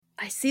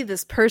I see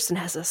this person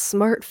has a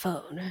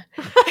smartphone.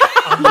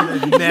 I'm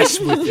gonna mess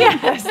with you.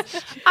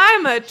 Yes,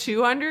 I'm a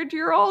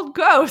 200-year-old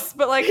ghost,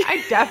 but like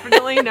I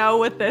definitely know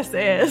what this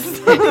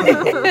is.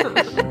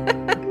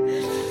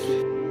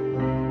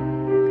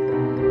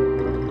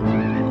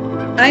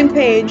 I'm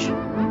Paige,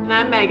 And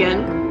I'm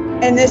Megan.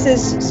 and this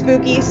is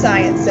Spooky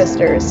Science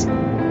Sisters.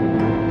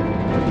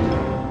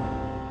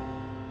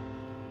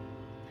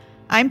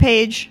 I'm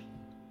Paige.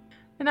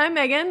 And I'm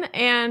Megan,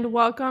 and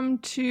welcome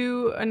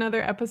to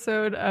another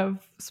episode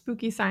of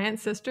Spooky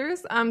Science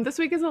Sisters. This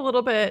week is a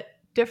little bit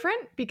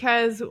different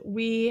because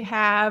we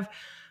have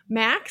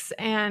Max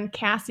and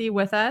Cassie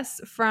with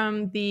us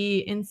from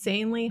the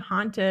Insanely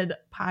Haunted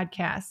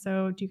podcast.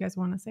 So do you guys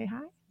want to say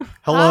hi?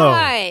 Hello.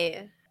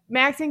 Hi.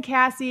 Max and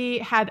Cassie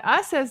had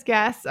us as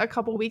guests a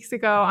couple weeks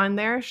ago on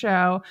their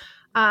show.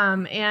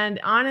 And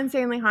on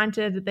Insanely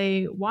Haunted,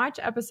 they watch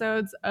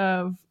episodes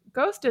of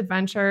Ghost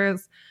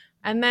Adventures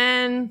and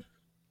then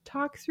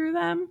talk through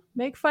them,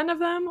 make fun of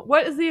them.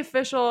 What is the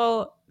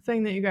official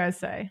thing that you guys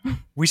say?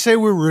 We say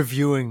we're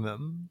reviewing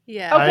them.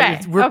 Yeah.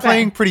 Okay. We're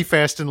playing pretty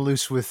fast and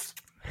loose with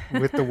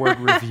the word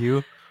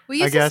review.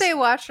 We I used to guess. say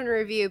watch and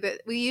review,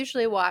 but we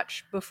usually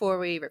watch before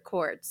we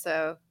record.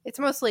 So it's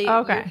mostly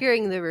Okay. you're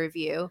hearing the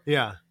review.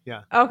 Yeah.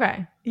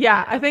 Okay.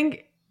 Yeah. I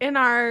think in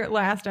our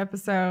last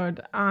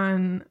episode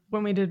on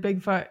when we did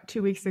Bigfoot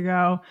 2 weeks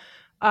ago,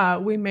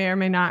 we may or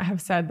may not have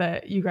said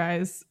that you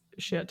guys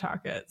shit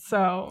talk it.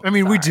 So I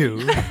mean, we sorry.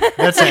 do.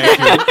 That's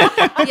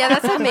accurate. Yeah,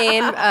 that's the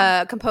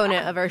main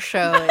component of our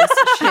show is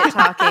shit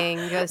talking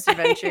Ghost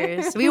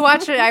Adventures. We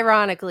watch it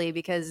ironically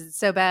because it's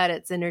so bad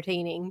it's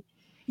entertaining.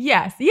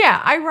 Yes.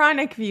 Yeah.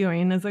 Ironic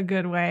viewing is a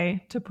good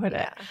way to put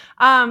it.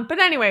 Yeah. But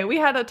anyway, we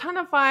had a ton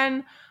of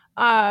fun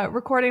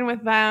recording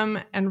with them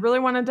and really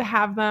wanted to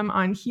have them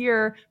on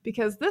here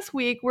because this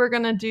week we're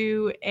going to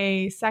do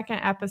a second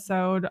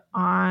episode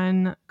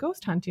on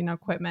ghost hunting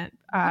equipment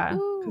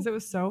because it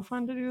was so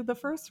fun to do the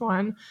first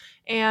one.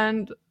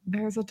 And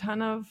there's a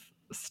ton of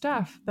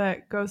stuff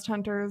that ghost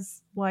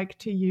hunters like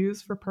to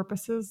use for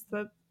purposes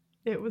that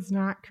it was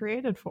not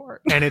created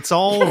for. And it's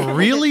all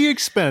really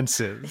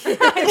expensive.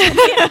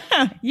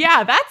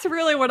 Yeah, that's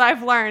really what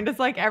I've learned. It's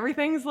like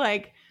everything's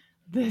like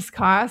this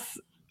costs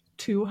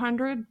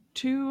 $200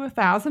 to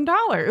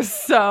 $1,000.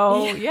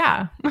 So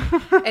yeah.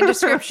 And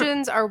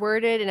descriptions are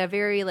worded in a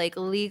very like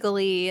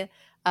legally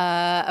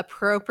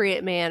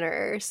appropriate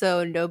manner,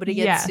 so nobody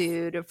gets Yes.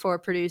 sued for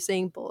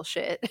producing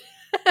bullshit.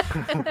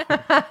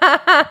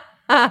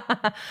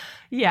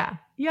 Yeah.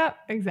 Yep.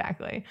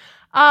 Exactly.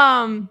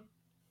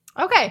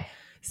 Okay.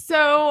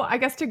 So I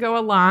guess to go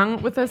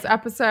along with this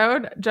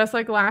episode, just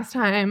like last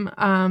time,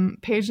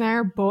 Paige and I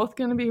are both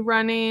going to be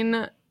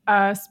running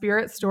a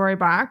Spirit Story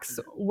Box,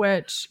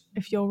 which,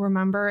 if you'll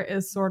remember,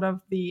 is sort of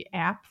the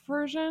app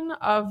version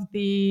of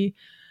the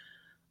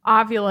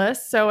Ovulus.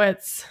 So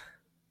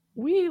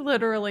we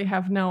literally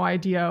have no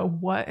idea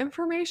what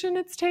information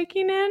it's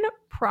taking in,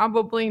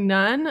 probably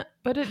none,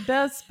 but it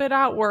does spit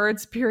out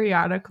words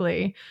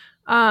periodically.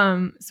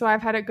 So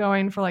I've had it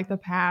going for like the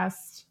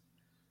past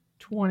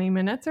 20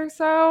 minutes or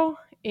so,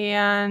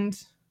 and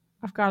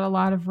I've got a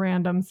lot of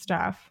random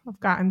stuff.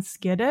 I've gotten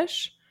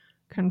skittish,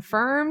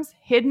 confirms,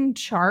 hidden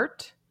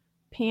chart,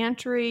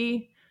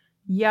 pantry,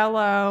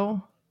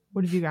 yellow.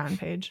 What have you gotten,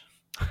 Paige?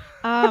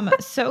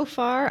 So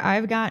far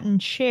I've gotten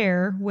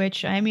chair,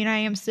 which I mean I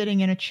am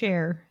sitting in a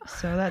chair,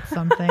 so that's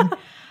something.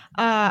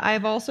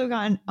 I've also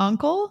gotten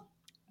uncle,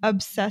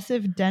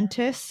 obsessive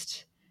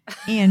dentist,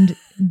 and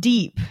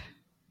deep.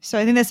 So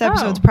I think this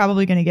episode's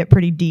probably going to get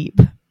pretty deep.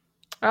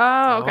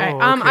 Oh, okay. Oh,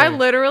 I okay.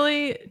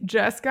 literally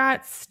just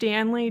got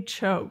Stanley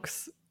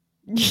chokes.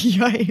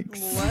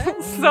 Yikes.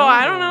 What? So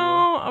I don't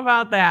know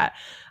about that.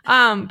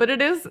 But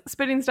it is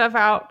spitting stuff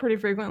out pretty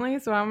frequently,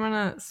 so I'm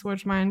going to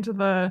switch mine to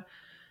the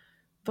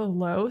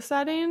low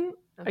setting.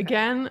 Okay.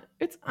 Again,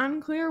 it's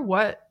unclear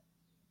what,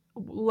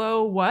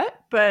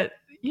 but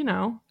you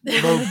know,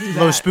 we're Low, gonna do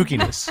low that.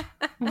 spookiness.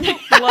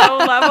 Low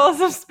levels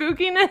of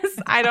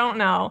spookiness. I don't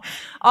know.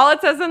 All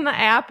it says in the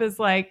app is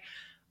like,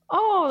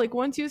 oh, like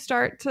once you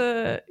start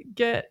to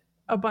get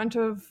a bunch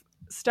of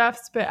stuff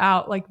spit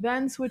out, like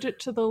then switch it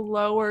to the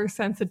lower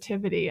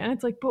sensitivity. And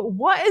it's like, but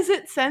what is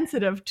it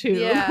sensitive to?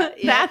 Yeah,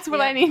 That's what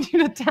yeah. I need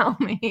you to tell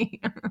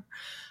me.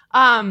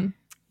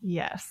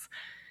 Yes.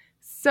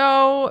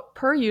 So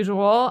per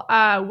usual,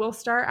 we'll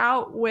start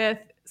out with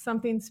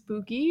something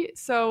spooky.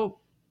 So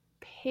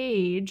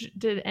Paige,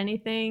 did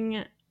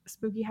anything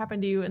spooky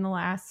happen to you in the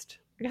last,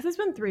 I guess it's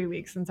been 3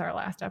 weeks since our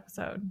last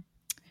episode.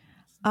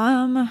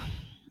 I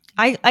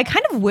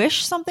kind of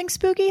wish something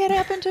spooky had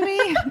happened to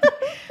me,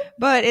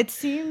 but it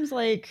seems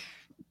like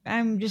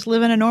I'm just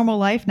living a normal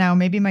life now.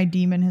 Maybe my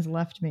demon has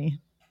left me.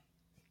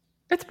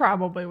 It's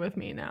probably with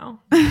me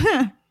now.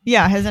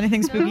 Yeah, has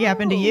anything spooky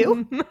happened to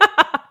you?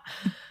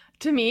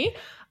 To me?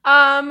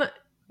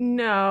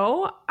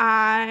 No.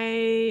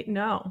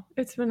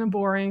 It's been a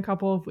boring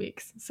couple of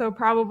weeks. So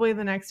probably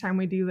the next time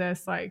we do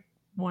this, like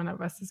one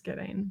of us is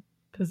getting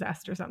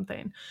possessed or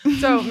something.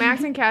 So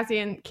Max and Cassie,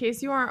 in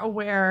case you aren't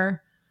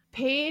aware,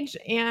 Paige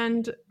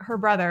and her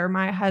brother,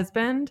 my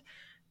husband,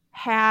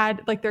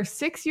 had like they're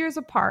 6 years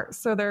apart,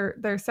 so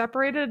they're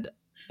separated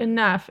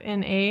enough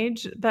in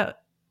age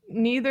that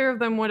neither of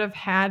them would have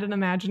had an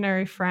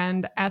imaginary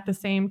friend at the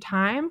same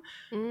time,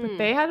 but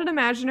they had an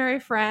imaginary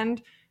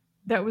friend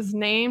that was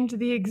named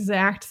the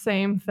exact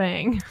same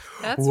thing.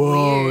 That's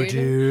Whoa, weird.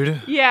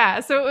 dude. Yeah,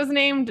 so it was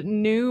named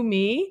New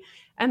Me,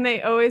 and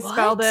they always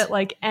spelled What? it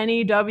like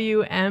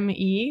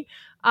NEWME.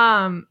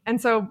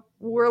 And so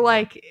we're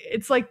like,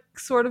 it's like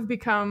sort of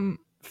become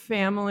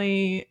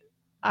family,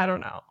 I don't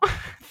know,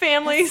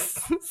 family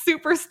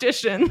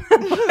superstition.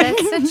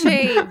 That's such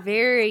a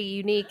very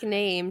unique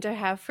name to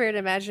have for an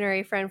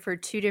imaginary friend for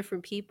two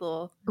different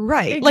people.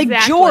 Right. Like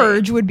Exactly.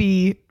 George would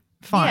be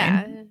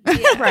fine.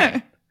 Yeah.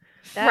 Right.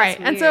 That's right.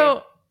 And weird.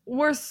 so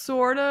we're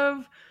sort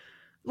of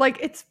like,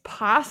 it's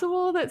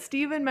possible that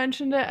Steven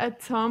mentioned it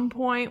at some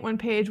point when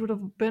Paige would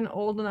have been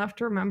old enough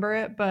to remember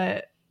it,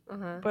 but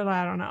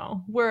I don't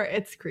know.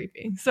 It's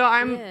creepy. So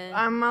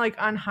I'm like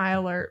on high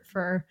alert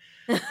for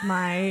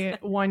my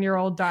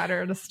 1-year-old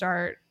daughter to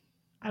start,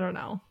 I don't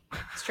know,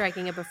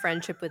 striking up a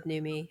friendship with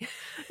New Me.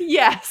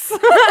 Yes.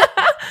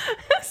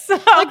 So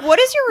Like, what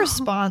is your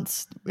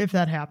response if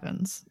that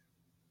happens?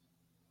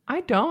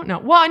 I don't know.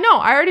 Well, no,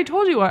 I already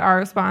told you what our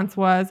response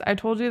was. I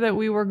told you that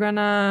we were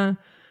gonna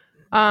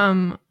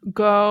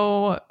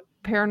go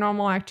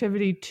Paranormal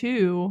Activity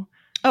 2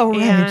 and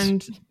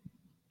That's a good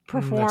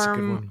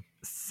perform one.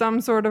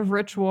 some sort of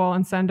ritual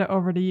and send it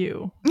over to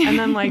you. And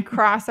then like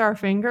cross our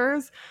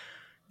fingers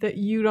that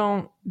you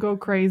don't go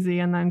crazy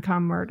and then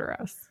come murder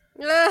us.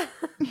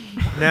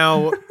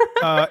 Now,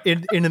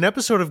 in an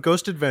episode of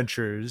Ghost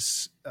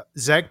Adventures,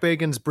 Zach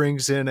Bagans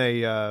brings in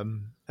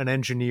an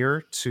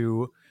engineer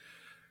to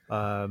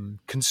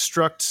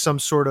construct some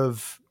sort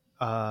of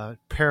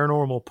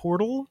paranormal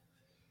portal.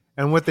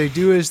 And what they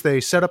do is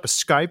they set up a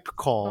Skype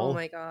call. Oh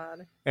my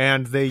god.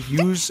 And they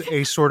use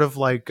a sort of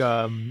like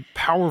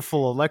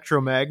powerful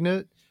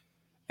electromagnet.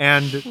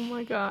 And Oh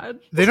my God.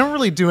 they don't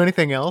really do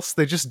anything else.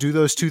 They just do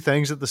those two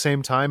things at the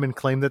same time and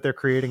claim that they're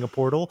creating a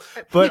portal.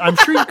 But I'm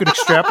sure you could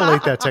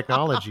extrapolate that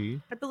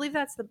technology. I believe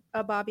that's the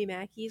Bobby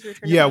Mackey's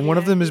Return. Yeah, of Bobby one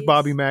of them is Mackey's.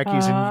 Bobby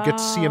Mackey's, and you get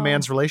to see a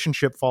man's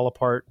relationship fall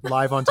apart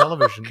live on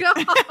television.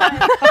 God.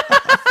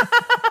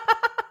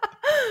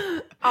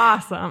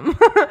 Awesome.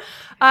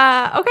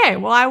 Okay,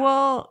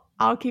 well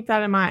I'll keep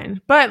that in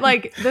mind. But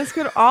like this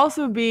could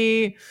also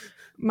be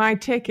my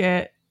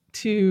ticket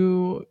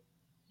to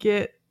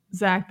get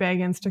Zach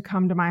Bagans to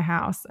come to my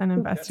house and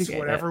investigate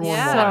what it. everyone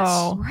Yeah.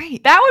 So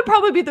Right. that would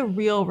probably be the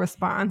real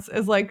response,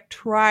 is like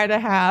try to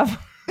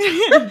have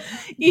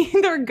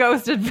either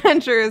Ghost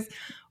Adventures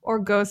or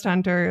Ghost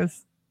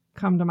Hunters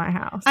come to my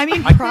house. I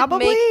mean, could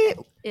probably make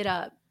it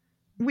up.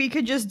 we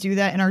could just do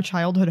that in our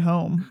childhood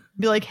home.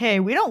 Be like, hey,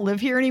 we don't live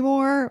here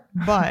anymore,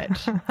 but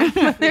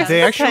There's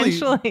They actually-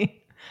 potentially-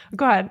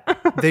 Go ahead.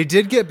 They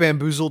did get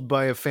bamboozled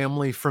by a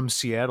family from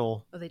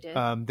Seattle. Oh, they did.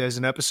 There's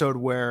an episode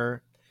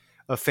where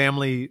a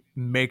family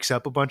makes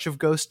up a bunch of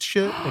ghost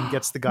shit and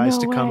gets the guys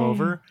No to come way.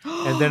 over.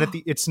 And then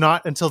it's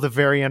not until the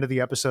very end of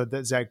the episode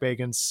that Zach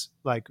Bagans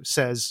like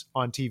says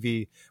on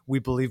TV, "We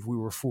believe we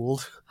were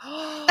fooled."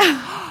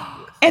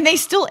 and they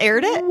still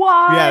aired it.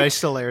 What? Yeah, they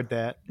still aired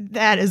that.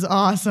 That is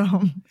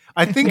awesome.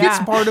 I think Yeah.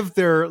 it's part of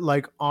their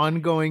like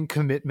ongoing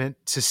commitment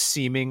to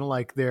seeming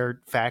like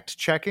they're fact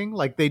checking.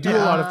 Like they do a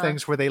lot of Yeah.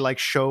 things where they like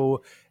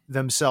show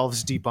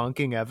themselves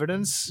debunking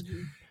evidence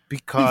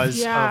because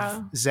Yeah.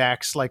 of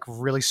Zach's like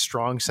really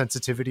strong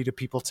sensitivity to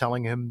people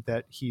telling him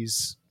that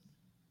he's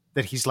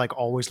like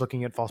always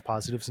looking at false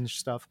positives and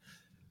stuff.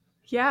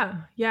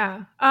 Yeah.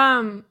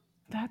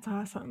 That's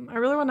awesome. I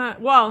really want to.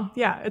 Well,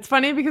 yeah, it's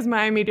funny because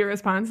my immediate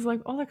response is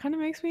like, oh, that kind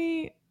of makes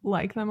me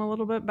like them a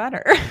little bit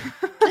better.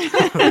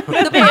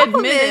 The They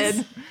problem admitted.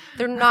 is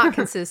they're not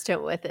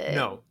consistent with it.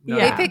 No.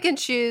 Yeah. They pick and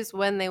choose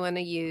when they want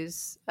to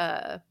use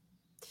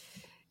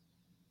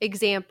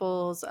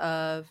examples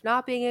of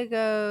not being a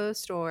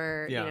ghost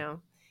or, Yeah.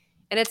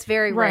 and it's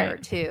very Right. rare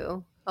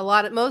too.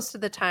 Most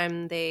of the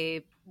time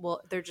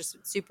they're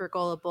just super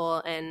gullible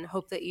and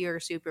hope that you're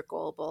super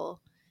gullible.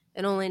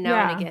 And only now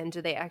Yeah. and again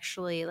do they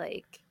actually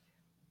like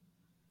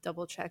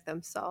double check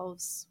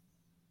themselves.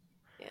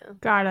 Yeah.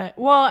 Got it.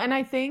 Well, and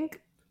I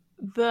think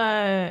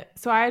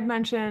so I had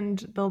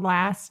mentioned the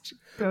last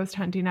ghost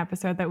hunting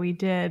episode that we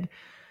did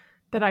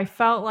that I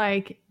felt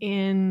like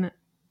in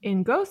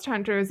Ghost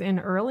Hunters in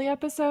early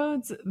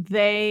episodes,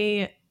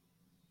 they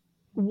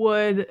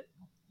would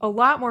a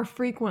lot more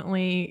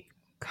frequently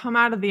come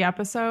out of the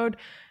episode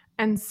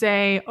and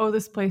say, oh,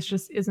 this place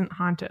just isn't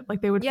haunted.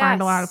 Like they would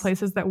find a lot of Yes.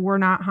 places that were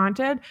not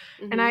haunted.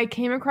 And Mhm. I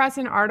came across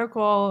an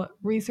article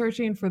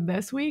researching for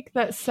this week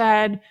that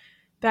said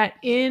that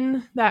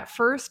in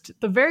the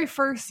very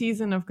first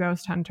season of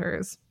Ghost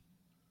Hunters,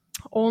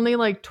 only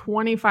like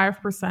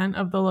 25%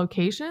 of the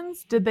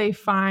locations did they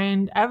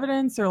find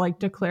evidence or like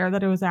declare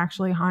that it was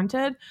actually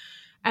haunted.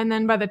 And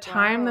then by the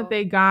time Wow. that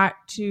they got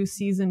to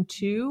season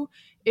 2,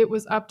 it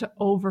was up to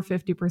over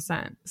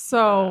 50%.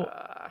 So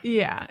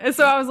yeah. And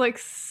so I was like,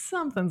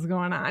 something's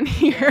going on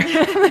here.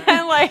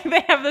 And like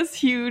they have this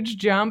huge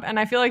jump, and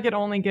I feel like it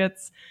only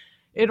gets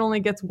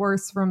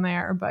worse from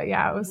there. But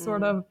yeah, it was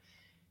sort of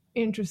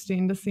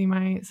interesting to see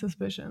my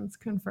suspicions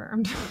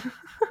confirmed.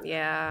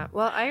 Yeah.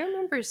 Well, I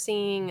remember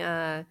seeing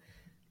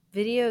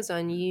videos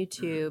on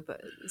YouTube,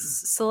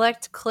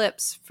 select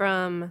clips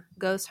from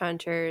Ghost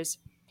Hunters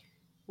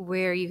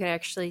where you can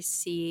actually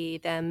see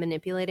them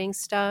manipulating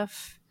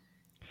stuff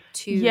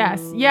to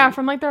Yes. Yeah,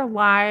 from like their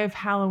live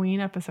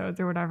Halloween episodes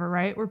or whatever,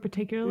 right? Were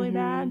particularly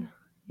bad.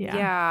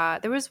 Yeah.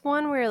 There was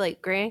one where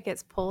like Grant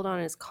gets pulled on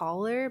his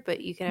collar,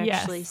 but you can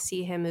actually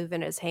see him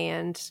moving his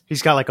hand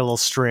He's got like a little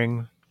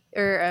string.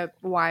 or a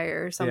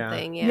wire or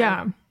something.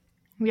 Yeah.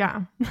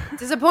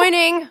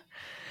 Disappointing.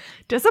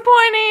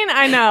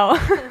 I know.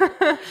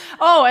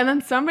 Oh, and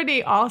then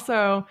somebody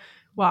also,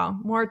 well,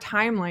 more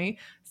timely,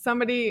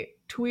 somebody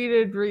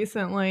tweeted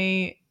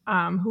recently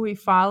who we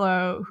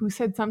follow who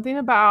said something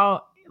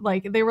about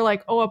like they were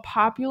like, oh, a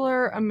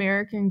popular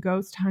American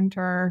ghost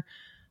hunter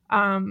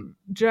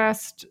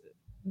just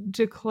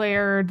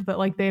declared that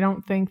like they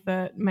don't think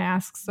that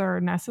masks are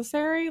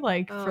necessary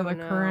for the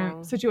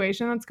current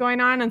situation that's going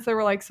on. And so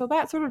we're like, so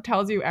that sort of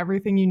tells you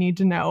everything you need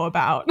to know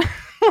about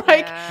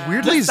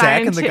Weirdly,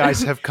 Zach and the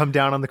guys have come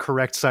down on the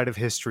correct side of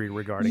history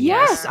regarding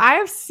yes this.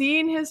 I've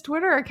seen his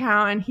Twitter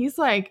account, and he's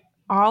like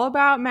all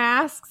about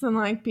masks and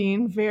like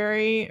being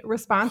very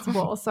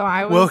responsible. So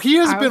he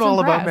has been all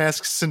impressed. about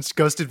masks since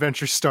Ghost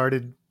Adventures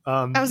started.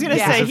 I was going to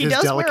because say, of he his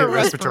does delicate wear a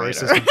respiratory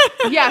respirator.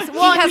 system. Yes,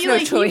 well, he has no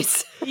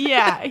choice.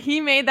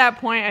 He made that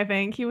point. I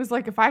think he was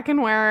like, if I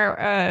can wear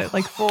a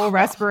like full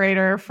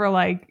respirator for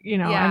like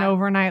an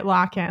overnight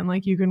lock-in,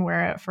 like you can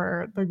wear it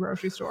for the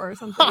grocery store or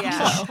something.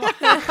 Yeah.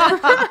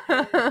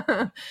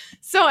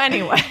 So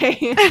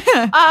anyway,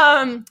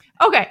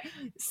 okay.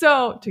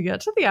 So to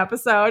get to the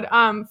episode,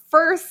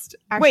 first,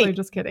 actually, Wait.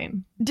 just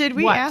kidding. Did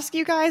we What? ask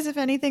you guys if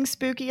anything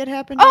spooky had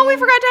happened? Oh, we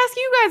forgot to ask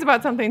you guys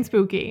about something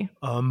spooky.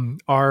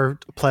 Our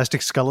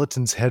plastic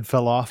skeleton's head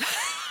fell off.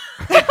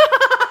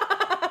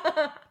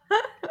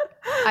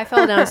 I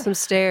fell down some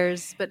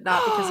stairs, but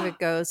not because of a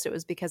ghost. It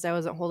was because I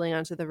wasn't holding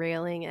onto the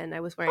railing and I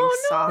was wearing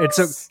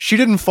socks She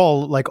didn't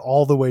fall like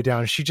all the way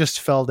down. She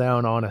just fell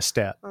down on a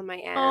step. on my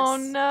ass. Oh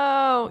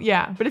no.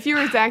 Yeah. But if you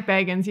were Zach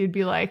Bagans, you'd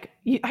be like,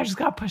 I just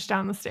got pushed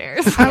down the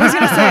stairs. I was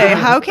going to say,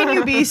 how can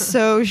you be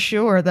so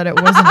sure that it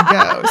wasn't a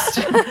ghost?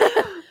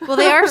 Well,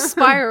 they are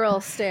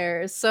spiral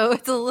stairs, so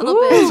it's a little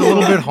It's a bit.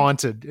 little bit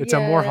haunted. It's a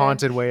more Yeah.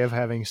 haunted way of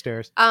having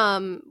stairs.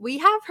 We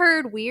have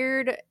heard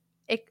weird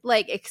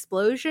like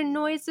explosion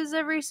noises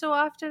every so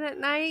often at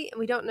night, and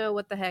we don't know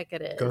what the heck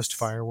it is. Ghost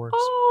fireworks.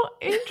 Oh,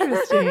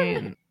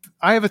 interesting.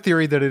 I have a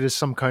theory that it is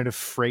some kind of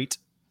freight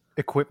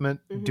equipment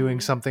doing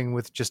Mhm. something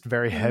with just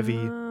very heavy.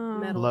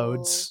 Metal.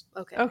 loads.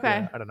 Okay. Okay.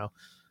 Yeah, I don't know.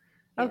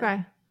 Yeah.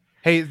 Okay.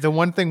 Hey, the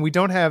one thing we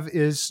don't have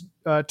is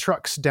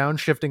trucks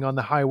downshifting on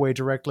the highway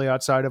directly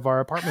outside of our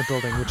apartment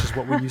building, which is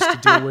what we used to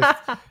deal with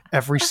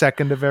every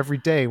second of every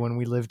day when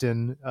we lived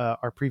in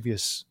our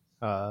previous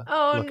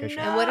location.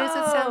 No. And what does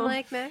it sound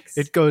like, Max?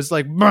 It goes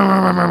like, like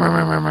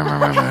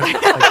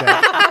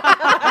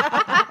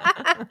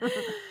that.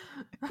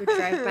 Would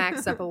drive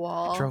Max up a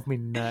wall. Drove me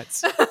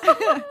nuts.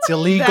 It's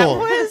illegal.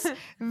 That was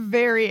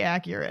very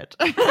accurate.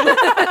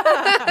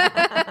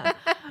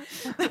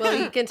 Well,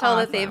 you can tell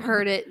that they've Awesome.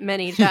 heard it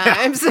many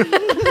times.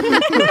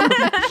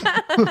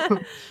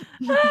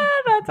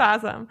 That's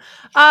awesome.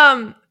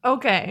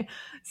 Okay.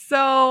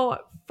 So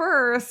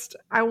first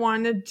I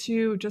wanted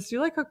to just do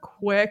like a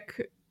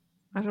quick,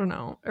 I don't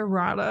know,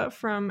 errata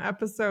from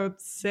episode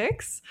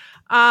 6.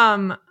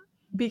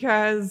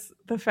 Because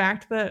the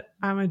fact that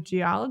I'm a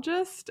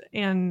geologist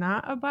and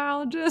not a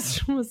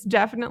biologist was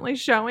definitely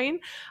showing.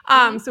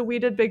 So we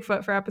did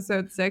Bigfoot for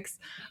episode 6.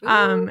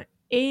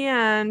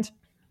 And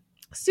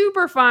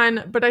super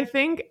fun. But I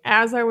think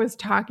as I was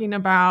talking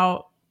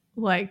about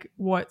like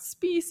what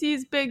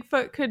species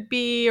Bigfoot could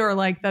be, or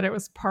like that it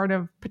was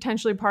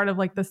potentially part of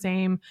like the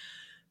same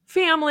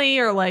family,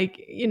 or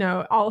like,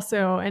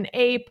 also an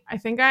ape, I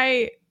think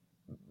I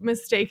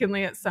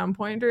mistakenly at some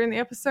point during the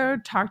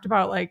episode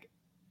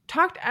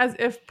talked as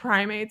if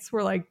primates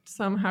were like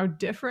somehow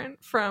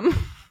different from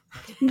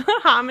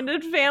the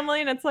hominid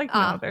family, and it's like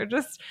no, they're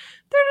just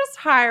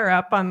higher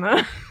up on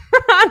the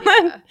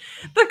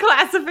the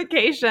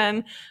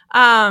classification.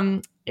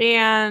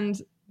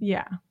 And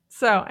yeah.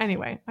 So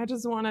anyway, I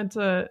just wanted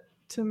to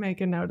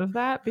make a note of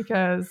that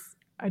because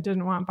I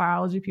didn't want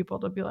biology people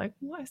to be like,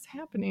 what is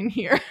happening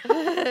here?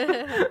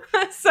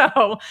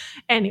 So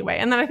anyway,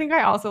 and then I think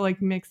I also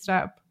like mixed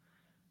up,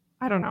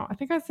 I don't know, I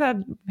think I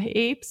said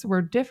apes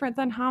were different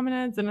than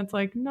hominids, and it's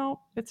like, nope,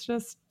 it's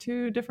just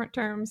two different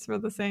terms for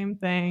the same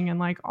thing. And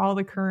like all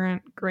the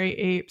current great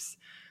apes,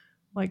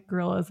 like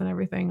gorillas and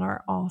everything,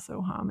 are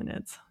also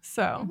hominids.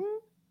 So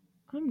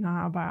I'm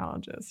not a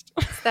biologist.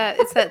 It's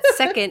that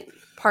second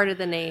part of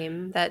the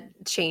name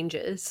that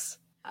changes.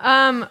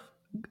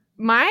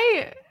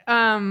 My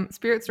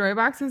Spirit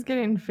Storybox is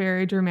getting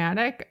very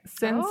dramatic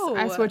since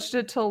I Oh. switched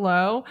it to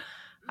low.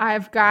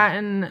 I've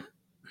gotten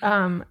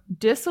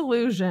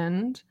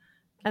Disillusioned,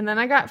 and then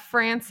I got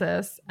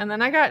Francis, and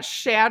then I got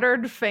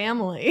Shattered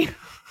Family.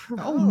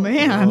 Oh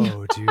man.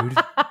 Oh, dude.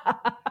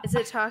 Is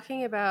it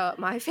talking about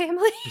my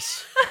family?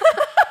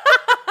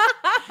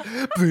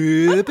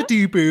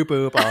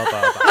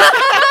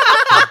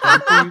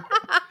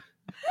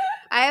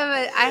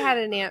 I had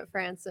an Aunt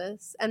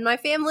Frances, and my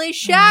family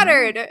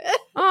shattered.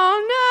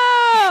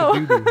 Oh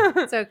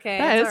no! It's okay.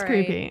 That it's is all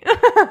right. creepy.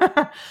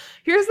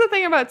 Here's the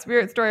thing about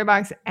Spirit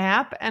Storybox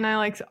app, and I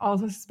like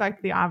also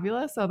suspect the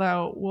Ovulus,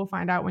 although we'll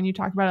find out when you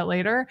talk about it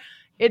later.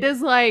 It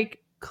is like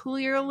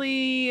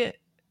clearly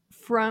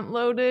front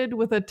loaded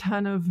with a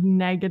ton of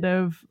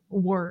negative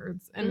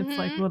words, and it's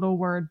like Mhm. little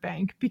word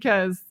bank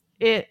because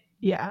it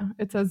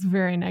says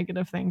very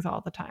negative things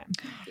all the time.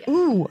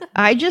 Ooh,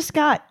 I just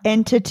got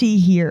Entity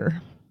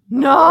here.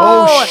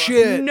 No, Oh,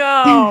 shit.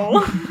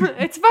 no,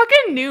 it's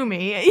fucking new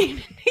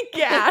me.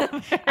 Yeah,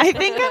 I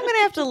think I'm gonna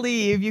have to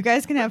leave. You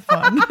guys can have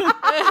fun.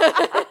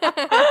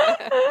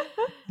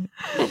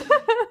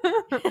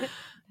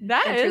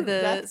 That Enter is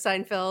the that's-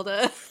 Seinfeld.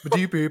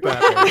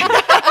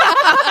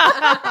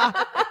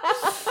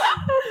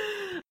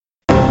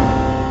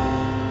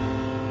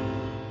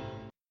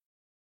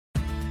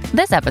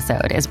 This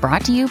episode is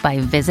brought to you by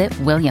Visit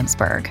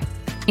Williamsburg.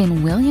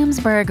 In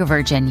Williamsburg,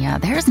 Virginia,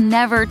 there's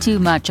never too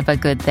much of a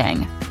good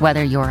thing.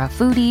 Whether you're a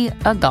foodie,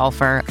 a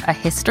golfer, a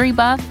history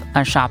buff,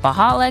 a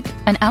shopaholic,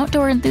 an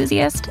outdoor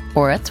enthusiast,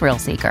 or a thrill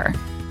seeker,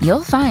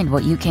 you'll find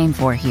what you came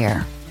for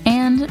here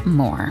and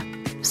more.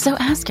 So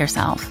ask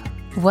yourself,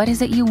 what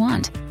is it you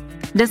want?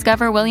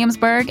 Discover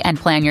Williamsburg and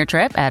plan your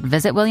trip at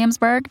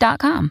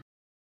visitwilliamsburg.com.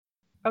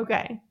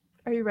 Okay,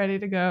 are you ready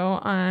to go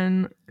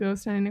on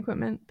Ghost Hunting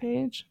Equipment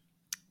page?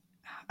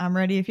 I'm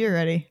ready if you're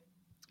ready.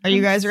 Are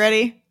you guys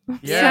ready?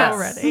 So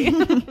ready.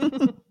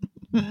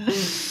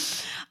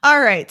 All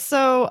right.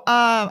 So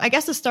I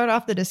guess to start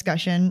off the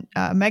discussion,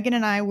 Megan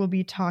and I will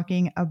be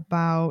talking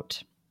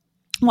about,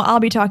 well,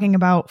 I'll be talking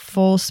about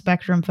full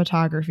spectrum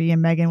photography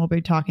and Megan will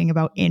be talking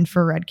about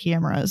infrared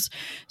cameras.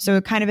 So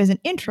kind of as an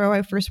intro,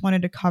 I first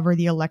wanted to cover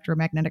the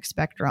electromagnetic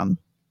spectrum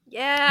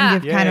Yeah.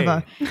 and give kind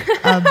of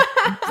a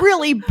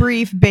really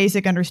brief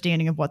basic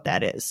understanding of what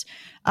that is.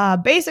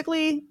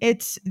 Basically,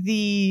 it's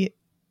the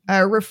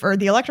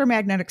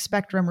electromagnetic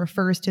spectrum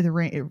refers to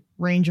the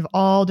range of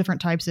all different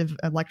types of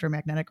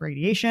electromagnetic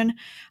radiation.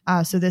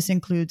 So this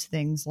includes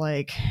things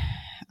like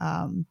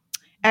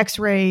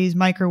X-rays,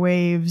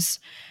 microwaves,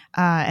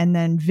 and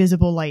then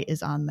visible light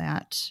is on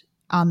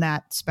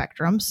that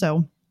spectrum.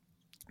 So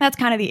that's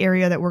kind of the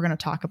area that we're going to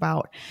talk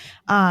about.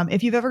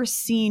 If you've ever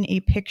seen a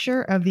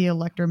picture of the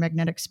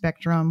electromagnetic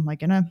spectrum,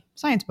 like in a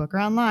science book or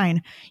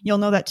online, you'll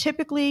know that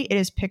typically it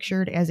is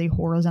pictured as a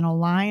horizontal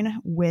line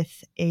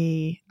with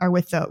the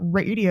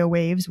radio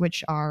waves,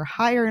 which are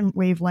higher in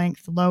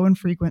wavelength, low in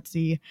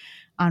frequency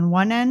on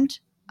one end,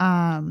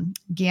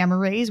 gamma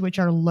rays, which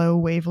are low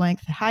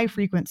wavelength, high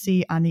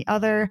frequency on the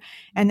other,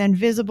 and then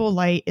visible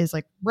light is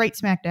like right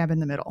smack dab in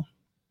the middle.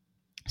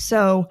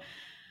 So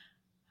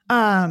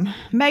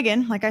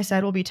Megan, like I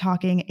said, will be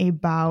talking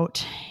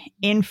about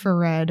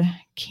infrared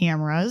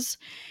cameras,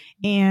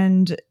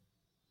 and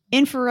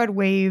infrared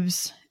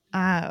waves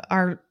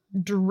are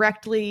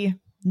directly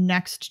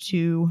next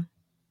to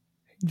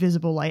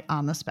visible light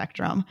on the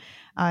spectrum.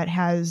 It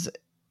has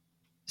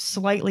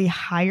slightly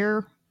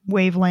higher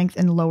wavelength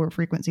and lower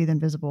frequency than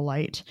visible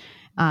light.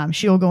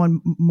 She'll go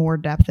in more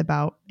depth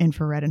about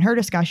infrared in her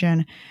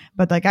discussion.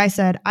 But like I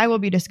said, I will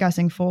be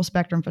discussing full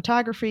spectrum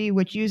photography,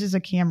 which uses a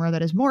camera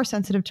that is more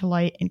sensitive to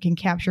light and can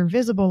capture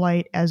visible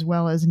light as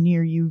well as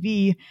near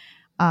UV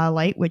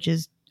light, which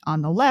is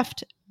on the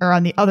left or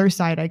on the other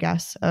side, I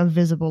guess, of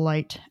visible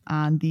light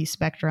on the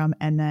spectrum,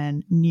 and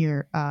then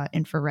near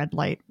infrared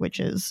light, which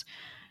is,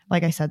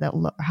 like I said, that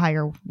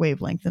higher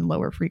wavelength and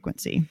lower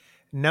frequency.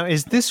 Now,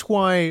 is this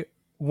why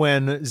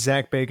when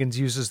Zach Bagans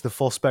uses the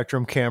full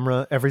spectrum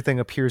camera, everything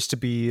appears to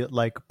be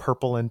like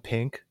purple and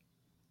pink?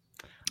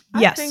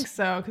 Yes. I think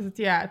so, because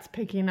it's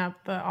picking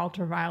up the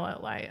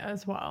ultraviolet light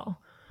as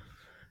well.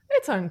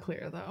 It's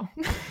unclear though.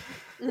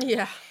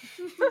 Yeah.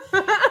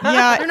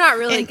 Yeah, They're not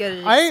really and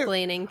good at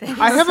explaining things.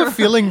 I have a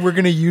feeling we're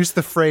going to use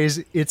the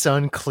phrase "it's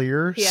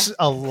unclear" Yeah.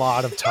 a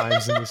lot of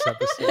times in this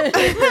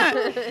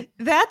episode.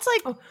 That's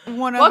like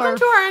one of Welcome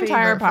to our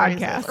entire favorite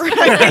phrases.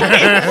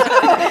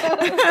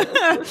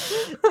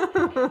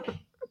 Right?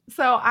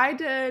 So I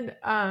did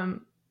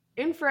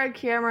infrared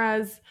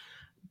cameras,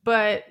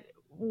 but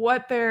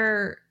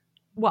they're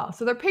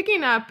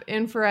picking up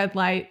infrared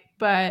light,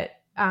 but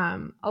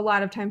a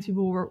lot of times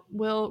people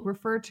will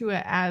refer to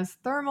it as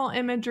thermal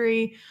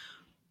imagery,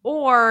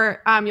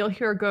 or you'll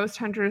hear ghost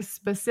hunters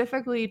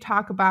specifically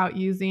talk about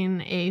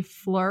using a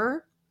FLIR,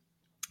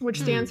 which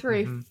stands for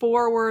a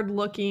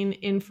forward-looking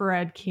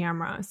infrared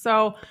camera.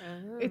 So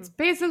it's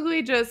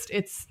basically just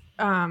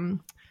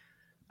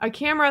a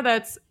camera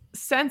that's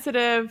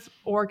sensitive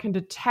or can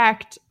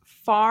detect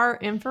far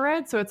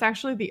infrared. So it's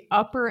actually the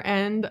upper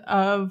end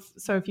of,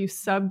 so if you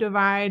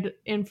subdivide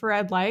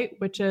infrared light,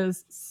 which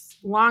is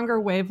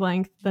longer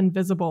wavelength than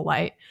visible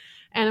light.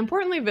 And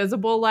importantly,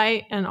 visible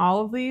light and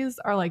all of these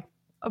are like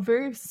a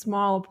very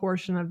small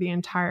portion of the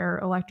entire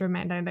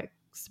electromagnetic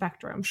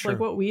spectrum. Sure. So like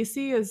what we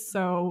see is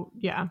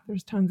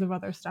there's tons of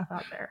other stuff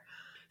out there.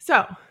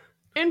 So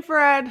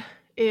infrared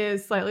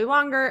is slightly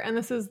longer, and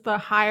this is the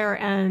higher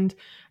end,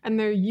 and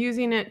they're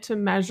using it to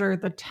measure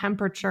the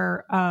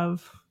temperature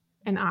of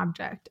an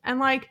object. And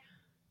like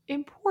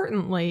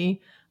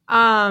importantly,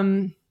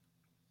 like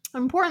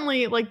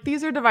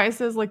these are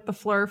devices like the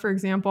FLIR, for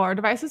example, are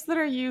devices that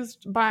are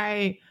used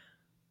by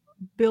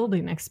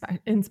building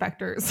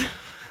inspectors.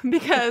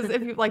 Because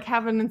if you like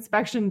have an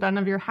inspection done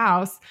of your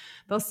house,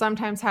 they'll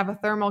sometimes have a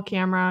thermal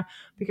camera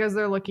because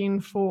they're looking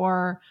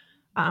for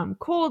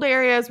cold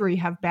areas where you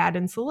have bad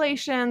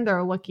insulation.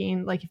 They're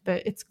looking like if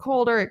it's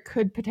colder, it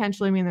could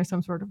potentially mean there's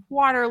some sort of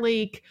water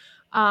leak.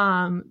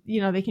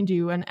 They can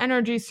do an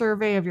energy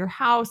survey of your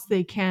house.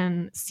 They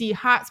can see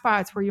hot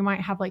spots where you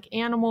might have like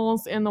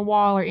animals in the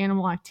wall or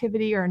animal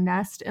activity or a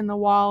nest in the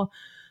wall.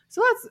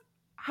 So that's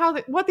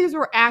what these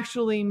were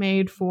actually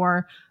made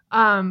for.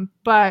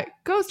 But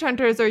ghost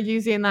hunters are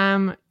using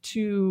them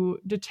to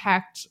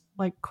detect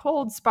like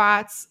cold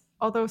spots,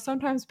 although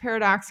sometimes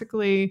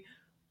paradoxically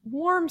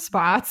warm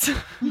spots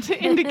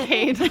to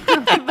indicate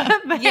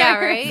that Yeah,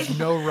 right? There's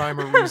no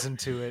rhyme or reason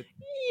to it.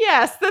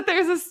 Yes, that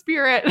there's a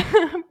spirit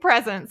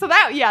present. So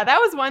that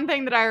was one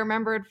thing that I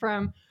remembered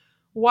from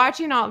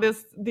watching all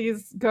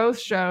these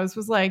ghost shows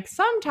was like,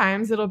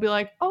 sometimes it'll be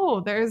like, oh,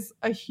 there's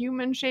a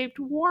human shaped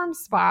warm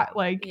spot,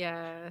 like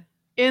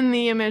in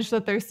the image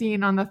that they're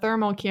seeing on the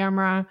thermal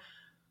camera.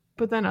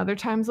 But then other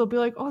times they'll be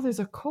like, oh, there's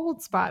a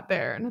cold spot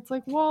there. And it's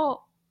like,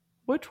 well,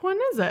 which one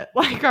is it?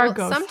 Like, are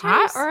ghosts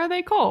hot or are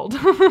they cold?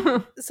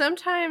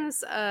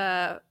 Sometimes,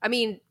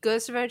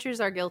 Ghost Adventures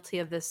are guilty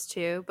of this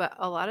too, but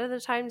a lot of the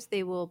times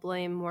they will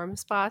blame warm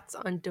spots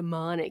on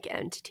demonic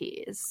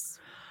entities.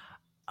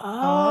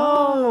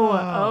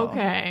 Oh,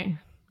 okay.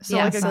 So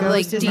yeah, like a so ghost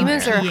like isn't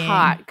demons are peeing.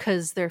 hot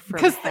because they're from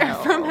hell. They're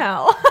from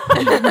hell.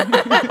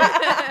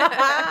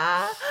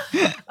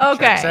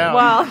 Okay, Checks out.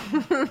 well,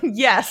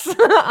 yes,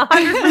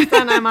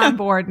 100% I'm on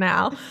board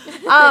now.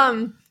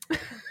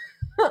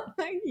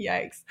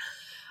 Yikes.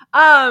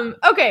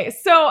 Okay,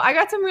 so I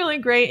got some really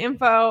great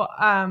info,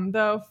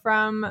 though,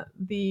 from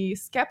the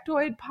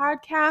Skeptoid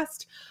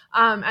podcast,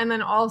 and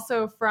then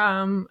also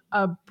from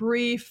a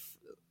brief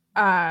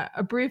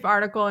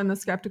article in the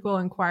Skeptical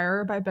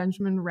Inquirer by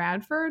Benjamin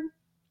Radford.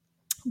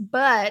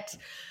 But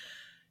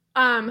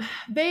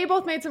they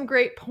both made some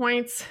great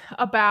points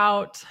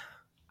about,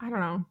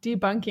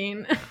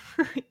 debunking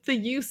the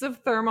use of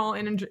thermal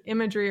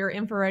imagery or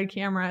infrared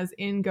cameras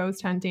in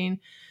ghost hunting.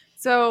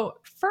 So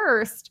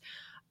first,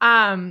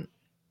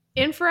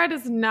 infrared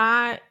is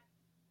not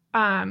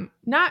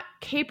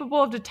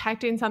capable of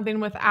detecting something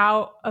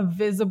without a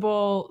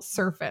visible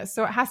surface.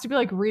 So it has to be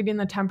like reading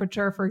the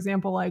temperature, for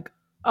example, like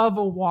of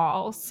a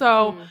wall.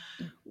 So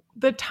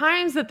the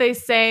times that they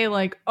say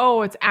like,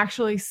 oh, it's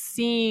actually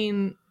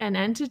seeing an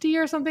entity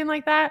or something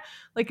like that,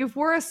 like if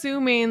we're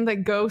assuming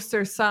that ghosts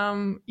are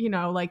some,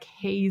 like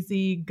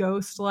hazy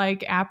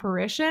ghost-like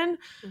apparition,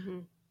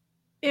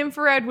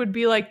 infrared would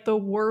be like the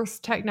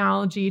worst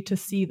technology to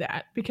see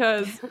that,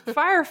 because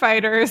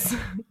firefighters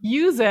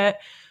use it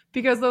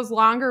because those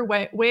longer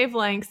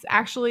wavelengths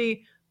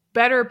actually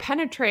better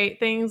penetrate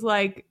things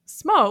like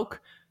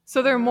smoke.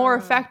 So they're more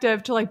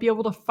effective to like be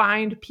able to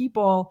find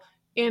people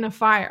in a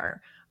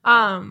fire.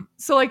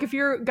 So like if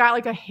you're got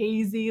like a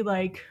hazy,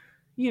 like,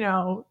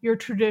 your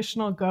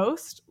traditional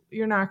ghost,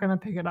 you're not going to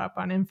pick it up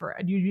on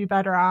infrared. You'd be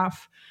better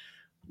off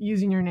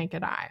using your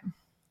naked eye.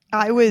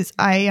 I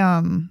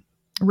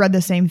read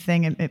the same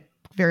thing, and it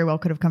very well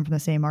could have come from the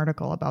same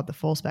article about the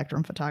full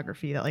spectrum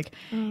photography, that like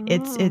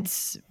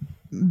it's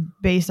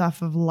based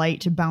off of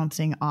light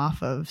bouncing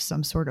off of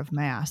some sort of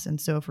mass.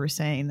 And so if we're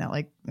saying that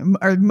like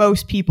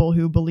most people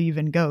who believe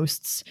in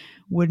ghosts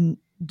wouldn't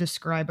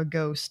describe a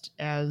ghost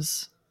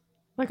as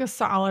like a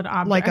solid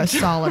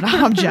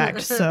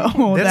object.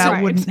 So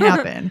that wouldn't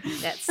happen.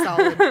 That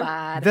solid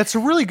bod. That's a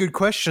really good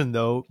question,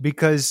 though,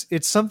 because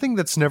it's something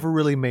that's never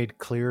really made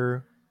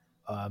clear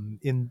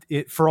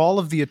for all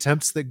of the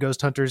attempts that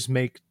ghost hunters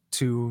make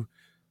to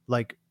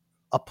like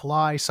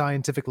apply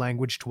scientific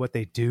language to what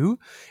they do.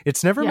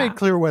 It's never made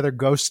clear whether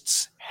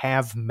ghosts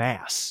have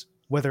mass,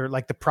 whether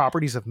like the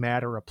properties of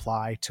matter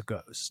apply to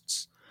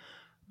ghosts.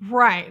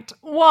 Right.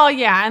 Well,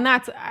 yeah. And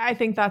I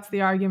think that's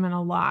the argument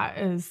a lot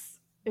is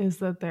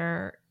that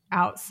they're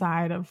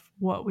outside of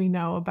what we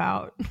know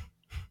about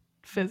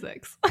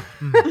physics.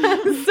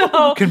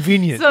 So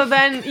convenient. So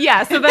then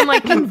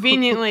like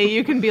conveniently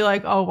you can be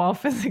like, oh, well,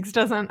 physics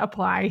doesn't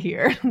apply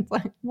here. It's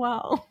like,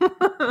 well,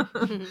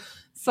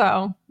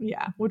 so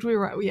yeah, which we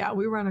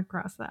run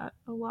across that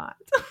a lot.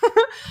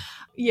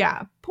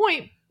 Yeah.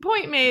 Point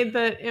made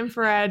that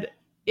infrared,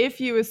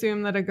 if you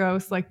assume that a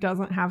ghost like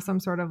doesn't have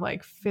some sort of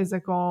like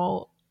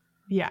physical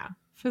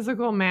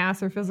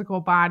mass or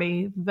physical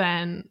body,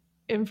 then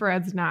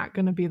infrared's not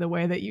going to be the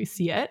way that you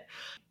see it.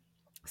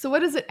 So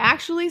what is it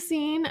actually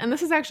seen? And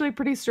this is actually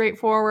pretty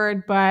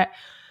straightforward, but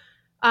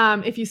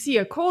if you see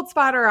a cold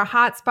spot or a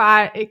hot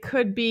spot, it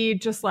could be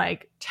just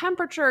like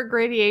temperature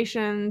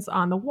gradations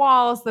on the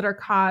walls that are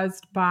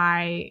caused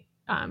by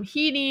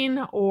heating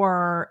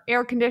or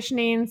air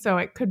conditioning. So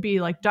it could be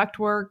like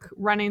ductwork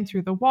running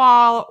through the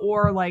wall,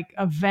 or like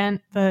a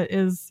vent that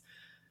is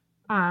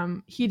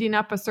heating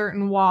up a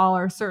certain wall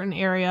or a certain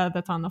area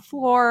that's on the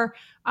floor.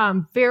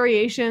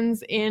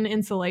 Variations in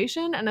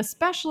insulation, and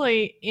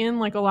especially in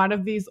like a lot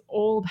of these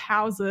old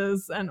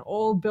houses and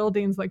old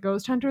buildings that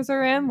ghost hunters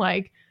are in,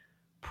 like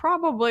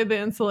probably the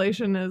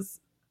insulation is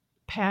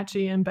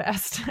patchy and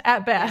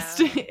at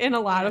best in a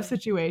lot of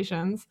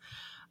situations.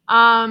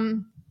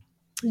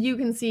 You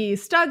can see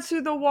studs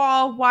through the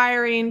wall,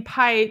 wiring,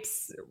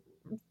 pipes,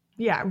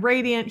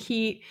 radiant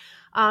heat.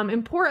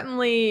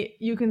 Importantly,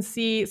 you can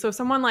see, so if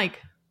someone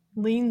like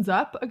leans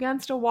up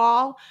against a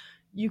wall,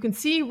 you can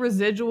see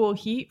residual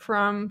heat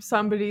from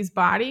somebody's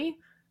body.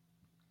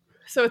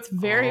 So it's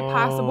very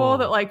possible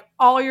that like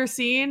all you're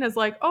seeing is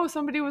like, oh,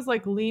 somebody was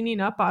like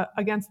leaning up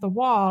against the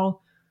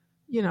wall,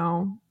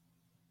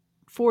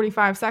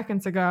 45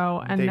 seconds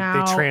ago, and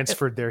now they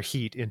transferred their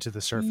heat into the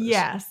surface.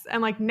 Yes.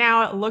 And like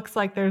now it looks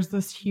like there's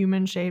this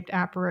human-shaped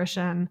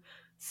apparition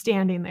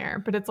standing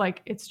there, but it's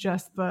like it's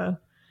just the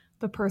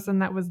person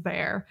that was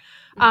there.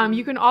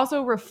 You can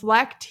also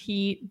reflect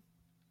heat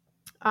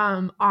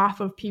off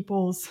of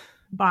people's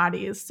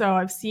bodies. So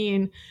I've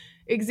seen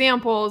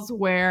examples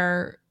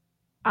where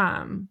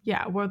in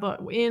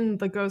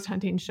the ghost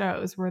hunting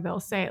shows where they'll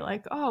say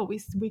like, oh,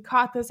 we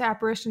caught this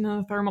apparition in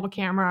a thermal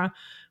camera,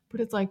 but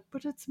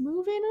it's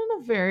moving in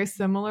a very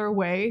similar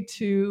way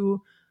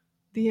to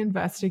the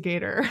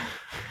investigator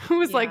who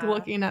was like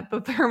looking at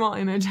the thermal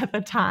image at the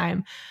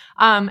time.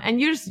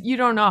 And you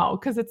don't know,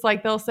 because it's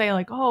like they'll say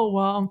like, oh,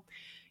 well,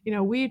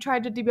 we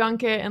tried to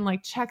debunk it and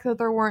like check that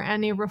there weren't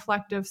any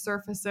reflective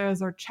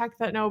surfaces or check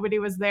that nobody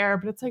was there.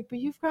 But it's like, but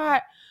you've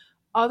got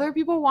other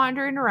people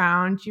wandering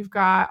around. You've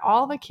got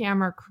all the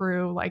camera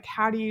crew. Like,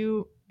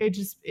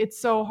 it's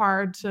so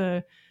hard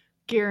to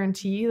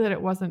guarantee that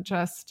it wasn't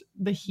just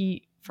the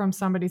heat from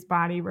somebody's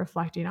body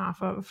reflecting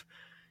off of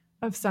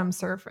some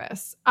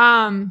surface. So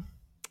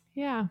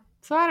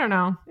I don't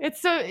know.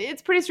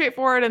 It's pretty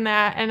straightforward in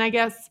that. And I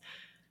guess,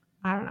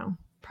 I don't know,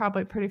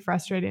 probably pretty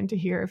frustrating to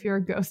hear if you're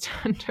a ghost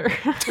hunter.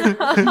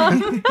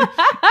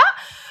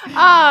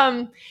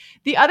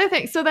 The other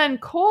thing, so then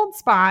cold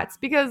spots,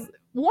 because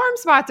warm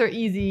spots are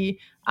easy.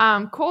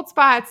 Cold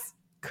spots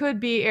could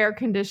be air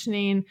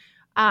conditioning.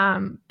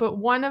 But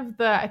one of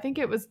I think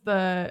it was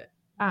the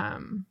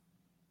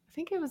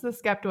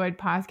Skeptoid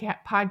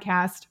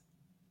podcast.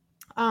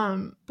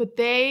 But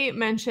they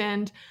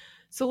mentioned,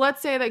 so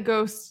let's say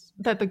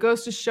that the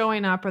ghost is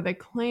showing up, or they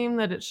claim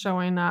that it's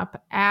showing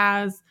up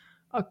as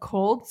a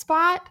cold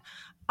spot.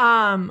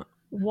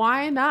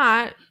 Why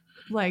not,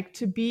 like,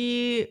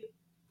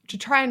 to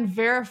try and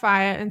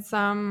verify it in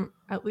some,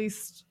 at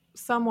least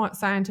somewhat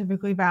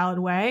scientifically valid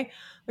way,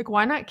 like,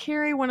 why not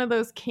carry one of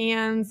those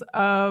cans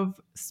of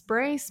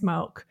spray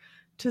smoke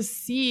to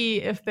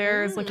see if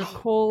there's like a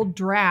cold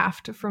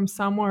draft from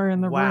somewhere in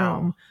the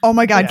room? Oh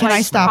my God, can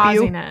I stop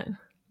you?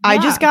 I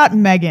just got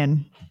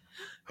Megan.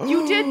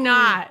 You did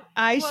not.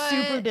 I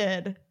super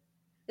did.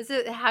 Is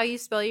it how you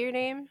spell your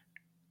name?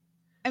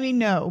 I mean,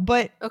 no,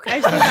 but okay. I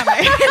still got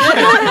my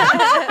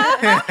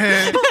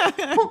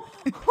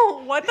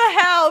What the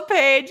hell,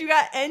 Paige? You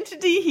got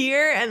Entity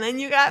here, and then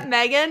you got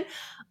Megan.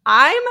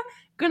 I'm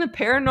gonna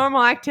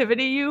paranormal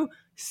activity you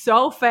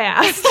so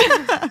fast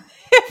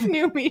if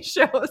new me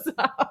shows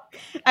up.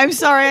 I'm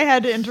sorry I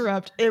had to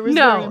interrupt. It was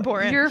very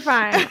important. You're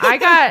fine.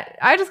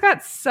 I just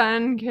got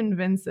Sun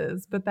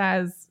convinces, but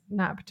that is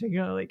not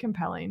particularly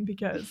compelling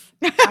because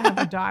I have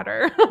a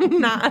daughter,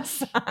 not a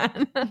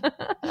son.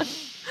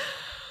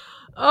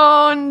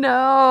 Oh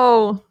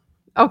no.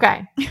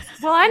 Okay.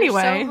 Well,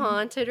 anyway. You're so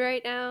haunted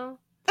right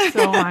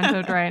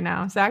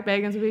now. Zach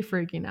Bagans would be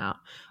freaking out.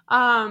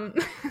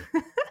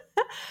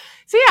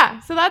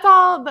 So that's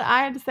all that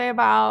I had to say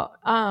about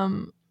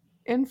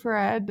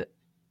infrared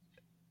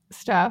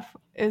stuff,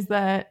 is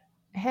that,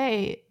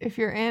 hey,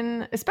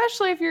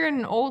 especially if you're in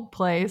an old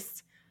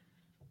place,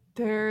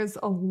 there's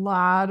a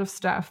lot of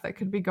stuff that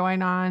could be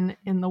going on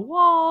in the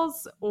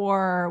walls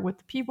or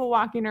with people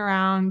walking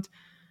around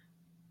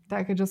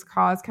that could just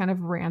cause kind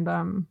of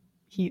random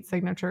heat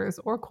signatures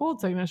or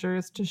cold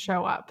signatures to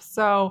show up.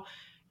 So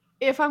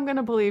if I'm going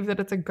to believe that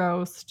it's a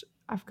ghost,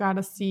 I've got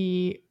to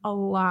see a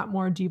lot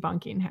more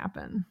debunking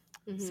happen.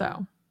 Mm-hmm.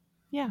 So,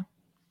 yeah.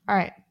 All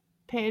right.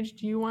 Paige,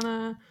 do you want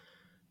to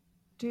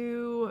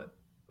do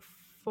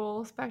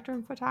full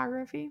spectrum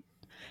photography?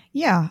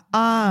 Yeah.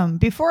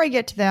 Before I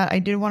get to that, I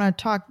did want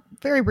to talk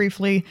very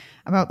briefly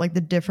about like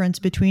the difference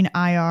between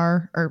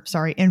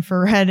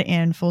infrared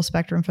and full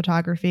spectrum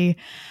photography.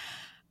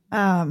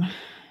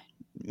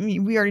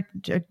 We already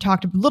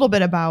talked a little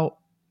bit about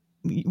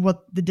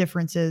what the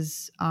difference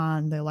is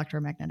on the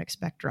electromagnetic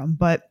spectrum,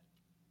 but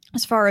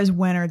as far as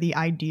when are the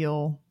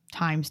ideal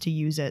times to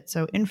use it.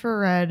 So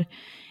infrared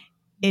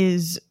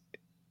is,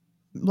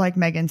 like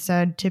Megan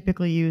said,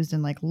 typically used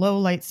in like low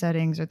light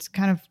settings. It's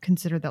kind of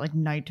considered that like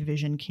night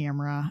vision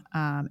camera.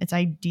 It's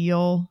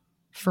ideal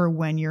for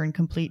when you're in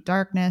complete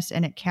darkness,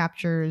 and it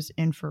captures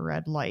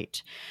infrared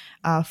light.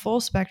 Full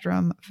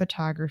spectrum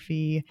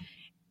photography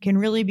can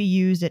really be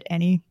used in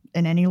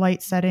any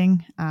light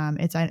setting.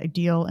 It's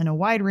ideal in a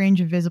wide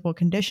range of visible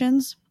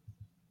conditions.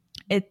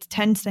 It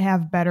tends to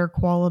have better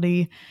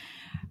quality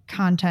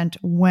content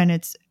when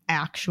it's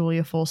actually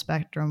a full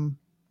spectrum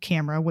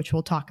camera, which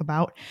we'll talk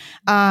about.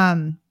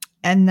 And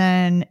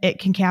then it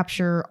can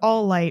capture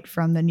all light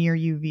from the near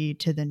UV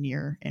to the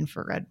near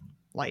infrared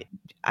light.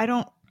 I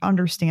don't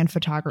understand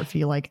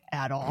photography like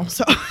at all.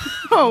 So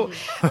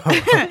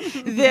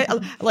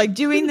like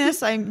doing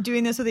this, I'm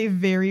doing this with a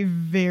very,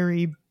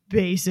 very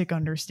basic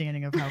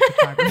understanding of how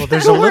photography Well,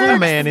 there's a little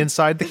man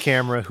inside the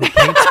camera who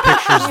paints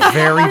pictures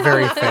very,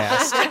 very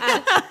fast.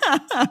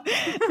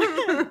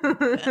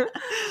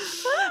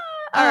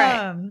 All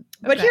right.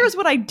 But here's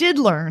what I did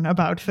learn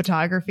about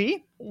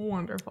photography.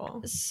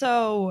 Wonderful.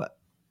 So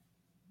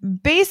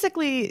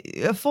basically,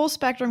 a full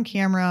spectrum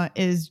camera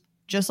is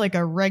just like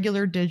a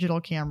regular digital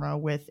camera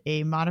with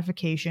a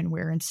modification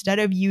where instead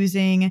of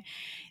using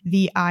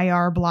the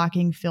IR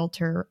blocking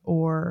filter,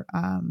 or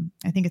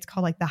I think it's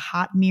called like the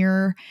hot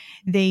mirror,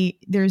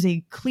 there's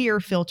a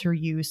clear filter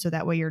used, so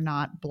that way you're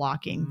not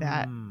blocking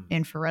that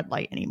infrared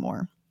light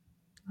anymore.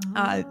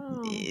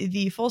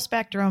 The full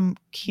spectrum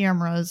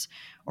cameras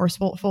or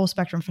full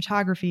spectrum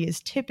photography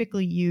is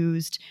typically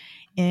used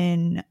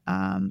in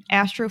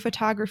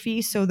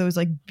astrophotography. So those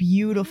like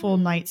beautiful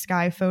night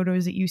sky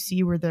photos that you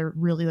see where they're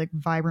really like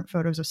vibrant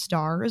photos of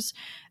stars,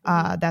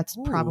 that's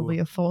probably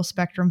a full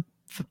spectrum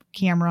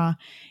camera.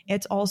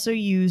 It's also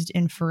used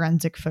in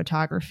forensic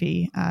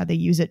photography. They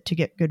use it to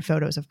get good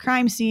photos of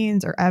crime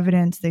scenes or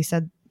evidence. They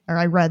said, or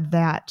I read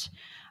that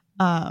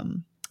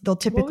they'll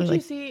typically What would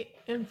you see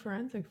in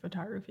forensic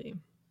photography?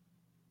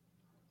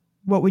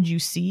 What would you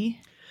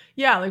see?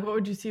 Yeah, like what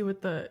would you see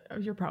with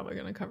you're probably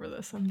going to cover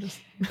this. I'm just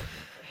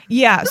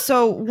Yeah,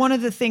 so one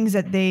of the things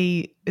that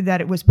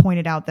it was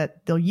pointed out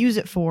that they'll use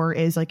it for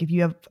is like if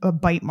you have a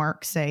bite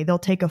mark, say, they'll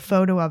take a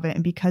photo of it,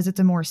 and because it's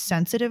a more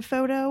sensitive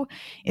photo,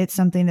 it's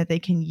something that they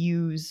can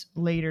use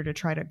later to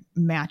try to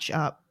match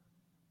up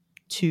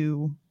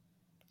to,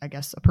 I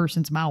guess, a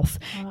person's mouth.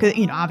 Because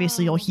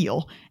obviously you'll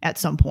heal at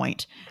some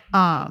point.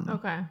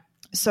 okay.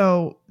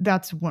 So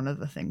that's one of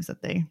the things that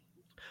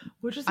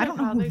Which is I don't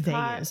know how who they they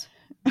caught is.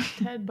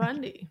 Ted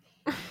Bundy.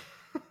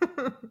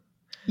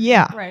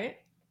 Yeah. Right?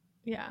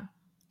 Yeah.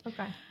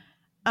 Okay.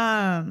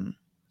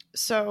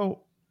 So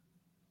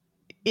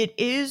it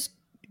is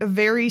a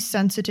very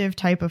sensitive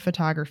type of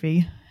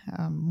photography,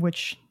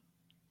 which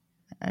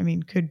I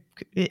mean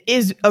it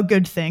is a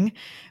good thing,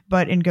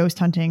 but in ghost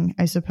hunting,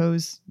 I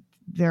suppose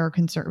there are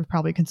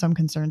some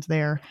concerns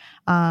there.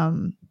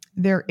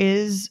 There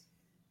is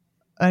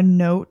a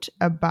note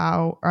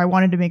about, or I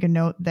wanted to make a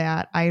note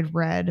that I had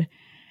read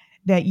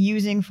that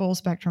using full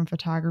spectrum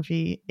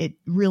photography, it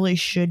really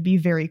should be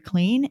very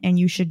clean, and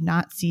you should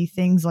not see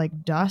things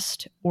like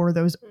dust or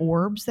those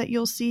orbs that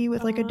you'll see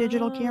with like a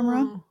digital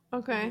camera.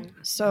 Okay.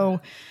 So,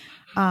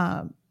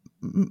 I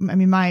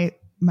mean, my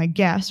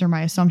guess or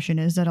my assumption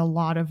is that a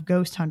lot of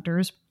ghost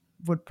hunters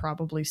would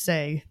probably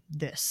say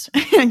this.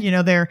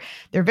 They're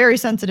very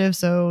sensitive,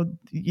 so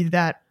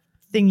that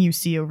thing you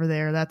see over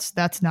there, that's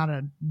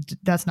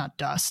not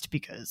dust,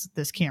 because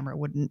this camera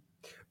wouldn't.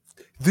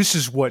 This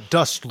is what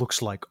dust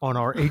looks like on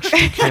our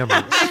HD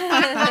cameras.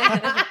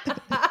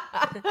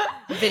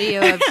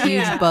 Video of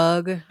huge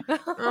bug.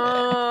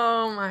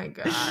 Oh my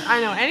god! I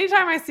know.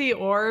 Anytime I see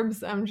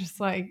orbs, I'm just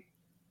like,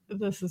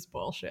 this is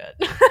bullshit.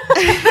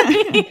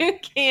 You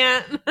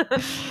can't.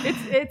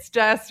 It's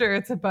dust or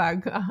it's a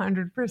bug,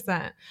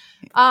 100%.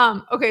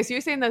 Okay, so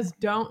you're saying those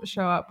don't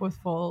show up with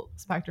full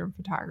spectrum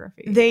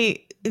photography?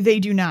 They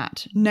do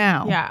not.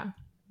 Now, yeah,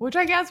 which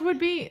I guess would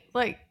be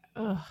like,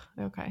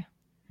 okay.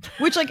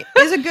 Which like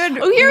is a good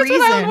here's reason.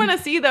 what I would want to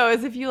see though,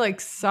 is if you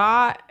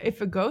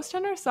if a ghost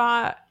hunter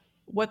saw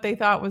what they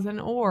thought was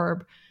an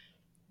orb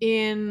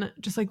in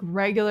just like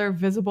regular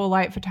visible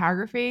light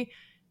photography,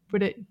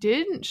 but it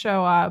didn't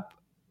show up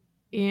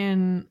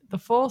in the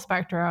full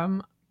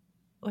spectrum,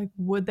 like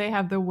would they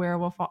have the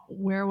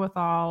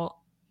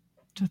wherewithal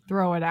to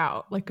throw it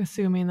out, like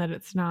assuming that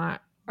it's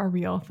not a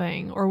real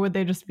thing? Or would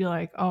they just be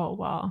like, oh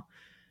well,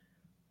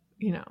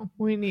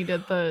 we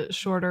needed the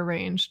shorter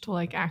range to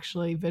like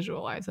actually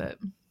visualize it?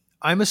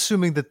 I'm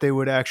assuming that they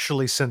would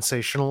actually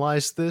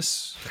sensationalize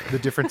the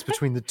difference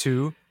between the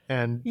two,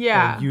 and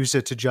use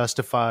it to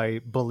justify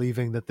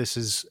believing that this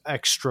is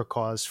extra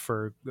cause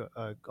for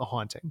a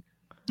haunting.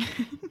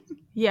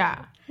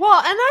 Yeah.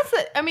 Well, and that's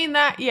it. I mean,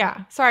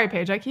 sorry,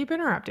 Paige, I keep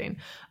interrupting.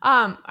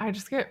 I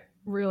just get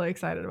really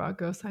excited about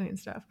ghost hunting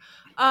stuff.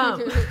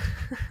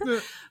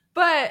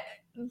 But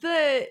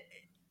the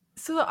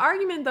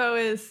argument though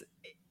is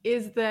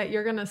that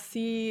you're going to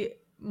see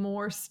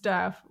more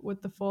stuff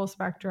with the full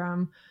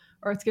spectrum,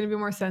 or it's going to be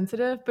more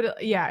sensitive. But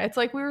it's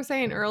like we were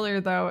saying earlier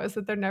though, is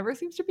that there never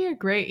seems to be a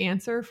great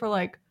answer for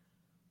like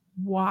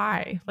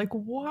why? Like,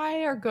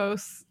 why are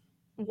ghosts?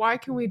 Why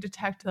can we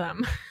detect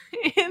them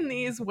in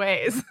these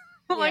ways?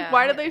 Like, Yeah.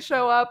 why do they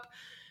show up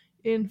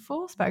in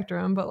full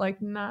spectrum, but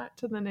like not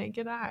to the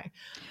naked eye?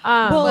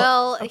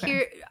 Well, okay.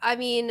 here, I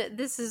mean,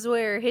 this is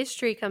where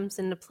history comes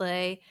into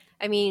play.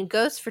 I mean,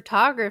 ghost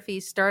photography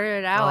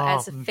started out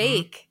as a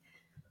fake.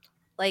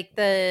 Like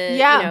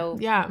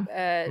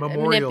Memorial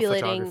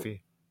manipulating.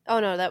 photography. Oh,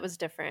 no, that was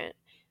different.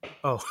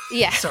 Oh,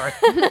 Yeah. sorry.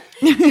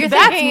 You're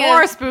That's thinking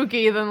more of-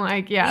 spooky than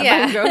like, Yeah.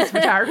 than ghost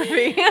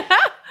photography.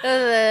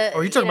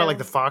 Are you talking about like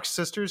the Fox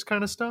sisters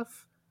kind of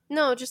stuff?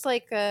 No, just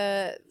like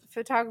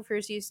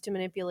photographers used to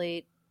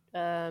manipulate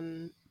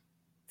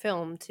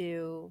film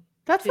to.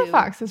 That's the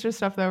Fox sister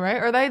stuff, though,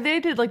 right? Or they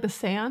did like the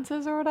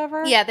seances or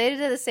whatever. Yeah, they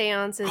did the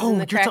seances and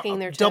the cracking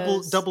their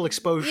toes. double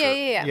exposure.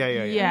 Yeah.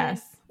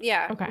 Yes.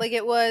 Yeah, Okay. like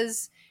it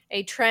was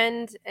a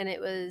trend and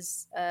it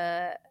was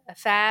a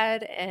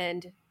fad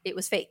and it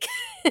was fake.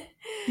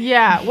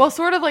 Yeah. Well,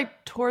 sort of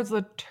like towards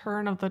the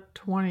turn of the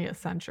 20th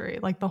century,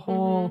 like the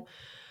whole.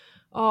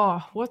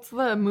 Oh, what's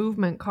the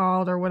movement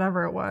called or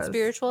whatever it was?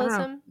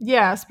 Spiritualism?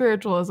 Yeah,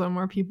 spiritualism,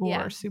 where people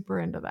Yeah. were super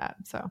into that.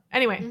 So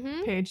anyway,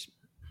 Mhm. Paige,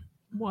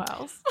 what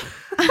else?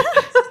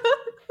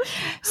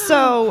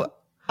 So,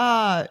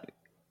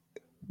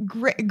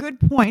 good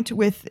point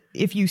with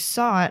if you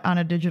saw it on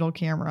a digital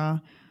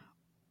camera,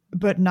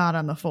 but not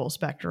on the full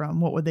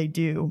spectrum, what would they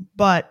do?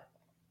 But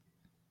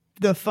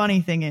the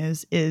funny thing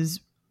is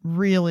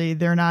really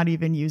they're not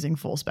even using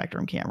full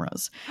spectrum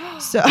cameras.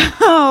 So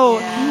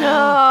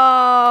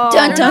No.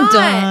 dun dun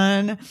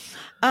They're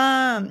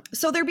dun.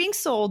 So they're being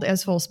sold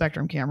as full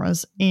spectrum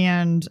cameras,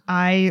 and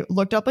I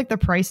looked up like the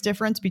price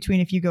difference between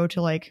if you go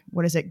to like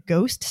what is it,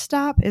 Ghost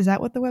Stop? Is that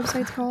what the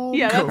website's called?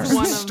 Yeah, that's Ghost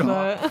one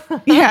Stop. of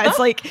the. Yeah, it's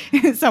like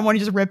someone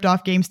just ripped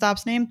off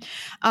GameStop's name.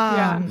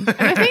 Yeah. And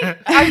I think,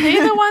 are they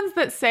the ones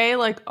that say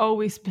like, oh,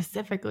 we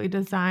specifically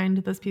designed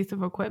this piece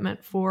of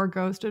equipment for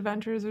Ghost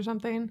Adventures or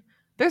something?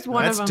 There's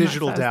one That's of them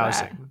digital that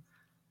says dowsing.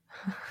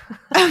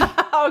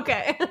 that.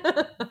 Okay.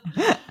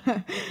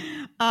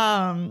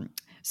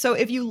 So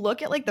if you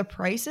look at like the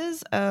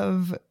prices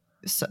of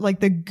like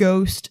the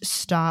Ghost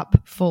Stop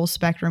full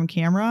spectrum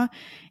camera,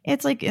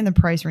 it's like in the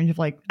price range of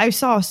like, I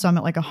saw some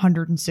at like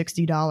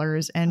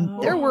 $160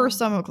 and there were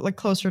some like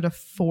closer to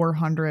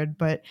 400,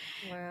 but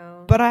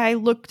Wow. I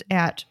looked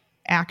at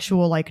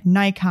actual like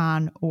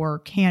Nikon or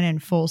Canon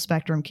full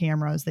spectrum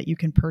cameras that you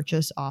can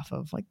purchase off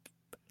of like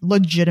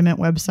legitimate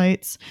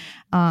websites.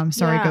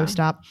 Sorry, Yeah. Ghost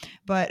Stop,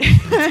 but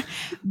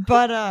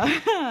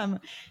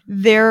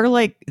they're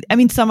like, I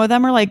mean, some of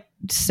them are like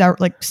several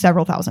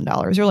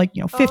 $1,000s or like,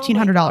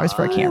 $1,500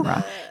 for a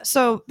camera.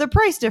 So the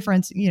price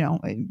difference,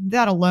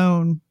 that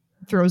alone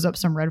throws up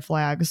some red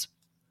flags.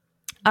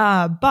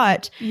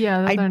 But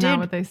Yeah, I they're did- not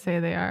what they say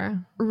they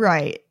are.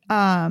 right.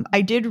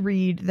 I did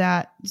read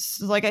that,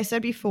 like I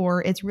said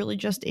before, it's really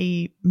just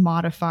a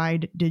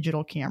modified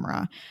digital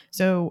camera.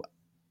 So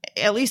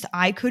at least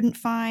I couldn't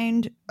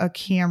find a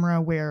camera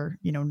where,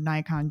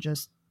 Nikon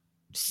just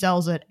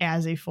sells it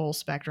as a full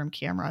spectrum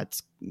camera.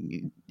 It's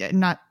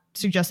not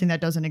suggesting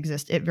that doesn't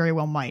exist. It very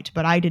well might,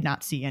 but I did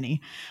not see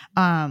any.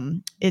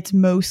 It's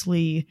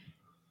mostly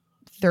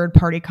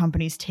third-party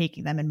companies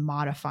taking them and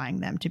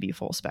modifying them to be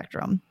full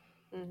spectrum.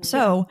 Mhm.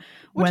 So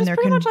Which when is they're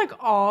pretty much like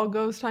all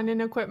ghost hunting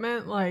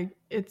equipment. Like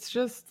it's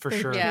just For they're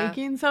sure. Yeah.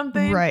 taking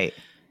something right.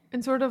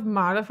 and sort of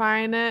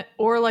modifying it,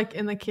 or like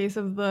in the case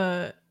of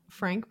the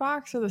Frank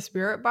box or the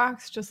Spirit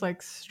box, just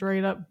like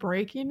straight up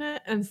breaking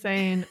it and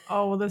saying,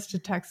 "Oh, well, this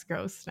detects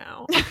ghosts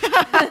now."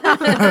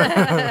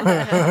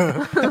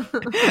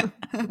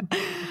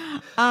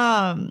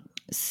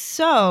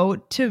 So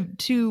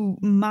to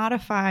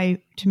modify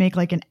to make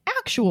like an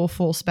actual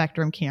full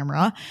spectrum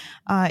camera,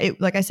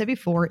 it, like I said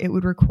before, it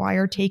would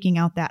require taking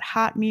out that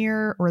hot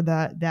mirror or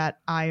that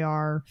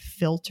IR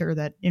filter,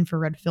 that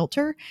infrared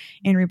filter,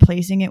 and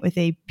replacing it with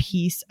a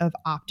piece of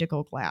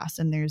optical glass.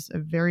 And there's a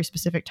very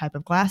specific type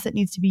of glass that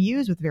needs to be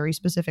used with very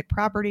specific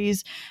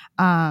properties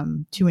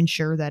to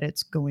ensure that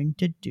it's going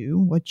to do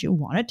what you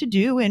want it to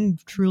do and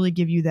truly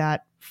give you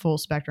that full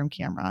spectrum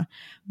camera.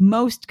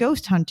 Most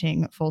ghost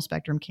hunting full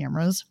spectrum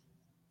cameras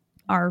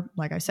are,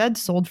 like I said,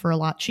 sold for a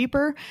lot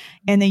cheaper,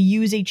 and they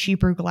use a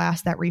cheaper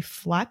glass that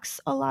reflects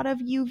a lot of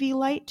UV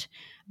light,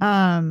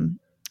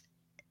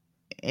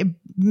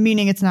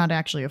 meaning it's not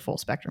actually a full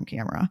spectrum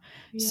camera.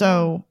 Yeah.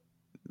 So,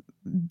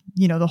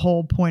 the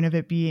whole point of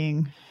it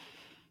being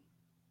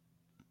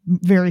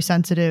very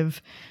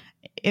sensitive,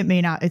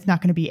 it's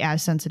not going to be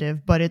as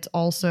sensitive, but it's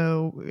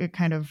also, it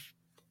kind of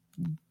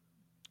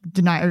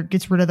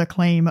gets rid of the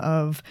claim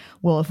of,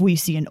 well, if we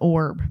see an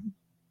orb,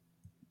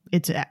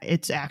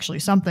 it's actually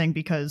something,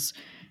 because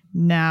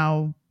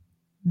now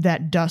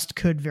that dust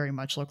could very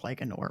much look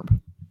like an orb.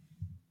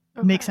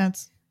 Okay. Make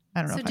sense?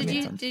 I don't know So if that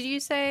makes sense. did you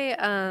say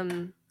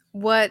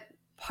what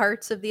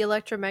parts of the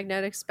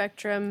electromagnetic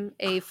spectrum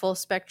a full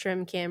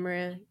spectrum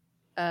camera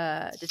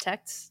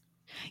detects?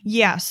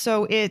 Yeah,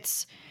 so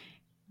it's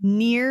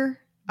near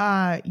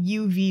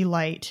UV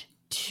light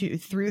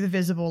through the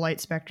visible light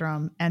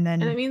spectrum, and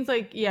then And it means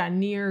like, yeah,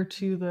 near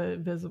to the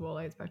visible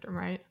light spectrum,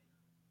 right?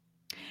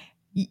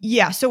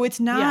 Yeah, so it's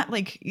not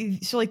like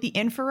the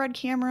infrared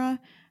camera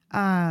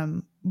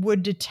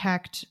would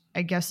detect,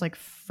 I guess, like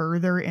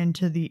further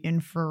into the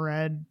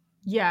infrared.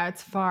 Yeah,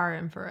 it's far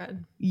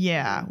infrared.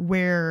 Yeah,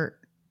 where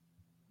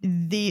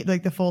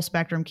the full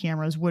spectrum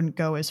cameras wouldn't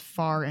go as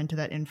far into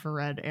that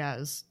infrared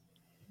as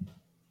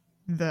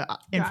the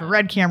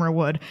infrared camera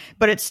would,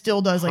 but it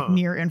still does like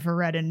near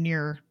infrared and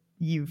near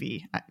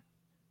UV.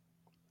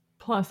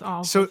 Plus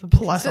all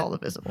the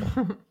visible.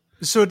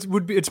 So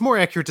it's more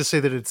accurate to say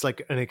that it's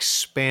like an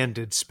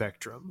expanded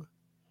spectrum.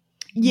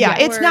 Yeah,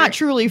 it's not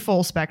truly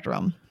full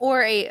spectrum.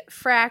 Or a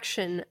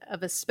fraction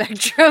of a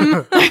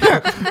spectrum.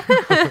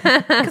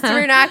 Because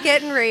we're not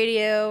getting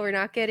radio, we're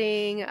not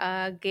getting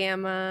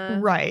gamma.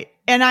 Right.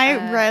 And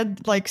I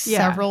read like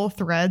several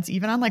threads,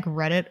 even on like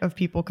Reddit, of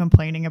people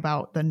complaining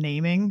about the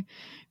naming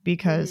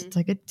because it's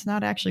like it's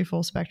not actually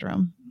full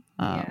spectrum.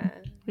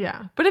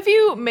 Yeah. But if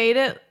you made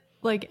it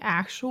like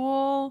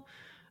actual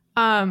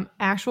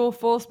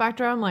full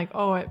spectrum, like,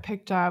 oh, it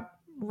picked up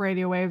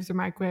radio waves or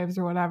microwaves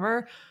or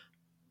whatever,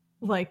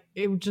 like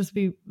it would just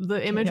be,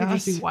 the image would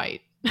just be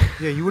white.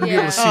 Yeah, you wouldn't be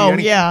able to see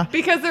anything. Yeah.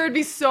 Because there would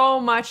be so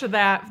much of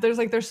that.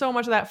 There's so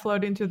much of that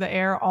floating through the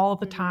air all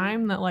the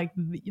time that like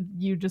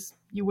you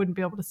wouldn't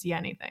be able to see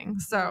anything.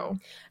 So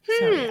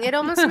It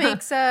almost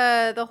makes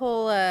the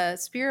whole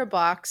spirit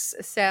box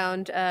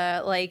sound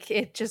like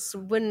it just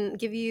wouldn't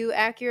give you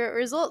accurate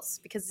results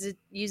because it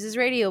uses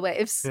radio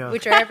waves,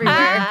 which are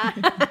everywhere.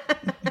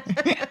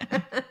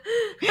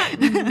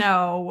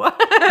 No.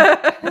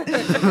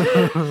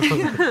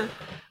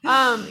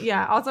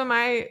 Also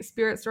my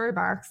spirit story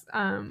box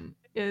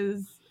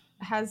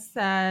has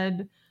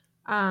said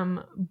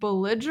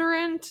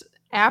belligerent,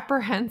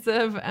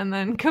 apprehensive, and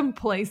then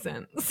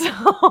complacent. So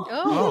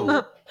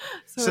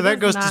that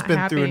ghost has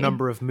been through a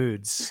number of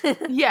moods.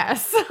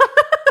 Yes.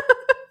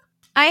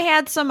 I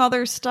had some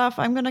other stuff.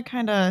 I'm going to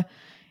kind of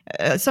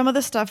some of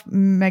the stuff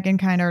Megan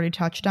kind of already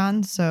touched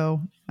on,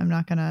 so I'm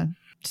not going to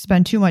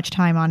spend too much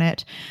time on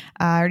it.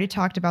 I already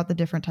talked about the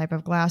different type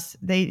of glass.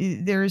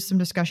 There is some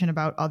discussion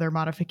about other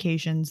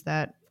modifications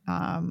that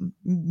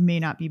may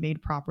not be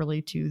made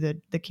properly to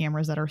the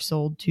cameras that are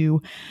sold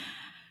to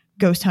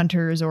ghost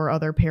hunters or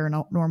other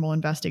paranormal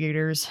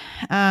investigators.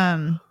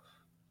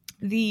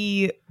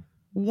 The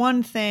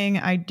one thing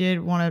I did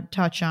want to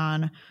touch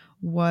on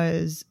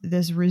was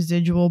this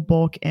residual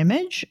bulk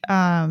image,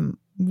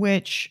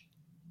 which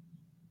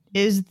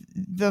is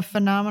the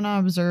phenomena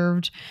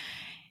observed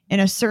in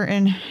a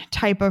certain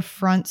type of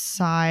front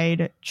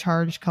side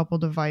charged couple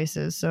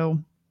devices.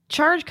 So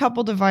charged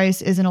couple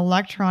device is an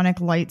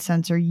electronic light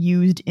sensor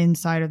used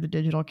inside of the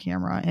digital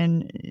camera.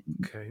 And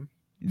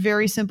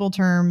very simple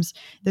terms,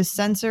 the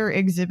sensor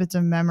exhibits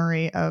a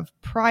memory of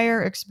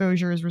prior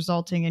exposures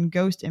resulting in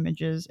ghost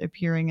images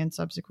appearing in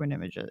subsequent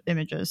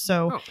images.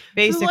 So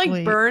basically,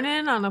 like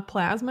burn-in on a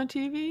plasma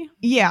TV?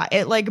 Yeah,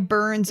 it like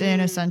burns in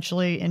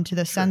essentially into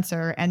the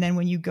sensor. And then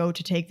when you go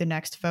to take the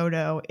next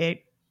photo,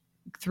 it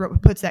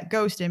puts that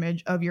ghost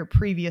image of your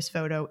previous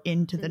photo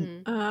into the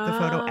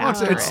photo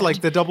after. It's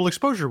like the double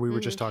exposure we were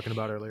just talking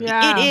about earlier.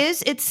 Yeah. It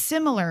is. It's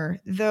similar,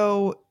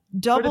 though.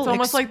 But it's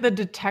almost like the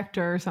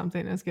detector or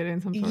something is getting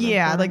some sort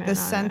of like the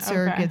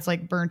sensor gets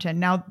like burnt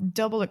in. Now,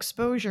 double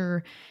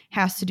exposure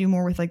has to do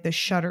more with like the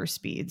shutter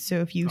speed.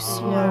 So if you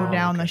slow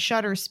down the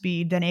shutter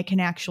speed, then it can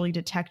actually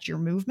detect your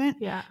movement.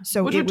 Yeah.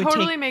 So which would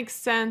totally make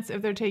sense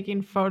if they're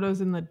taking photos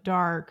in the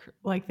dark.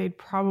 Like they'd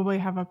probably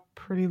have a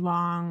pretty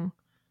long.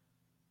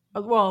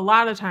 Well, a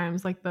lot of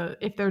times, like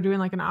if they're doing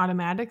like an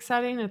automatic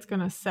setting, it's going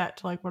to set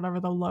to like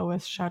whatever the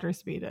lowest shutter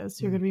speed is.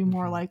 So you're going to be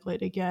more likely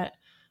to get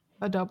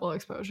a double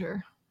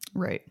exposure.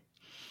 Right.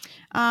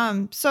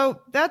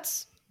 So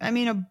that's,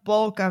 a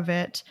bulk of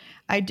it.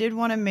 I did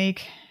want to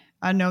make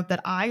a note that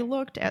I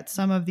looked at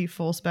some of the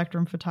full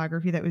spectrum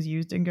photography that was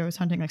used in ghost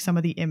hunting, like some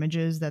of the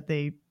images that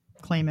they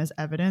claim as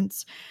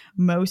evidence.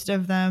 Most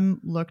of them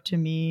look to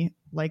me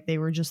like they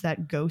were just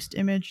that ghost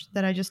image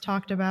that I just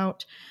talked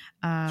about,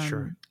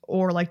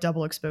 or like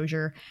double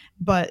exposure.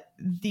 But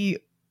the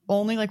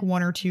only like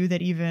one or two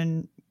that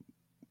even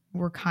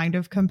were kind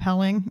of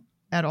compelling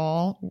at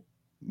all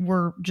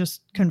were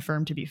just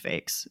confirmed to be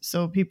fakes.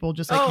 So people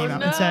just like came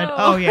out and said,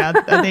 oh yeah,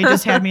 they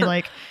just had me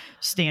like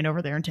stand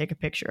over there and take a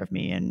picture of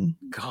me, and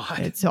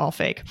it's all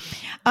fake.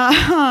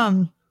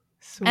 And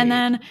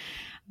then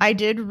I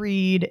did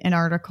read an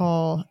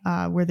article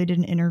where they did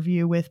an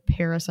interview with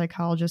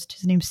parapsychologist.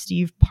 His name's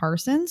Steve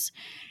Parsons,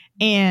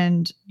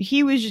 and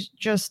he was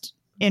just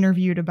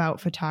interviewed about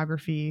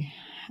photography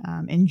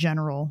in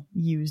general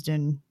used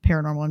in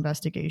paranormal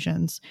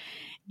investigations.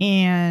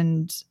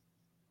 And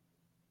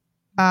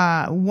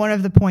one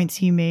of the points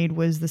he made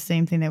was the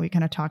same thing that we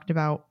kind of talked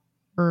about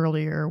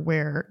earlier,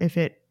 where if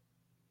it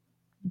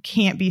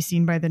can't be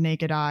seen by the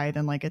naked eye,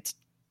 then like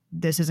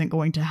this isn't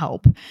going to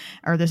help,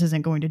 or this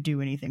isn't going to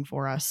do anything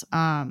for us.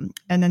 And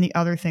then the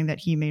other thing that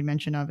he made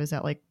mention of is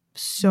that like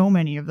so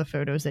many of the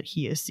photos that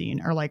he has seen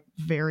are like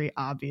very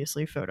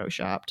obviously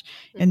photoshopped.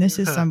 And this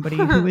is somebody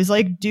who is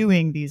like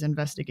doing these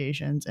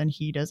investigations, and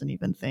he doesn't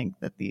even think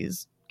that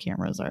these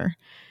cameras are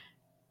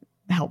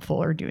helpful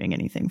or doing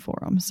anything for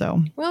them.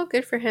 So Well,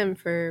 good for him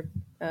for,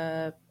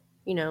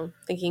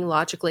 thinking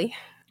logically.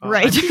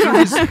 right.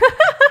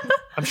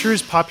 I'm sure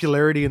his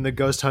popularity in the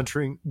ghost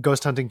hunting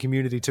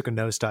community took a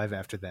nosedive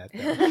after that.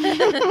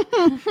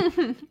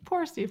 though.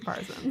 Poor Steve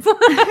Parsons.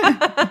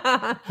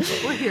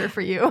 We're here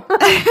for you.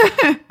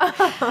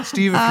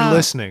 Steve, if you're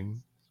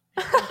listening,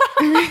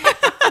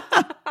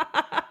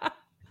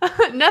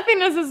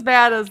 Nothing is as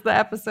bad as the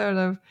episode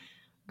of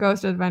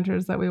Ghost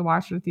Adventures that we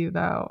watched with you,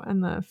 though,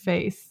 and the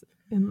face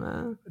in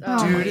the.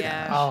 dude,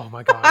 yeah. oh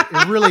my god,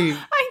 it really.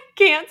 I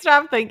can't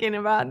stop thinking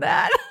about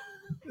that.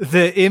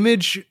 The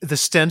image, the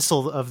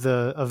stencil of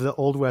the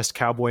Old West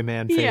cowboy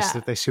man face Yeah.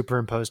 that they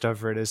superimposed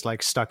over it is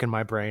like stuck in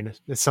my brain.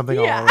 It's something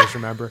Yeah. I'll always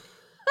remember.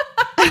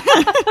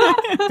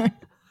 It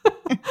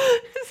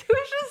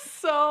was just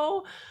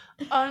so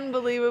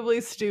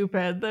unbelievably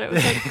stupid that it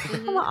was like,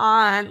 come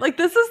on. Like,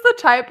 this is the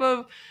type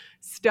of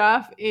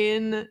stuff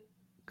in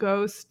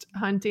ghost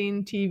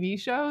hunting TV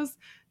shows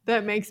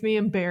that makes me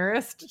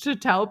embarrassed to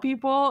tell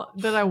people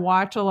that I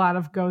watch a lot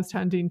of ghost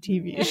hunting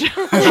TV shows.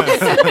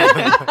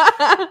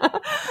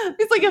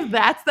 It's like, if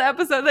that's the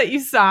episode that you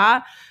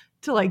saw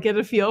to like get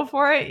a feel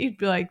for it, you'd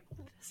be like,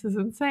 this is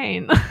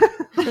insane.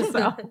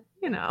 So,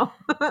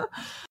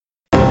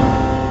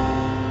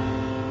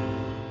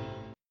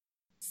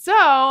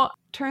 So,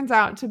 turns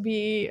out to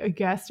be a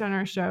guest on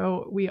our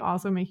show, we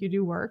also make you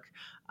do work.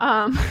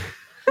 Although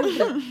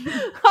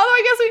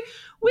I guess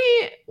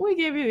we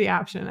gave you the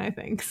option, I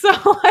think. So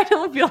I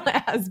don't feel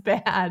as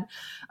bad.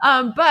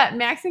 But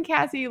Max and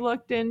Cassie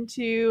looked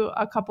into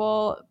a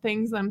couple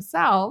things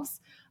themselves.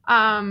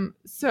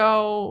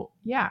 So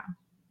yeah,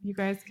 you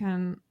guys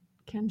can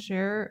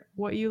share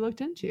what you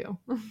looked into.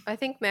 I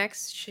think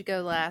Max should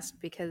go last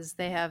because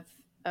they have,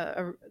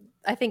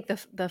 I think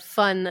the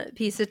fun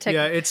piece of tech.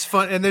 Yeah, it's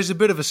fun, and there's a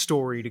bit of a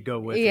story to go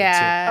with it.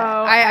 Yeah,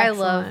 Oh, I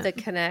love the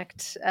excellent.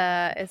 Connect.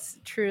 It's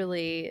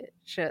truly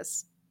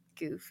just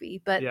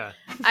goofy. But Yeah.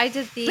 I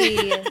did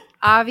the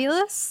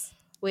Ovilus,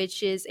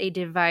 which is a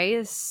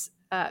device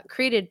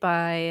created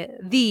by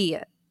the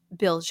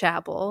Bill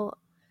Chappell,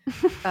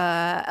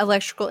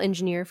 electrical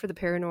engineer for the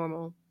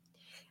paranormal.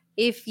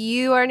 If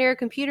you are near a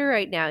computer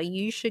right now,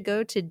 you should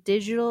go to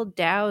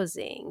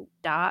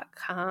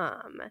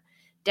digitaldowsing.com.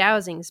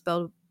 Dowsing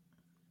spelled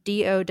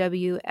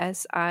Dowsing.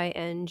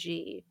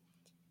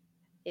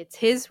 It's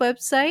his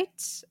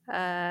website.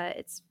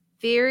 It's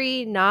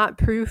very not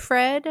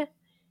proofread.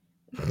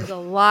 There's a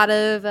lot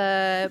of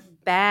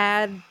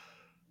bad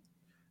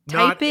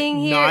typing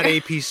here. Not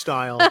AP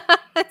style.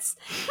 it's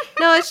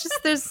just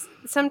there's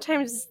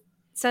sometimes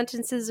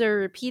sentences are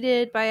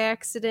repeated by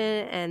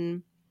accident,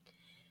 and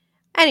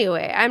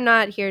anyway, I'm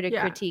not here to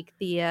Yeah. critique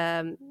the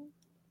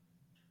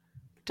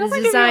Doesn't give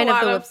you design a of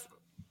lot the of.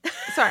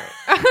 Sorry,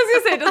 I was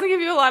gonna say it doesn't give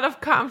you a lot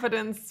of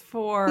confidence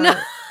for No.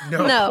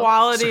 No. No.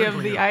 quality of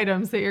certainly the not.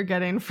 items that you're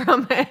getting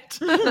from it.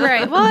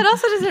 right. Well, it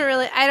also doesn't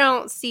really. I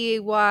don't see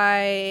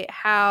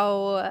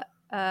how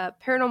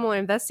paranormal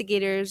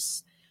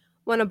investigators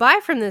want to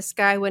buy from this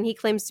guy when he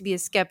claims to be a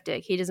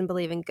skeptic. He doesn't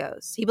believe in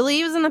ghosts. He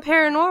believes in the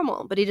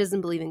paranormal, but he doesn't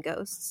believe in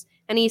ghosts,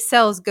 and he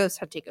sells ghost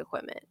hunting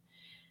equipment.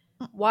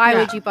 Why Yeah.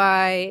 would you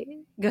buy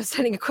ghost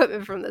hunting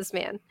equipment from this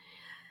man?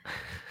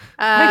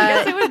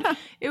 I guess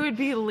it would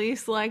be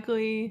least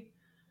likely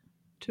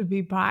to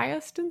be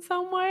biased in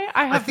some way.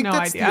 I have think no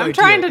that's idea. the I'm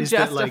trying to idea, is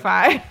that, like-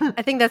 justify.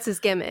 I think that's his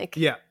gimmick.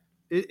 Yeah.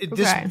 Okay.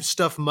 This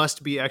stuff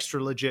must be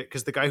extra legit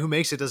because the guy who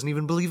makes it doesn't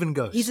even believe in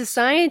ghosts. He's a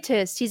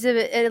scientist. He's an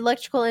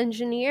electrical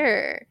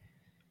engineer.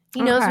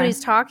 He knows Okay. what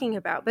he's talking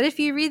about. But if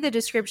you read the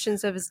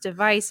descriptions of his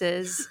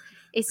devices,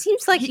 it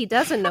seems like he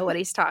doesn't know what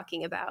he's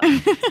talking about.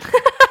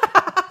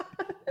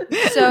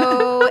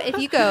 So if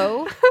you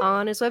go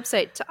on his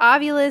website to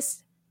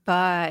Ovilus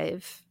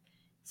 5,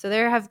 so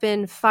there have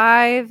been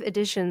 5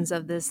 editions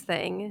of this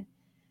thing.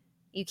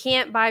 You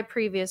can't buy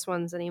previous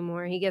ones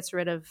anymore. He gets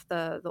rid of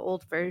the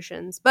old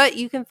versions, but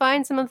you can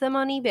find some of them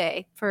on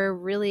eBay for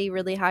really,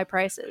 really high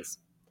prices.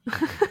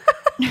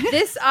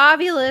 This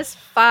Ovilus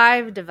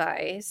 5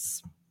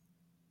 device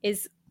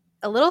is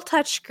a little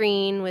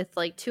touchscreen with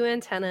like 2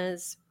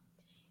 antennas,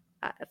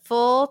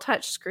 full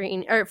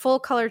touchscreen or full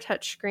color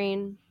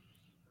touchscreen,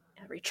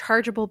 a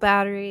rechargeable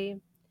battery.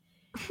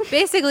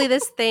 Basically,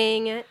 this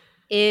thing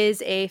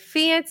is a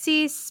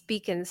fancy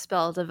speak and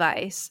spell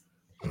device,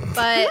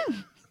 but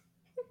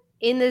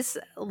in this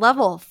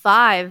level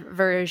 5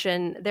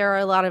 version, there are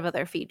a lot of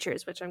other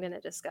features, which I'm going to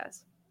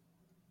discuss.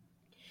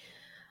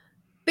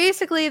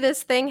 Basically,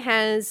 this thing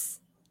has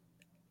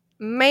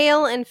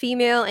male and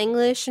female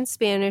English and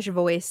Spanish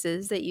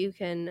voices that you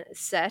can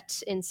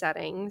set in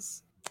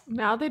settings.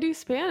 Now they do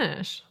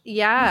Spanish.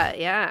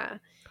 Yeah.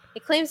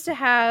 It claims to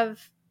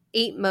have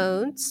 8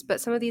 modes,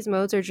 but some of these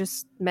modes are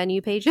just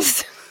menu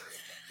pages.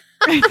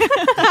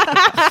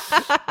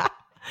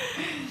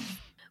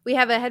 We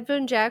have a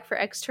headphone jack for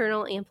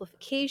external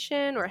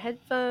amplification or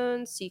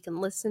headphones, so you can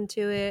listen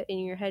to it in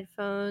your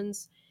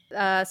headphones.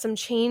 Some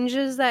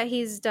changes that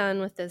he's done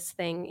with this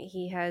thing.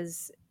 He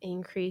has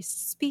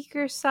increased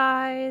speaker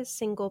size,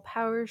 single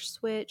power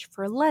switch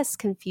for less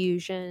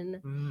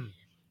confusion.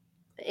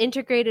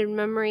 integrated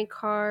memory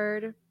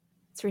card.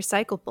 It's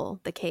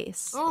recyclable, the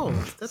case. Oh,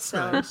 that's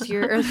So nice.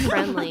 you're earth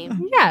friendly.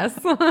 Yes.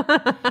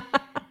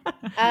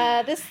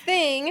 This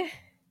thing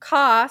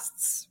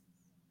costs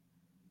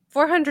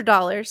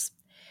 $400.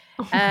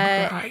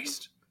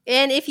 Christ.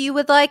 And if you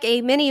would like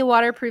a mini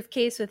waterproof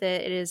case with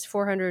it, it is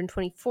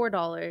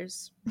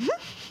 $424.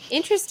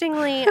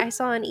 Interestingly, I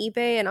saw on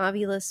eBay an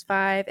Ovilus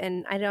 5,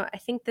 and I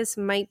think this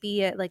might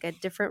be like a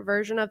different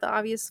version of the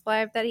Ovilus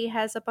 5 that he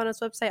has up on his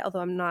website, although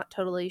I'm not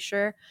totally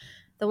sure.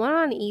 The one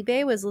on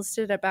eBay was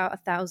listed at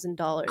about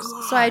 $1,000.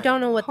 So I don't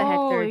know what the heck they're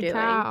Holy doing.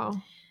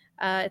 cow.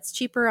 It's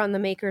cheaper on the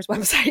maker's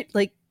website.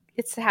 Like,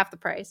 it's half the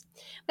price.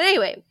 But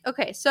anyway,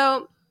 okay,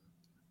 so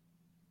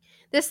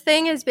this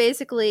thing is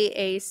basically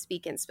a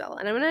speak and spell.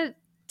 And I'm going to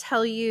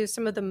tell you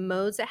some of the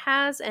modes it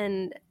has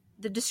and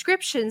the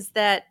descriptions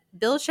that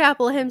Bill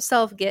Chappell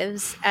himself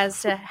gives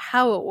as to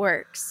how it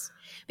works.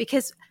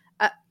 Because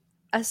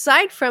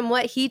aside from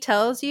what he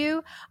tells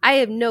you, I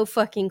have no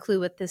fucking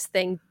clue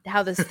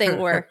how this thing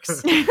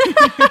works.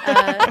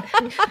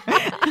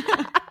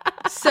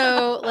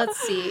 So let's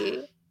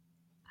see.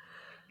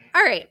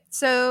 All right.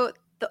 So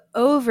the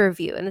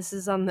overview, and this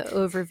is on the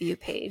overview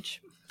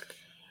page.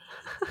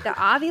 The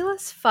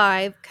Ovilus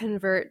 5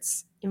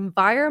 converts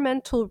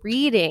environmental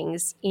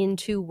readings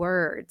into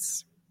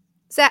words.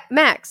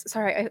 Max,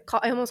 sorry,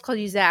 I almost called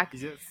you Zach.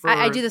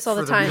 I do this all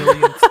the time. For the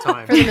millionth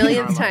time. For the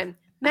millionth time.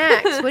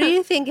 Max, what do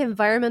you think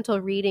environmental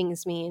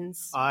readings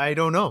means? I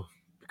don't know.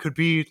 It could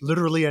be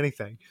literally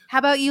anything. How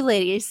about you,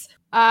 ladies?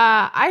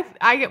 I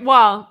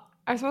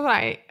suppose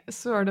I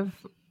sort of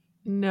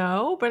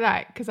know,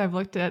 but because I've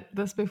looked at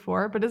this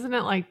before, but isn't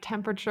it like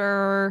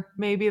temperature?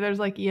 Maybe there's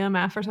like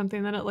EMF or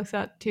something that it looks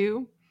at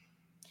too.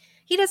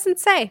 He doesn't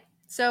say,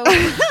 so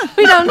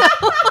we don't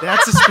know.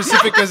 That's as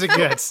specific as it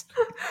gets. No,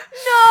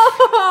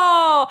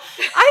 I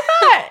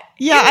thought.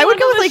 Yeah, I would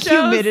go with like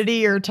shows-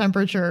 humidity or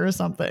temperature or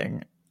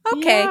something.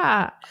 Okay.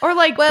 Yeah. Or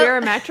like Well-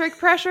 barometric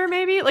pressure,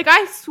 maybe. Like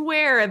I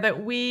swear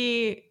that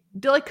we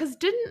because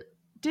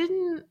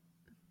didn't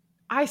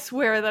I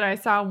swear that I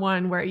saw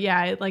one where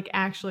it like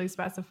actually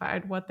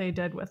specified what they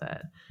did with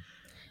it.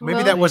 Maybe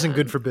Well- that wasn't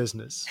good for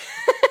business.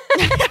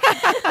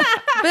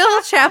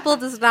 Bill Chappell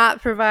does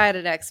not provide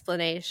an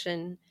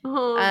explanation.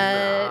 Oh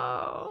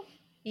no.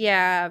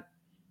 Yeah.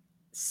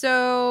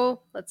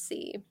 So let's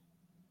see.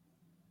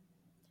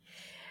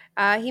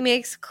 He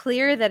makes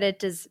clear that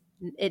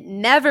it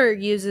never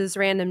uses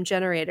random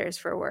generators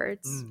for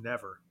words.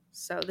 Never.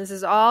 So this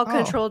is all Oh.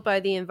 controlled by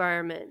the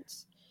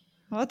environment.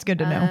 Well, that's good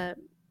to know.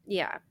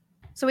 Yeah.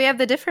 So we have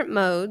the different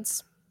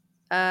modes.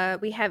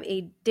 We have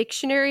a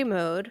dictionary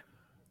mode,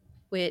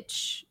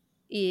 which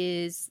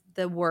is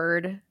the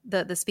word,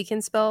 the speak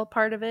and spell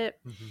part of it.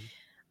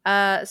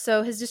 Mm-hmm.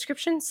 So his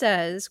description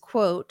says,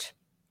 quote,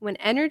 when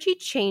energy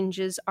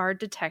changes are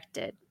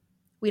detected,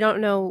 we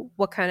don't know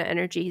what kind of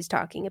energy he's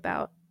talking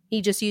about.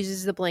 He just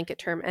uses the blanket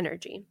term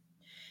energy.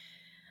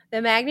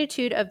 The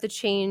magnitude of the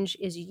change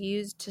is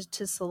used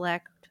to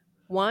select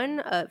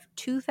one of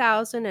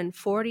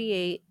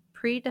 2,048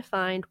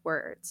 predefined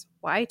words.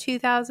 Why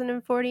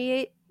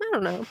 2,048? I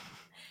don't know.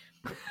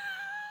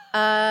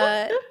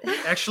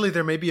 Actually,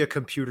 there may be a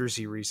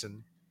computersy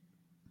reason.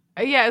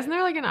 Yeah, isn't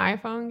there like an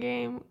iPhone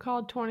game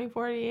called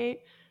 2048?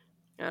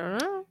 I don't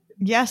know.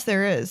 Yes,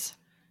 there is.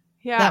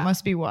 Yeah. That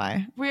must be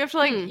why. we have to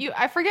like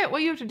I forget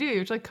what you have to do. You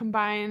have to like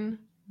combine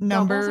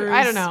Numbers. doubles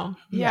I don't know.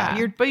 Yeah,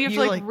 Yeah. But you have to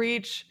you're like like-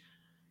 reach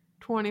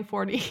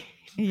 2040.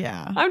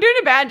 Yeah. I'm doing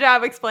a bad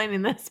job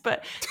explaining this,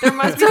 but there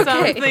must be Okay.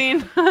 something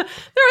there must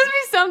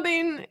be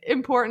something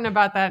important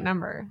about that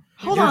number.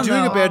 Hold You're on,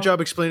 doing though. a bad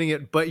job explaining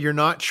it, but you're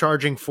not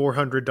charging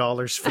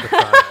 $400 for the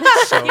product.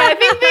 So Yeah,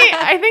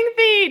 I think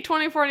the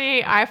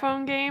 2048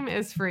 iPhone game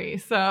is free.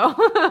 So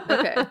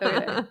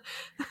Okay.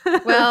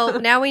 Well,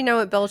 now we know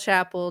what Bill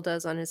Chappell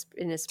does in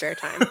his spare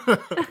time.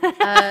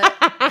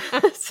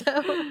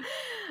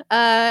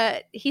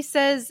 He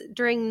says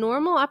during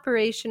normal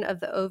operation of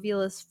the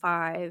Ovilus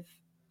 5,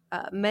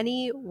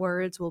 many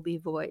words will be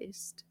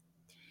voiced.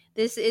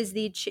 This is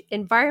the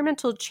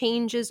environmental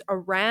changes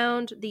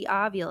around the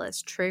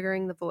Ovilus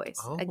triggering the voice.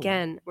 Oh.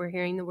 Again, we're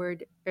hearing the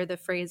word or the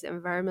phrase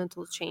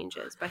environmental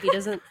changes, but he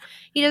doesn't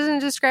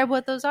describe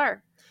what those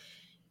are.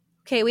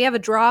 Okay, we have a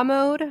draw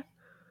mode,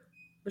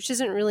 which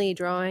isn't really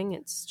drawing.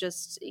 It's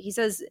just, he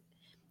says,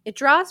 it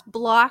draws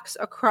blocks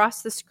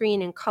across the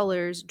screen in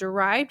colors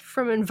derived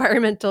from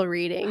environmental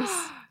readings.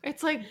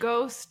 It's like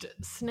Ghost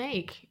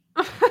Snake.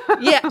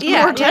 Yeah.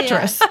 Or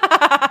Tetris.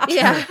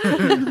 Yeah.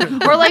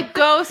 Or like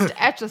Ghost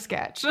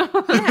Etch-a-Sketch.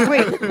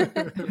 Wait,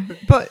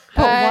 but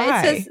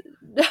why? It says,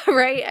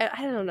 right?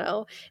 I don't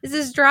know. It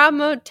says draw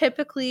mode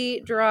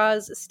typically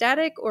draws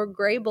static or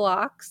gray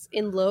blocks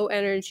in low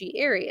energy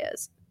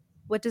areas.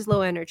 What does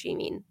low energy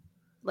mean?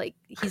 Like,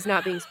 he's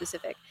not being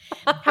specific.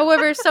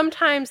 However,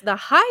 sometimes the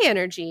high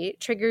energy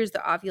triggers the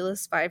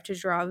Ovilus 5 to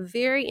draw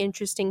very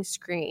interesting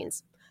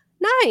screens.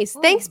 Nice.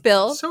 Thanks,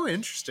 Bill. so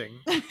interesting.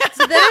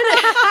 So then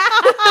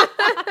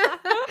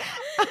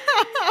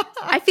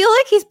I feel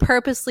like he's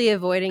purposely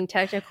avoiding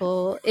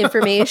technical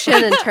information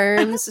and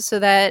terms so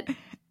that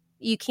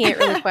you can't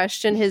really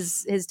question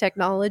his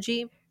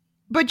technology.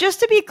 But just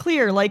to be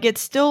clear, like it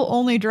still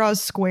only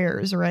draws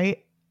squares,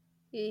 right?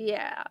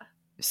 Yeah.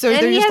 So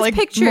And they're he just has like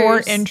pictures.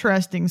 more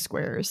interesting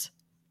squares.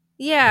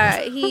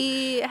 Yeah,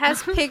 he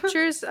has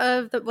pictures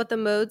of what the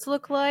modes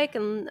look like,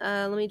 and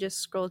let me just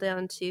scroll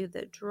down to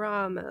the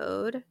draw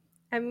mode.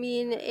 I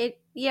mean,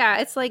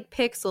 it's like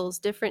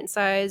pixels, different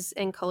size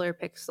and color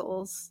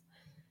pixels.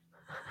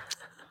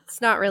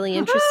 It's not really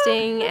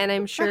interesting, and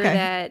I'm sure Okay.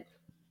 that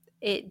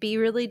it'd be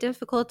really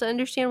difficult to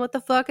understand what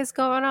the fuck is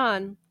going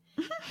on.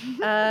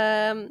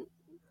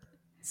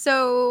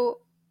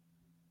 So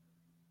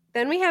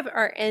then we have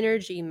our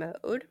energy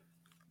mode.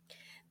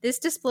 This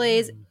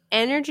displays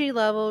energy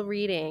level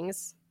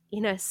readings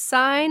in a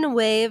sine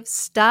wave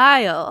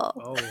style.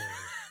 Oh,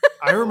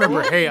 I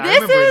remember. Hey, I This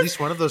remember at is- least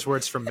one of those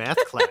words from math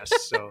class.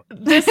 So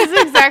This is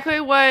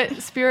exactly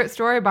what Spirit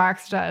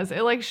Storybox does.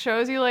 It like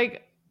shows you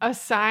like a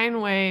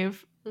sine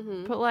wave,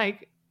 Mhm. but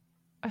like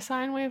a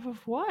sine wave of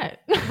what?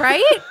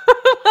 Right?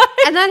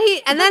 And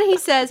then he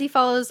says, he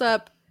follows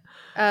up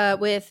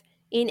with,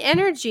 in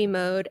energy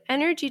mode,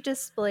 energy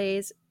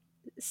displays.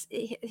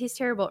 He's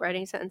terrible at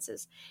writing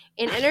sentences.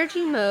 In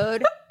energy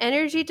mode,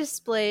 energy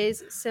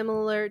displays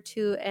similar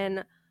to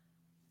an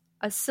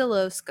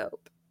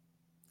oscilloscope.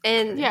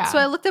 And Yeah. so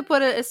I looked up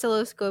what an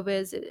oscilloscope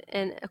is,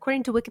 and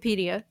according to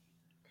Wikipedia,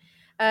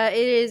 it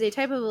is a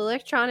type of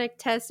electronic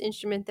test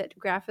instrument that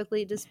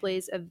graphically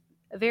displays a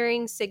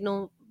varying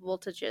signal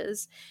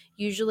voltages,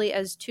 usually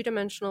as a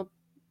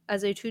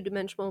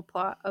two-dimensional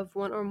plot of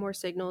one or more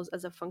signals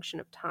as a function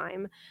of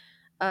time.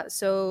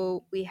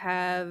 So we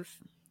have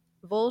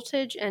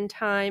voltage and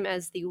time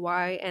as the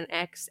y and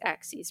x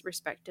axes,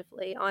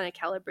 respectively, on a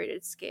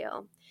calibrated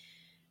scale.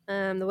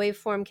 The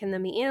waveform can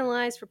then be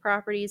analyzed for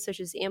properties such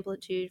as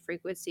amplitude,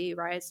 frequency,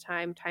 rise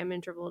time, time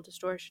interval,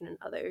 distortion, and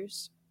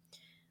others.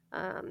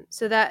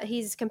 So that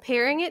he's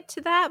comparing it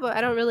to that, but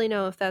I don't really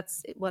know if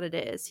that's what it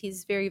is.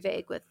 He's very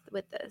vague with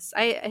this.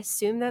 I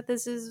assume that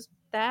this is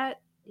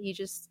that. He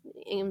just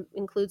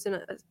includes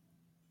an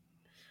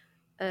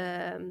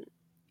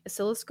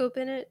oscilloscope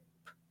in it.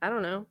 I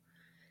don't know.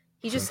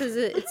 He just says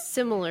it's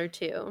similar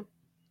to.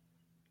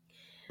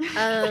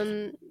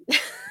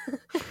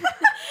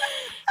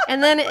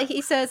 And then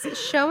he says,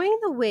 showing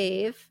the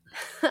wave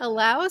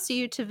allows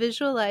you to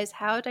visualize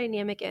how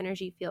dynamic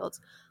energy fields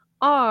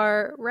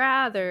are,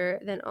 rather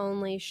than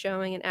only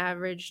showing an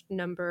average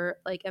number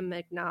like a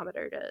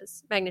magnetometer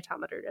does.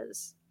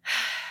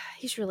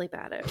 He's really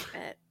bad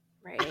at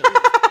writing.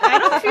 I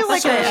don't feel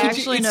like So I it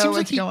actually seems know like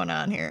what's he- going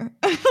on here.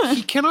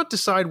 he cannot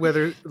decide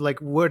whether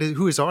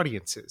who his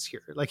audience is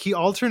here. Like he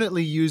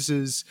alternately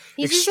uses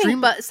He's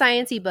extreme. using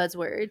sciencey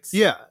buzzwords.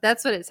 Yeah.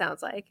 That's what it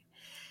sounds like.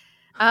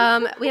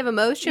 We have a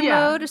motion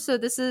Yeah. mode. So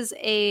this is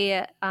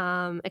a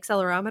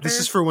accelerometer. This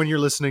is for when you're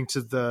listening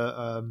to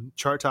the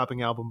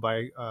chart-topping album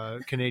by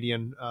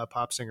Canadian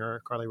pop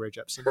singer Carly Rae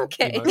Jepsen.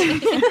 Okay.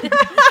 Emotion.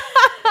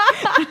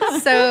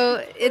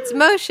 So it's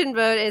motion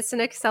mode. It's an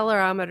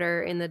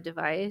accelerometer in the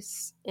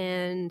device,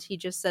 and he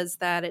just says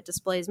that it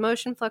displays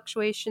motion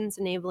fluctuations,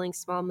 enabling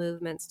small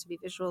movements to be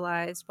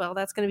visualized. Well,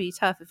 that's going to be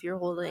tough if you're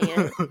holding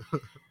it,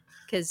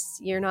 because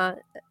you're not,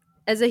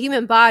 as a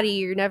human body,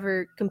 you're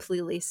never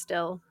completely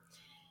still.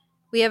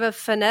 We have a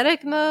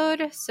phonetic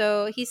mode.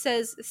 So he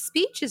says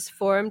speech is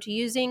formed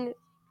using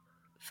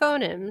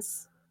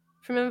phonemes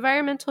from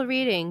environmental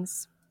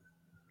readings.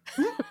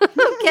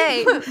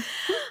 Okay. All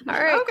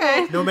right.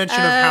 Okay. No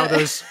mention of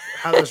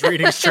how those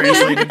readings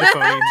translate into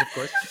phonemes, of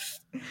course.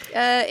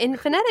 In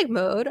phonetic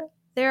mode,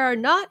 there are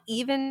not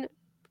even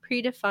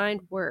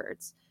predefined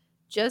words,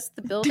 just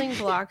the building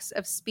blocks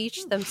of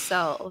speech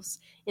themselves.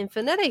 In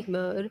phonetic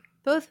mode,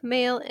 both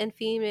male and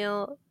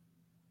female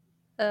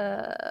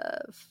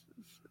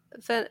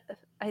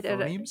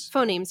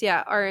phonemes,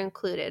 yeah, are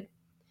included.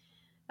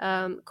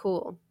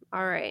 Cool.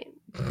 All right.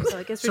 So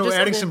I guess we're So just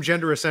adding gonna- some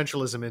gender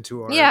essentialism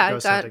into our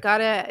ghost hunting.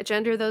 gotta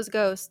gender those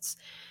ghosts.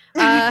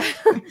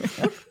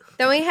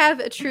 Then we have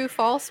a true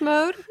false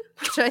mode,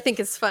 which I think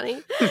is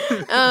funny.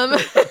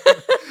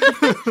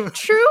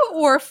 True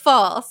or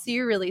false?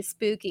 You're really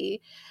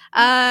spooky.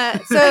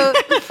 So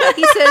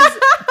he says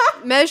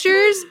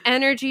measures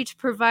energy to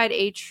provide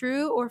a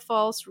true or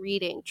false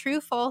reading.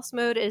 True false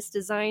mode is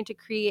designed to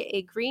create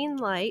a green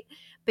light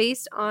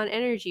based on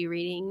energy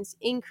readings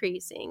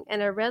increasing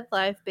and a red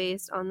light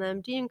based on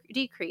them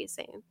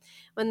decreasing.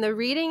 When the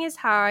reading is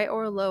high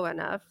or low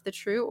enough, the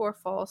true or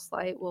false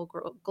light will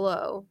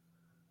glow.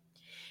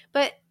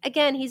 But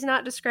again, he's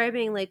not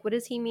describing, like, what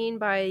does he mean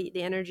by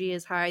the energy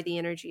is high, the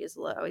energy is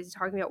low? Is he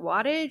talking about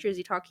wattage, or is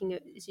he talking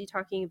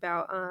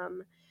about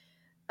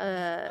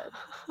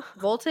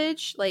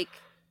voltage? Like,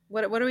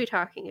 what are we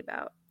talking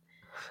about?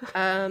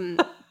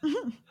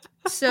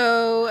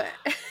 So,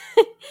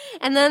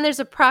 and then there's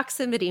a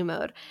proximity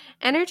mode.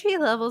 Energy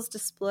levels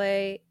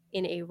display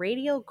in a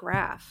radial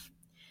graph.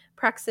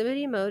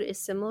 Proximity mode is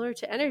similar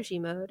to energy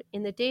mode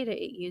in the data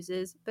it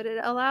uses, but it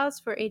allows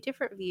for a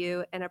different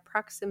view and a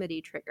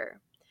proximity trigger.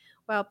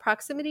 While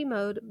proximity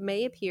mode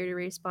may appear to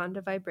respond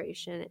to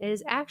vibration, it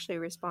is actually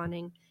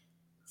responding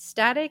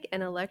static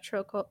and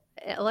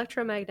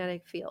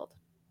electromagnetic field.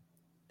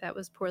 That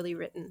was poorly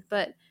written,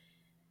 but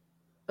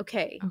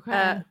okay.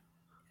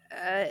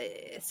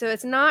 So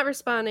it's not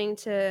responding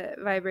to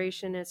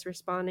vibration, it's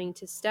responding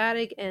to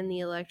static and the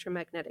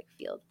electromagnetic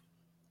field.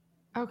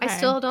 Okay. I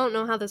still don't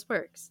know how this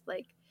works.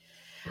 Like,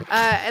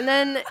 and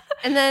then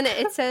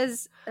it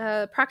says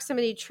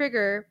proximity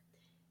trigger.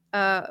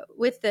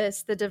 With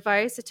this, the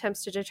device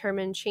attempts to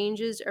determine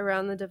changes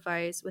around the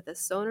device with a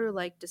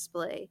sonar-like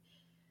display.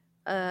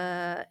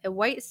 A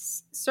white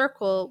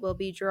circle will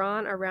be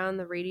drawn around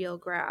the radial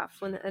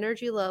graph. When the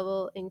energy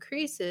level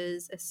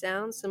increases, a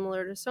sound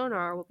similar to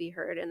sonar will be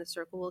heard, and the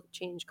circle will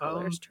change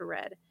colors to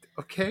red.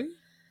 Okay.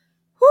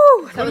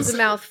 Whew, that was a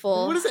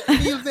mouthful. What does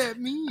any of that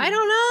mean? I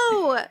don't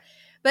know.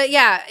 But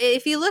yeah,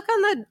 if you look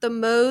on the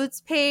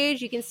modes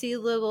page, you can see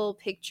little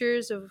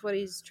pictures of what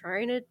he's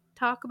trying to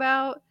talk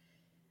about.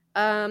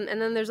 And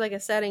then there's like a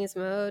settings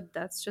mode.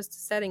 That's just a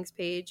settings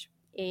page.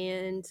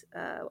 And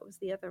what was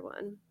the other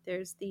one?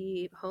 There's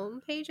the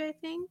home page, I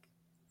think.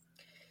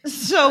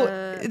 So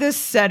the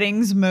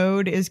settings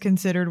mode is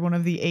considered one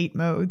of the 8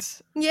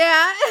 modes.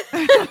 Yeah.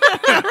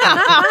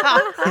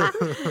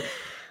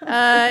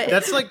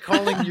 That's like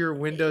calling your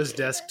Windows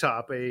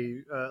desktop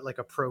like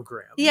a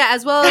program. Yeah,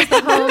 as well as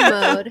the home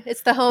mode.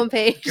 It's the home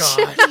page.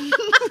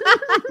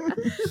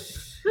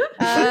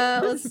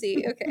 Let's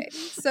see. Okay,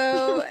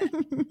 so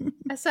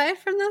aside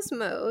from those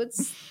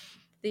modes,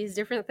 these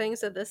different things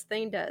that this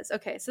thing does.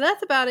 Okay, so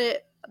that's about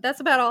it. That's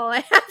about all I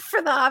have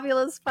for the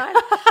Ovilus Pod.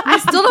 I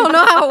still don't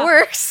know how it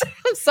works.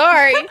 I'm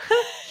sorry.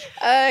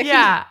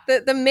 Yeah.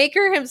 The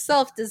maker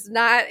himself does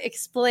not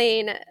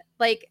explain.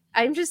 Like,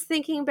 I'm just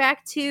thinking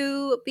back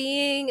to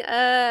being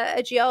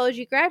a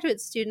geology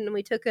graduate student, and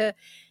we took a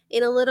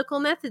analytical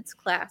methods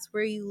class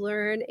where you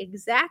learn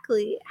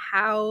exactly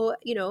how,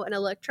 an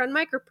electron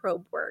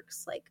microprobe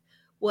works. Like,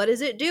 what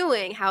is it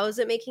doing? How is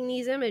it making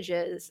these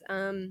images?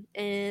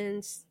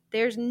 And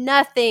there's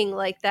nothing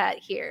like that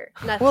here.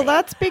 Nothing. Well,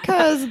 that's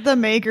because the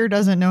maker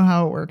doesn't know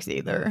how it works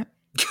either.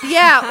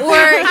 Yeah,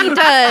 or he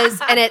does,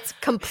 and it's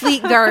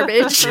complete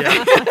garbage.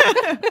 Yeah.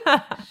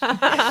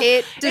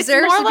 It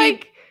deserves it's more to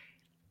like. be.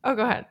 Oh,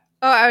 go ahead.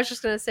 Oh, I was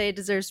just gonna say it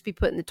deserves to be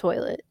put in the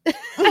toilet. It's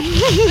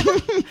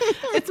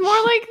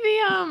more like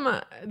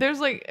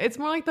it's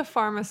more like the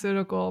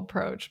pharmaceutical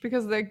approach,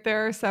 because like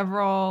there are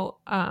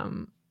several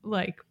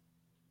like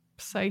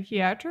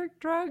psychiatric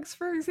drugs,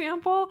 for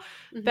example,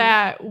 Mhm.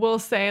 that will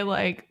say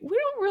like, we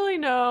don't really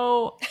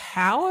know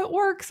how it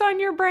works on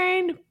your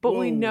brain, but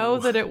we know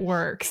that it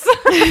works.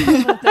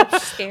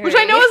 That's scary. Which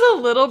I know is a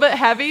little bit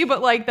heavy,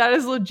 but like that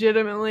is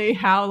legitimately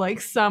how like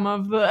some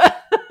of the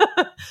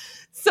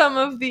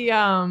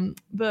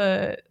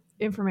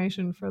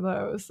information for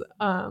those.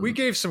 We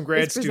gave some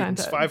grad It's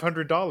students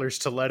presented.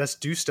 $500 to let us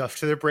do stuff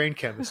to their brain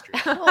chemistry.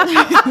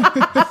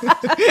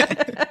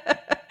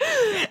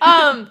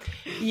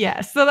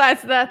 Yes, so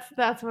that's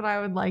what I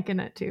would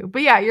liken it to.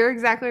 But yeah, you're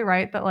exactly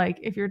right that like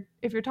if you're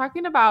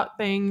talking about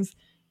things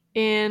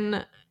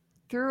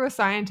through a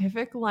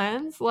scientific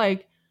lens,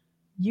 like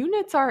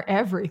units are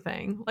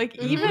everything. Like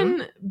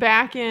even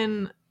back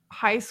in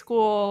high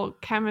school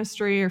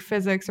chemistry or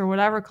physics or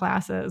whatever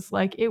classes,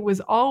 like it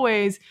was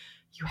always,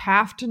 you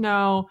have to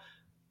know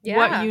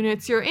what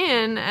units you're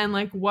in and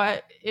like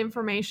what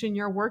information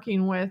you're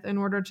working with in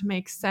order to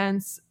make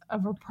sense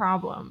of a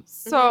problem.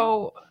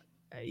 So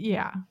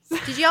yeah.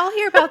 Did y'all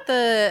hear about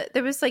there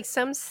was like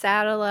some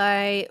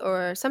satellite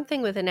or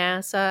something with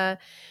NASA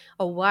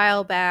a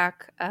while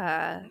back.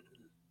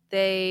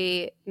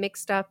 They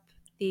mixed up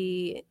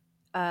the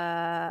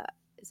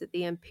is it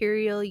the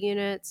imperial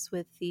units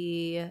with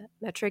the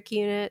metric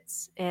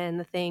units, and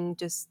the thing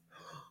just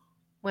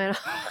went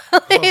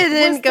it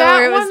didn't go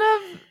where it was.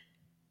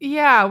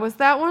 Was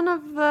that one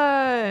of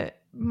the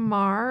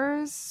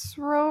Mars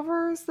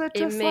rovers that It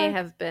just may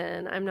have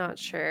been. I'm not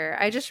sure.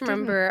 I just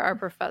remember our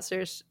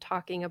professors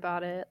talking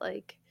about it,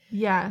 like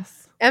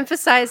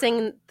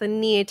emphasizing the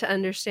need to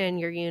understand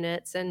your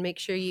units and make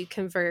sure you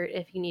convert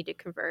if you need to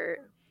convert.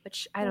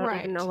 Which I don't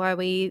even know why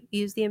we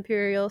use the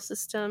imperial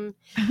system.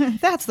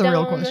 That's the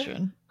real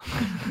question.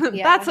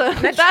 Yeah.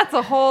 That's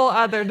a whole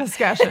other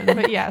discussion.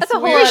 But yes,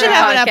 we should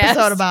have an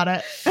episode about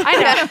it.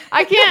 I know.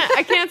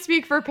 I can't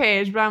speak for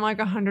Paige, but I'm like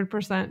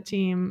 100%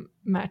 team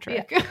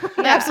metric. Yeah.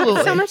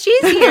 Absolutely. It's so much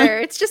easier.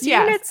 It's just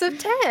units of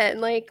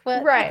 10. Like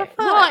what? Right. What the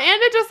fuck? Well,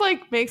 and it just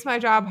like makes my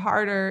job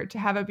harder to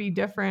have it be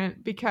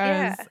different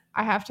because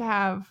I have to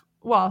have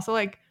so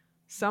like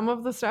some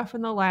of the stuff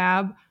in the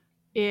lab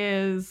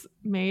is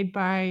made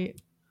by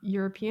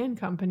European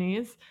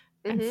companies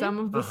and some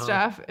of the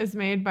stuff is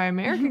made by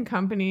American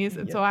companies,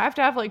 and so I have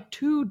to have like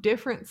 2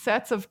 different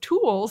sets of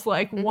tools,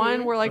 like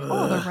one where like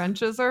the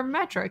wrenches are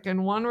metric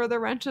and one where the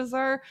wrenches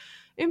are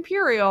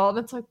imperial, and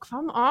it's like,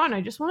 come on,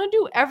 I just want to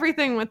do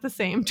everything with the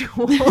same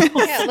tools.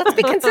 Yeah, let's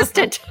be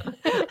consistent.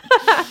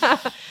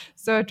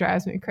 So it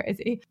drives me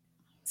crazy.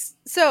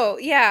 So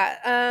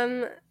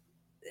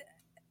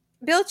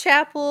Bill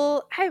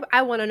Chappell,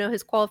 I want to know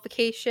his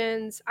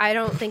qualifications. I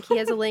don't think he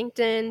has a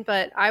LinkedIn,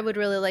 but I would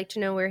really like to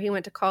know where he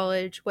went to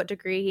college, what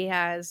degree he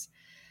has.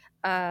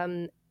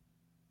 And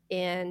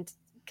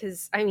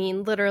because I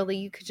mean, literally,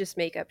 you could just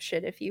make up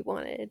shit if you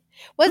wanted.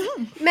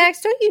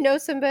 Max? Don't you know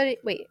somebody?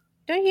 Wait,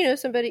 don't you know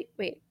somebody?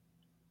 Wait.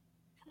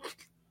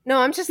 No,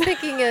 I'm just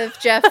thinking of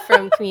Jeff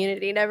from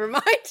Community. Never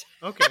mind.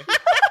 Okay.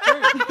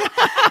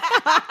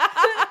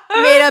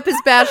 Made up his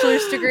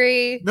bachelor's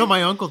degree. No,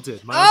 my uncle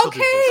did. My uncle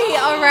did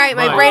this. All right.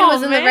 My My- brain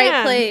was in the man.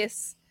 right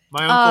place.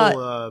 My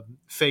uncle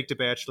faked a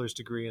bachelor's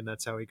degree, and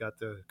that's how he got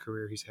the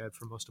career he's had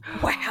for most of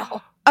his life.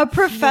 Wow. A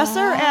professor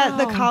at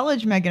the Wow.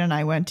 college Megan and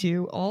I went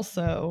to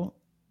also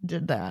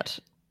did that.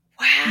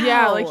 Wow.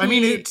 Yeah, like I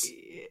mean, he, it's-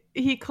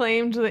 he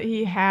claimed that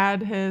he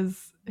had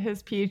his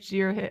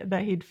PhD or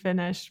that he'd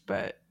finished,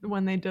 but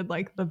when they did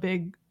like the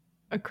big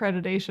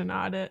accreditation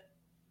audit,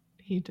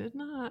 he did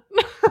not.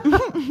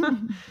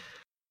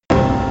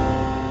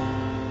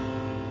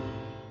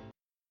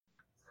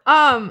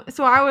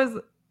 So I was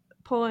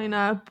pulling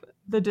up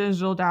the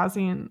Digital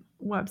Dowsing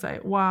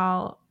website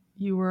while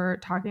you were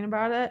talking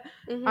about it.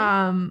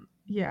 Mhm.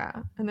 Yeah,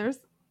 and there's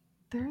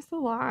a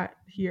lot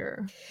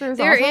here. There's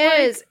There also, like,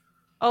 is.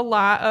 a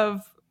lot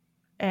of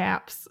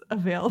apps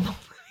available that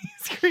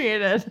he's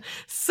created.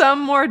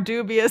 Some more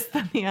dubious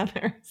than the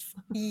others.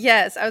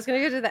 Yes, I was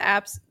going to go to the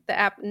app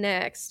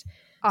next.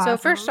 So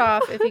first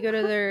Awesome. off, if you go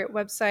to their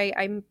website,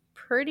 I'm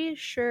pretty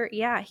sure,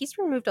 yeah, he's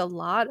removed a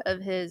lot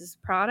of his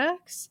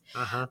products.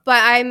 Uh-huh.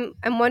 But I'm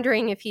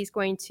wondering if he's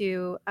going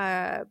to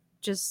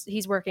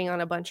he's working on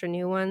a bunch of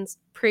new ones.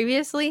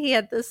 Previously, he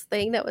had this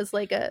thing that was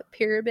like a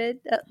pyramid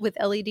with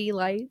LED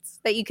lights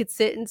that you could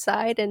sit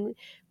inside and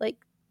like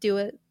do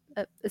a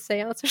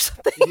seance or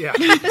something. Yeah.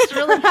 It was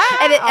really, and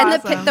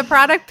Awesome. the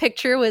product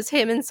picture was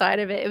him inside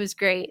of it. It was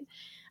great.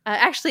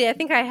 Actually, I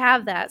think I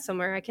have that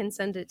somewhere. I can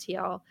send it to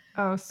y'all.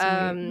 Oh,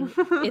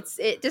 sweet.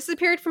 It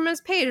disappeared from his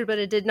page, but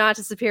it did not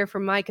disappear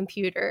from my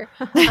computer.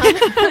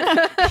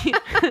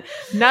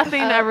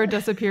 Nothing ever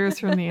disappears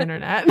from the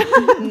internet.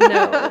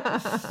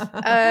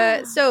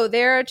 No. So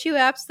there are two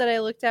apps that I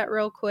looked at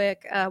real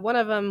quick. One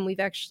of them we've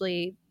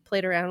actually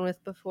played around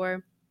with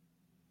before.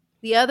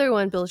 The other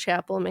one Bill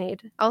Chappell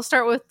made. I'll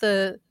start with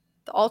the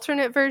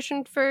alternate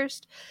version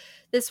first.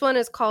 This one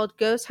is called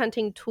Ghost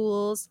Hunting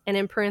Tools, and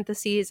in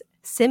parentheses,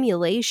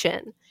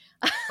 simulation.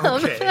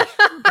 Okay.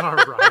 All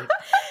right.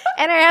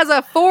 And it has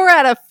a 4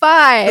 out of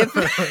 5.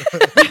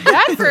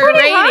 That's for pretty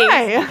ratings.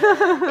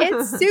 high.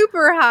 It's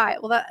super high.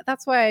 Well,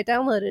 that's why I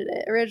downloaded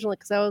it originally,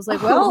 because I was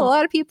like, well, a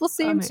lot of people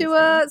seem to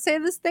Amazing. say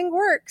this thing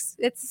works.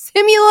 It's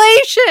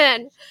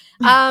simulation.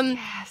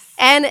 Yes.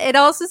 And it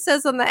also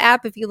says on the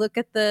app, if you look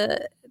at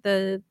the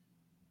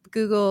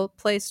Google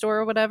Play Store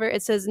or whatever,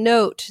 it says,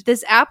 note,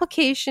 this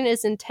application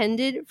is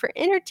intended for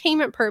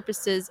entertainment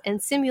purposes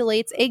and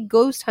simulates a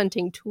ghost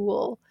hunting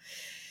tool.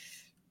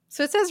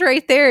 So it says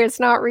right there, it's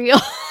not real.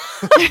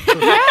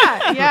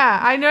 yeah.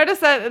 I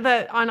noticed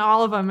that on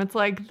all of them, it's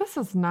like, this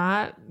is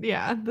not,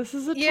 this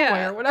is a toy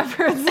Yeah. or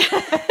whatever it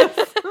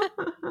says.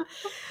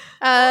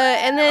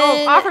 And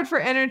then offered for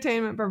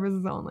entertainment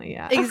purposes only,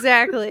 yeah.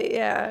 Exactly,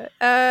 yeah.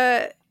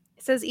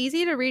 It says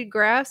easy to read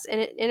graphs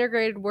and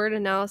integrated word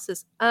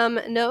analysis.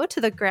 No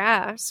to the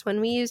graphs. When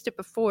we used it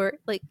before,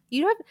 like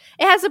it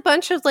has a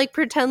bunch of like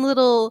pretend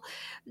little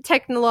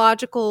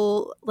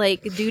technological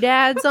like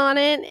doodads on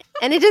it,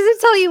 and it doesn't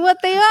tell you what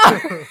they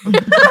are.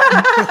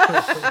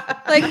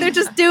 Like they're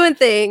just doing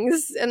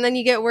things, and then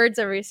you get words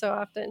every so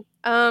often.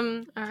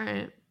 All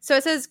right. So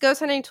it says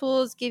ghost hunting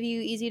tools give you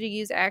easy to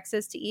use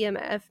access to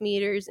EMF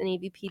meters and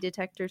EVP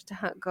detectors to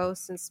hunt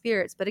ghosts and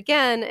spirits. But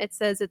again, it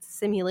says it's a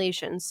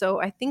simulation.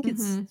 So I think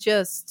it's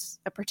just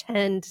a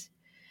pretend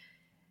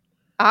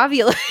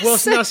ovulus. Well,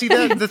 now see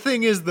that the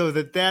thing is though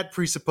that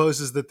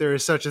presupposes that there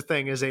is such a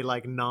thing as a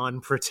like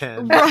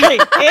non-pretend.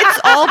 Right. It's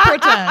all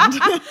pretend.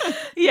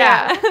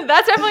 Yeah.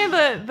 That's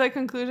definitely the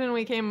conclusion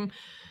we came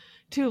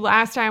to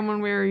last time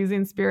when we were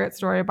using Spirit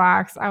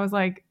Storybox. I was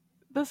like,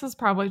 this is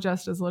probably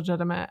just as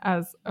legitimate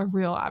as a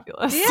real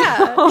ovulus.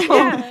 Yeah, So,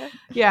 yeah.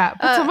 yeah.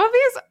 But some of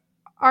these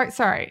are,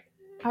 sorry.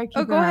 I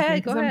keep go ahead,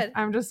 interrupting go 'cause ahead.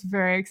 I'm just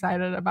very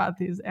excited about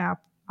these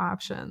app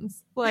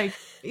options. Like,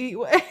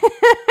 some of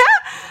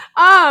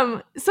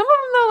them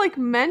though, like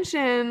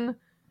mention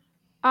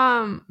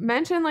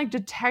like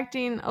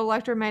detecting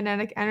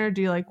electromagnetic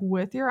energy, like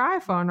with your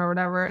iPhone or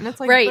whatever. And it's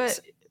like, Right.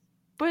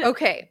 but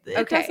Okay.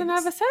 it doesn't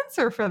have a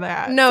sensor for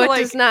that. No, So, it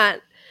like, does not.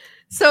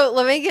 So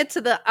let me get to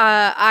the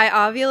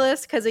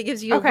iOvulus because it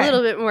gives you Okay. a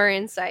little bit more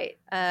insight.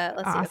 Let's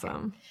see. Okay.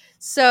 Awesome.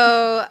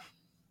 So,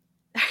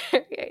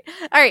 okay.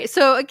 All right.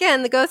 So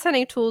again, the ghost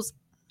hunting tools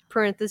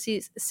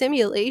parentheses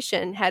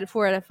simulation had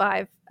 4 out of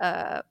 5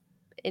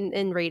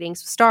 in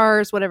ratings,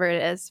 stars, whatever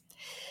it is.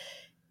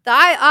 The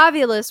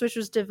iOvulus, which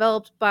was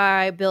developed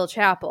by Bill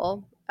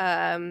Chappell,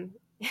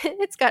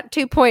 it's got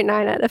 2.9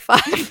 out of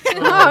 5.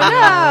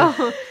 Oh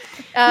no.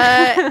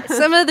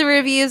 Some of the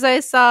reviews I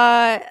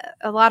saw,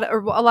 a lot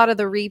of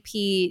the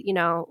repeat,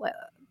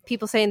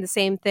 people saying the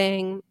same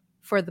thing.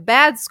 For the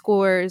bad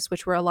scores,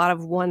 which were a lot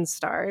of 1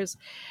 stars,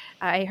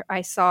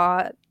 I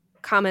saw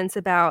comments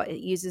about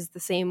it uses the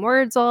same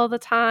words all the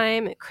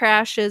time, it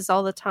crashes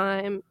all the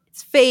time,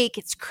 it's fake,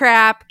 it's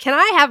crap. Can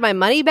I have my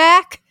money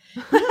back?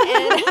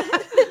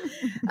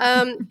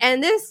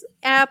 And this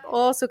app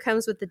also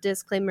comes with the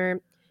disclaimer,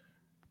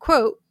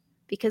 quote,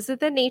 because of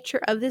the nature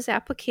of this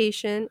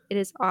application, it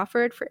is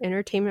offered for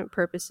entertainment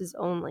purposes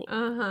only.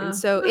 And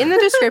so in the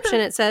description,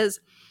 it says,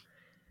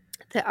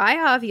 the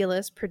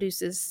iOvilus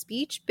produces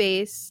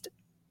speech-based,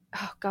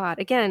 oh God,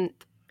 again,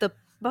 the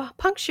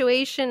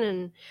punctuation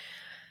and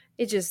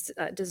it just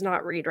does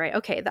not read right.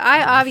 Okay, the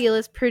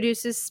iOvilus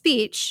produces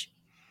speech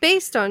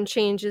based on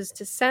changes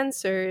to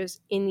sensors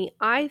in the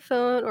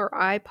iPhone or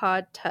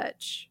iPod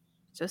Touch.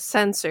 So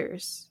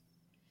sensors.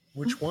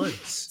 Which ones?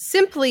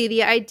 Simply,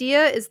 the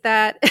idea is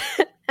that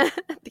an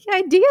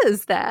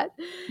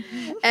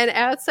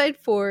outside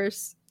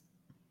force,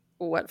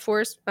 what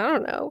force? I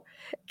don't know,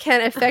 can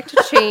affect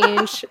a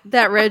change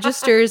that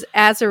registers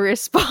as a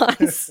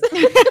response.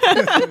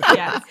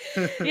 Yes.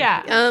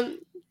 Yeah.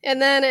 And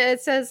then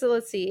it says,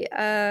 let's see.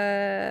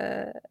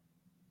 I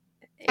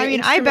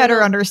mean, I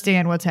better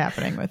understand what's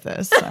happening with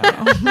this. So.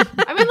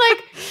 I mean,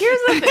 like, here's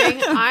the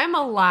thing. I'm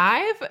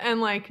alive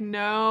and, like,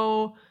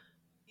 know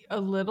a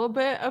little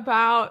bit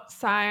about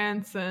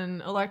science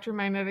and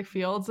electromagnetic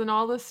fields and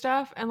all this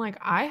stuff. And, like,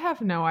 I have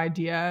no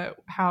idea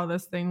how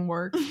this thing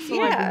works. So,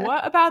 like,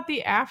 what about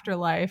the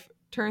afterlife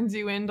turns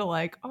you into,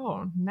 like,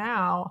 oh,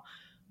 now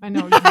I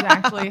know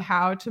exactly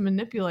how to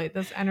manipulate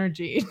this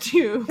energy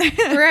to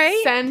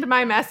send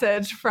my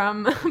message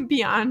from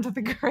beyond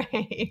the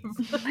grave.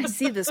 I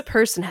see this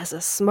person has a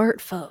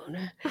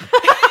smartphone.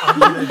 I'm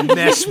gonna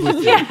mess with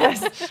you.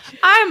 Yes,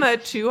 I'm a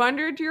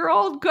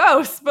 200-year-old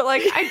ghost, but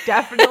like I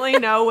definitely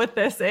know what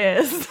this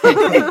is.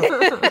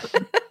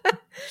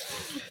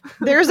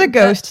 There's a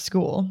ghost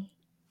school.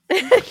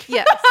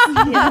 Yes.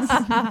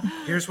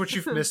 Here's what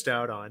you've missed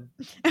out on.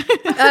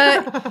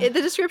 The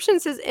description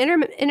says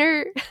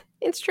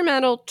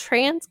instrumental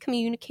trans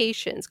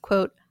communications,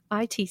 quote,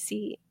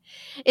 ITC,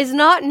 is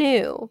not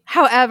new.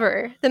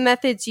 However, the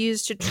methods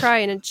used to try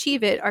and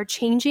achieve it are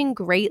changing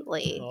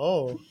greatly.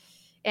 Oh.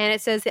 And it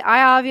says the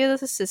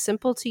iOvilus is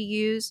simple to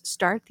use.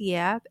 Start the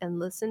app and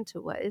listen to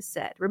what is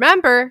said.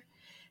 Remember,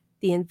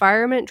 the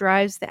environment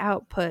drives the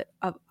output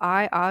of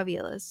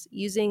iOvilus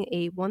using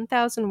a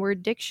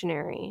 1,000-word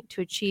dictionary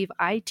to achieve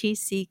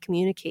ITC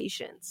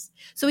communications.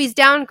 So he's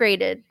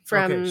downgraded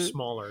from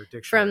smaller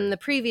dictionary. from the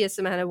previous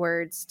amount of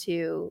words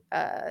to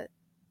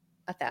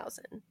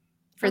 1,000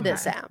 for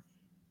this app.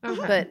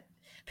 Okay. But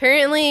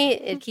apparently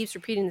it keeps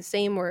repeating the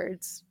same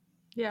words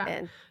Yeah.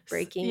 and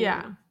breaking.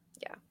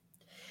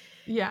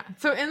 Yeah.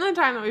 So in the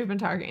time that we've been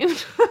talking,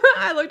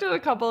 I looked at a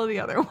couple of the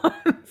other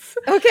ones.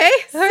 Okay.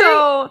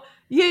 So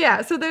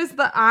yeah. So there's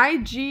the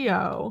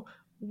iGeo,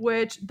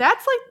 which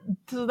that's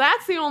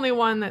the only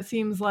one that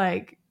seems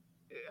like,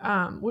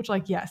 which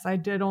like, yes, I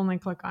did only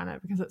click on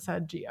it because it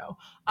said Geo.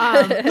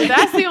 But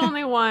that's the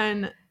only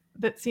one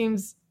that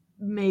seems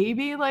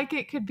maybe like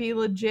it could be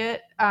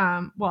legit.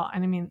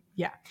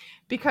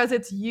 Because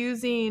it's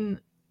using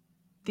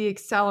the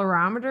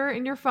accelerometer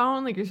in your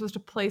phone. Like you're supposed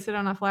to place it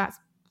on a flat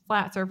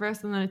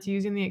surface, and then it's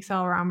using the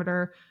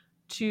accelerometer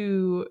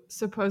to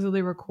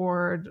supposedly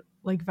record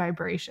like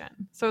vibration.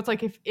 So it's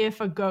like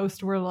if a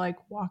ghost were to like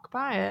walk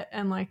by it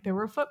and like there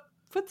were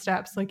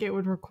footsteps, like it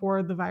would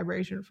record the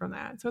vibration from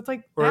that. So it's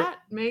like that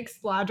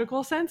makes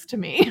logical sense to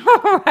me.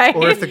 Right?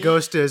 Or if the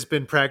ghost has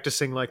been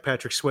practicing like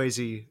Patrick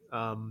Swayze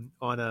on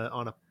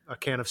a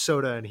can of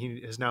soda, and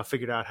he has now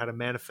figured out how to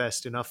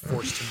manifest enough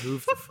force to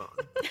move the phone.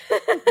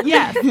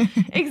 Yes,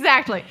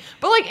 exactly.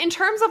 But like in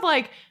terms of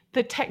like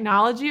the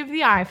technology of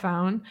the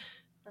iPhone,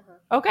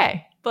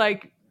 okay,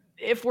 like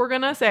if we're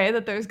gonna say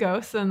that there's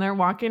ghosts and they're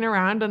walking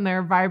around and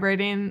they're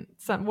vibrating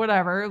some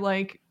whatever,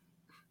 like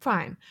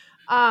fine.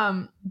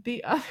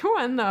 The other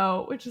one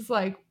though, which is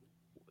like,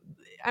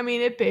 I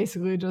mean, it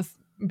basically just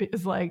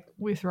is like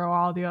we throw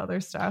all the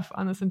other stuff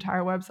on this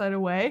entire website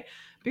away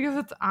because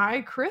it's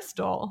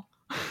iCrystal.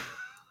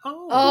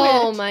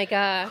 Oh my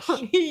gosh.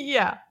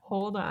 Yeah,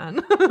 hold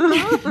on.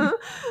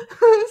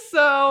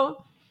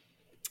 So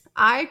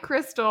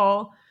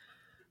iCrystal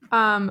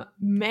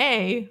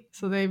may,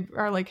 so they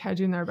are like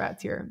hedging their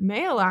bets here,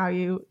 may allow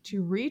you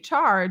to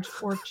recharge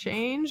or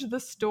change the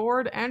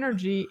stored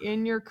energy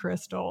in your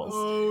crystals.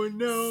 Oh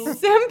no.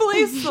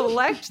 Simply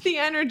select the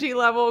energy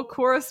level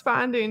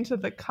corresponding to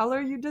the color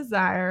you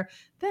desire,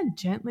 then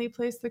gently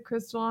place the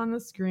crystal on the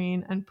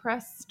screen and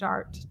press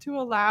start to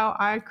allow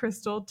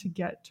iCrystal to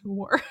get to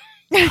work.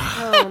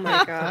 Oh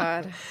my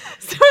god.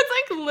 So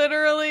it's like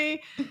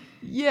literally,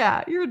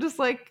 yeah, you're just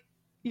like,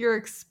 you're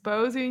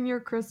exposing your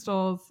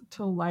crystals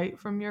to light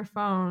from your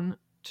phone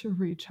to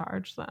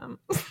recharge them.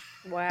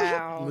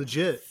 Wow.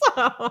 Legit.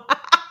 So,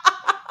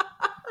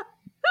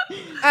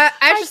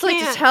 I just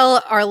like to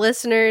tell our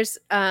listeners,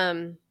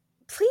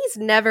 please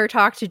never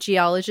talk to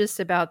geologists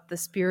about the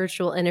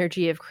spiritual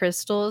energy of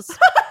crystals.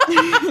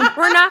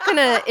 We're not going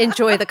to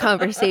enjoy the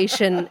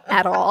conversation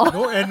at all.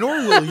 Nor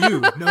will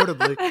you,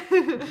 notably.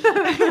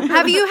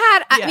 Have you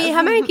had, I mean,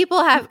 how many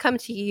people have come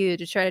to you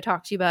to try to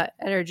talk to you about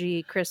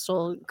energy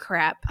crystal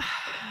crap?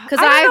 Because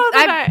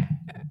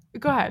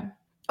go ahead.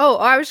 Oh,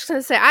 I was just going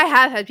to say, I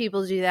have had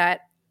people do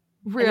that.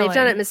 Really? And they've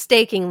done it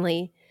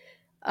mistakenly.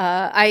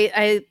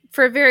 I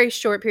for a very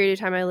short period of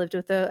time, I lived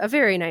with a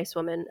very nice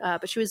woman,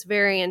 but she was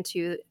very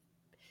into.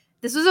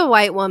 This was a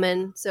white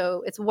woman,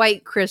 so it's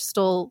white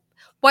crystal,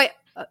 white.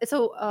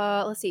 So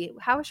let's see,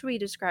 how should we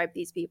describe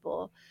these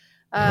people?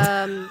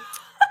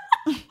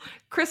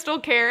 Crystal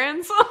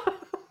Karens.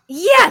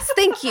 Yes,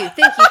 thank you.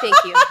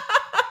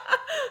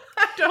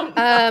 I don't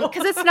know.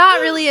 Because it's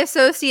not really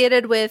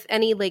associated with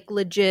any like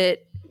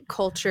legit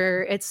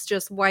culture. It's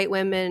just white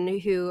women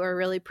who are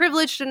really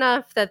privileged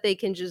enough that they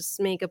can just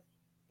make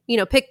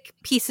pick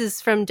pieces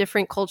from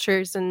different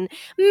cultures and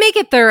make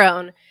it their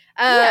own.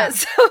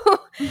 So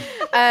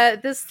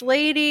this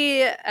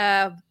lady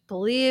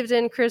believed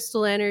in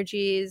crystal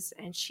energies,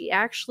 and she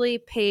actually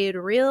paid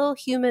real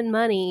human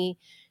money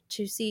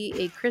to see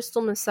a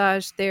crystal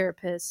massage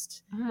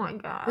therapist. Oh my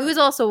god. Who was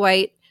also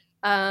white.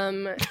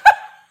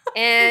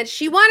 And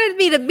she wanted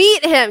me to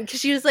meet him because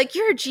she was like,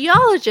 "You're a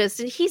geologist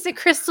and he's a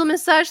crystal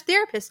massage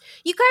therapist.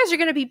 You guys are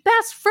going to be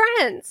best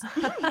friends."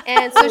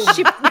 And so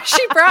she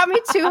brought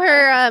me to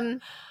her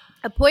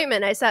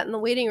appointment. I sat in the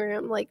waiting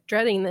room, like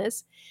dreading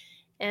this.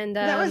 And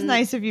That was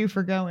nice of you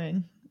for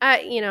going.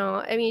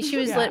 She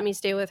was letting me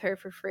stay with her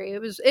for free.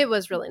 It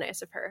was really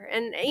nice of her.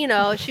 And,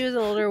 she was an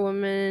older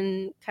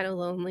woman, kind of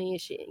lonely.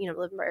 She,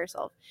 living by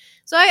herself.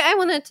 So I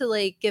wanted to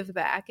like give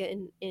back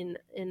in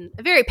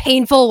a very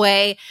painful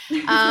way.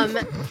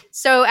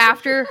 So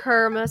after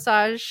her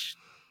massage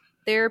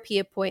therapy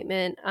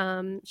appointment,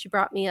 she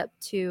brought me up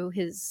to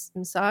his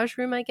massage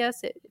room, I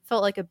guess. It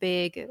felt like a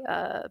big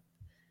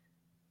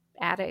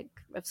attic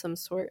of some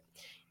sort.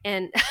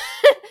 And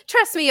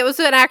trust me, it was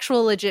an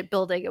actual legit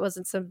building. It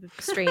wasn't some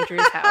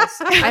stranger's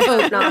house. I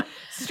hope not.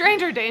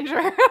 Stranger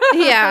danger.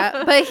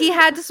 Yeah, but he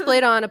had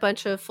displayed on a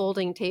bunch of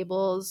folding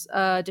tables,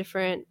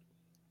 different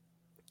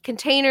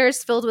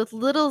containers filled with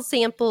little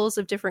samples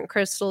of different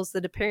crystals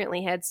that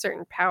apparently had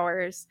certain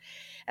powers.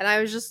 And I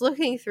was just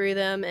looking through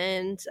them,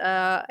 and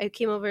I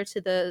came over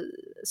to the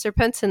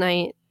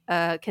serpentinite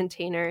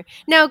container.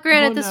 Now,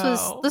 granted, this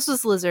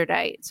was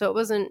lizardite, so it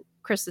wasn't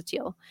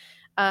chrysotile.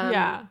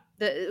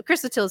 The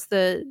chrysotile is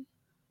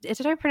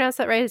did I pronounce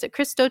that right? Is it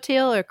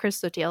Christotile or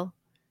Christotile?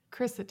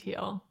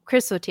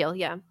 Chrysotile,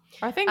 yeah.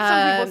 I think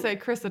some people say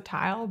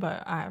chrysotile,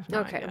 but I have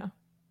no idea.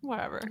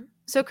 Whatever.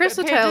 So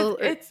chrysotile,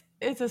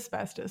 it's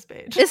asbestos,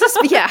 Paige.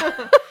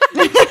 Yeah.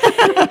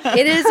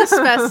 It is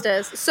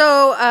asbestos.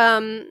 So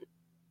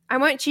I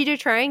want you to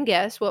try and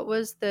guess what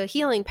was the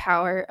healing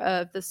power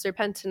of the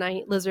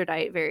serpentinite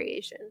lizardite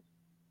variation.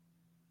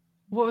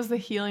 What was the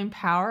healing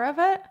power of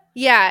it?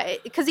 Yeah,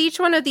 because each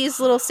one of these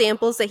little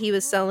samples that he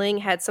was selling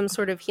had some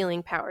sort of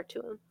healing power to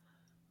him.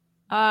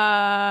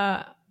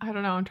 I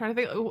don't know. I'm trying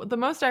to think. The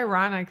most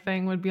ironic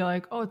thing would be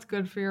like, oh, it's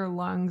good for your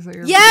lungs or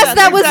your Yes,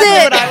 that was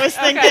it. What I was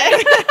thinking.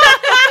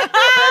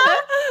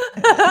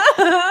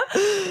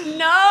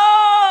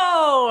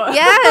 No.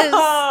 Yes.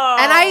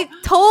 And I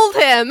told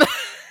him.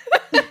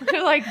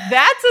 You're like,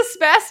 that's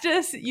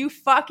asbestos, you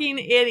fucking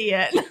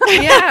idiot.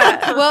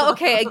 Yeah. Well,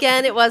 okay.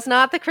 Again, it was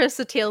not the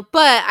chrysotile,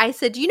 but I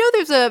said,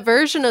 there's a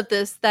version of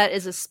this that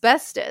is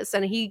asbestos.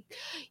 And he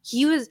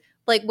was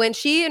like, when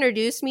she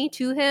introduced me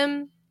to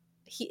him,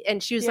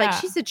 and she was like,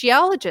 she's a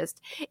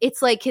geologist.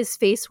 It's like his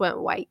face went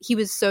white. He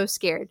was so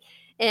scared.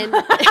 And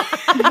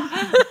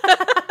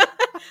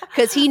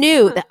because he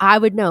knew that I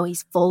would know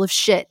he's full of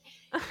shit.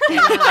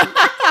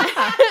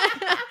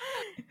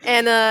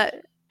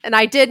 And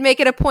I did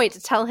make it a point to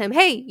tell him,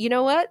 hey, you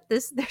know what?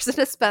 There's an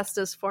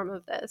asbestos form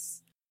of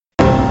this.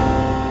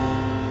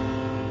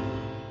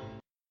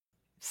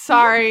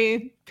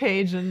 Sorry,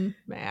 Paige and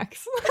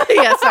Max.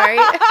 Yeah, sorry.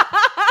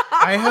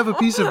 I have a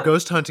piece of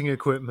ghost hunting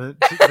equipment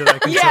that I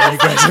can tell you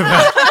guys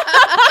about.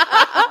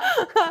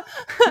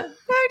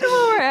 Back to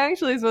what we're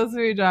actually supposed to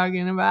be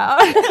talking about.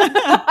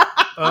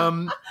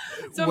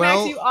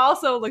 Max, you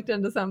also looked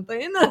into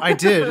something. I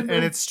did,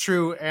 and it's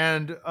true.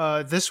 And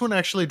this one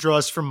actually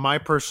draws from my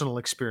personal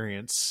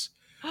experience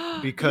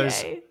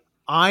because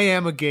I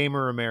am a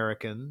gamer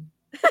American.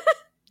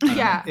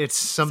 Yeah, it's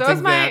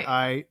something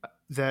that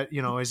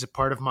is a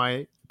part of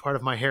my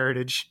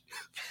heritage.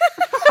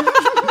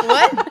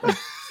 What?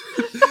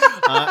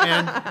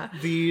 And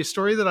the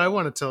story that I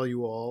want to tell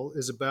you all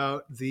is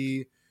about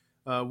the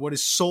what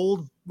is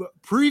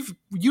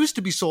used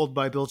to be sold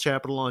by Bill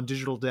Chapital on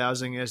Digital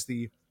Dowsing as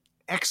the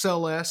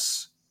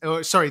XCam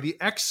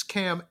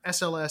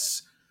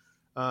SLS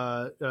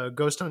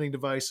ghost hunting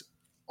device,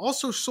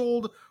 also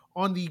sold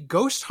on the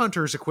Ghost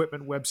Hunters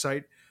equipment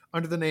website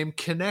under the name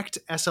Kinect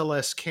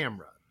SLS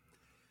Camera.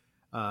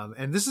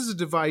 And this is a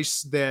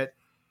device that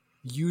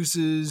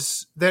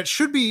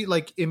should be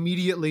like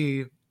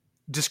immediately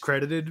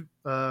discredited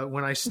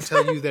when I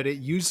tell you that it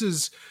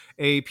uses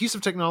a piece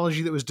of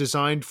technology that was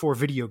designed for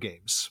video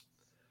games.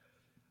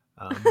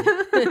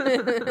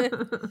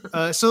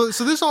 So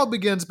this all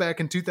begins back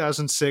in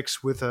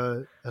 2006 with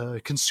a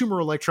consumer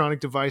electronic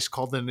device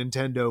called the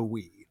Nintendo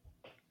Wii,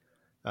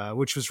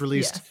 which was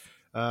released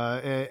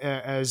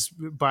as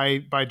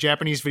by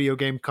Japanese video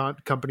game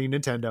company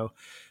Nintendo.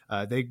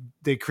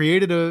 They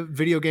created a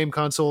video game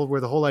console where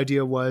the whole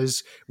idea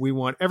was, we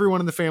want everyone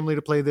in the family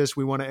to play this.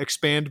 We want to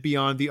expand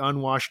beyond the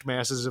unwashed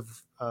masses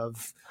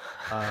of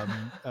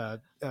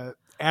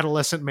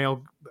adolescent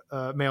male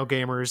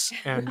gamers,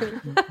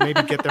 and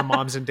maybe get their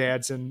moms and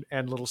dads and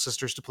little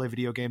sisters to play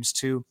video games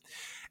too.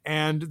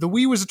 And the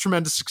Wii was a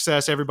tremendous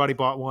success. Everybody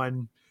bought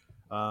one.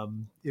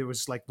 It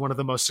was like one of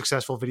the most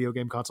successful video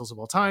game consoles of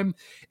all time.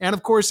 And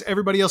of course,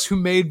 everybody else who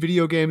made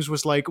video games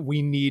was like,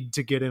 we need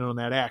to get in on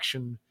that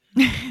action.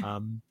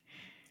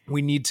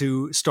 We need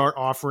to start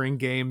offering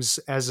games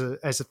as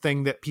a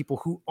thing that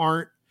people who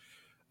aren't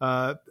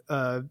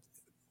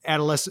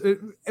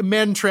adolescent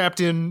men trapped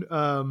in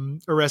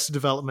Arrested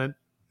Development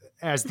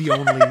as the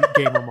only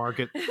gamer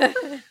market.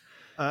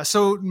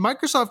 So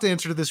Microsoft's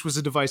answer to this was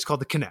a device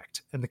called the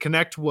Kinect, and the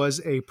Kinect was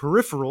a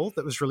peripheral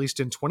that was released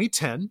in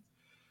 2010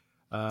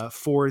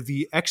 for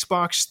the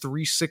Xbox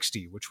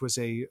 360, which was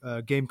a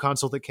game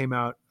console that came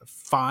out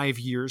 5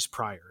 years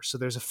prior. So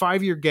there's a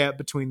 5-year gap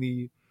between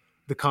the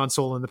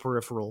console and the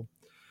peripheral.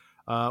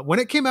 When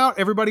it came out,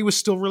 everybody was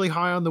still really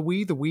high on the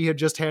Wii. The Wii had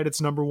just had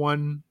its number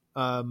one,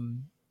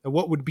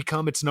 what would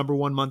become its number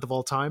one month of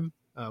all time,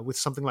 with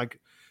something like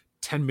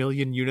 10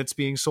 million units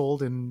being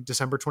sold in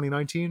December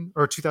 2019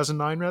 or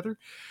 2009 rather.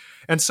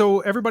 And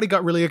so everybody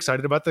got really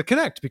excited about the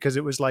Kinect because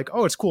it was like,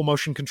 oh, it's cool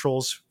motion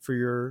controls for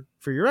your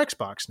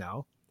Xbox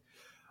now.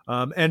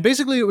 And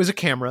basically it was a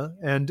camera,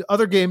 and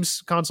other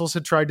games consoles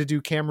had tried to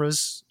do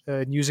cameras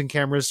and using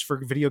cameras for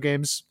video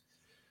games.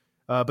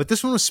 But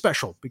this one was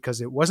special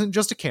because it wasn't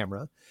just a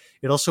camera.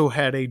 It also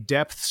had a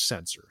depth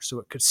sensor, so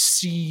it could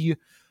see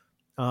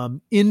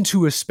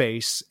into a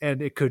space,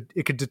 and it could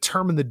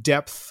determine the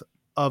depth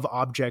of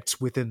objects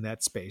within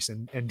that space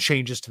and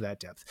changes to that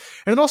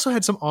depth. And it also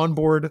had some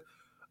onboard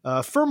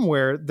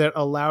firmware that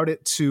allowed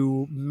it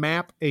to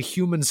map a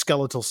human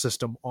skeletal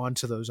system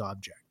onto those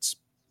objects.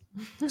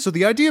 So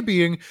the idea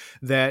being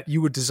that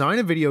you would design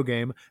a video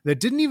game that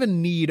didn't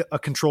even need a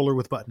controller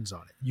with buttons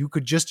on it. You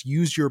could just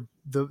use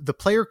the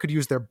player could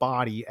use their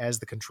body as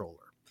the controller.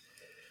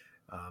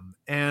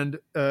 And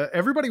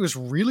everybody was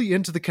really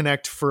into the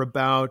Kinect for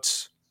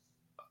about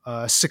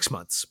 6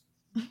 months.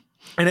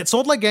 And it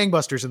sold like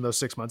gangbusters in those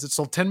 6 months. It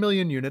sold 10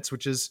 million units,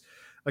 which is,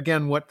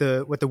 again, what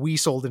the Wii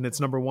sold in its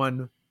number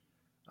one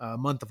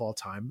month of all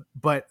time.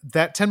 But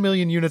that 10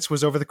 million units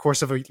was over the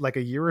course of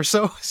a year or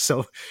so.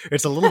 So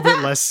it's a little bit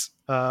less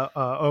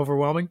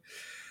overwhelming.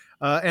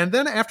 And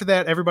then after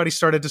that, everybody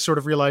started to sort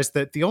of realize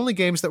that the only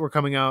games that were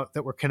coming out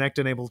that were Kinect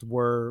enabled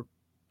were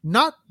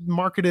not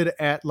marketed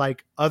at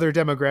like other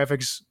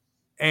demographics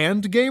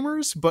and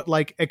gamers, but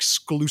like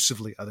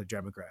exclusively other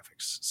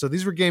demographics. So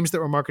these were games that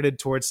were marketed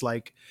towards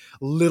like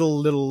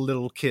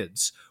little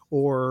kids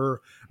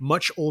or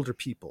much older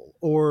people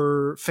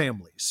or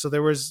families. So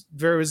there was,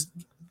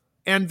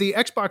 and the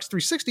Xbox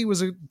 360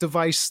 was a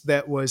device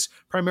that was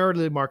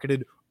primarily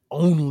marketed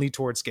only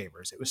towards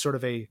gamers. It was sort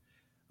of a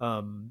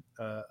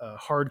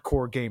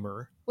hardcore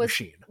gamer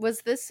machine.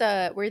 Was this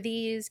were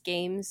these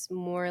games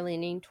more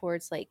leaning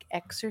towards like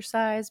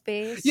exercise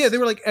based? Yeah, they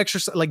were like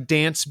exercise, like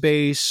dance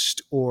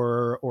based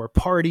or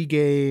party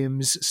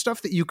games,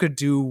 stuff that you could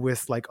do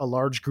with like a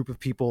large group of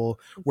people,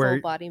 where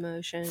full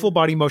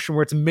body motion,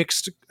 where it's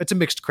a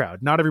mixed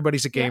crowd. Not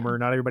everybody's a gamer,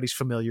 not everybody's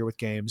familiar with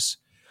games.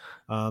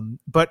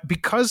 But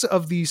because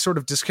of the sort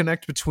of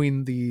disconnect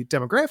between the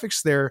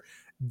demographics there,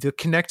 the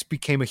Kinect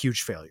became a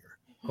huge failure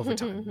over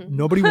time.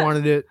 Nobody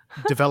wanted it.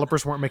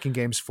 Developers weren't making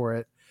games for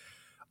it.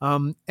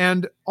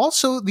 And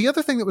also the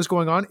other thing that was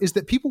going on is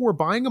that people were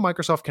buying a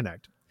Microsoft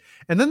Kinect,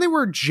 and then they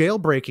were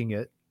jailbreaking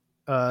it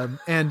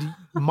and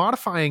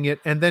modifying it,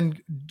 and then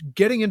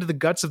getting into the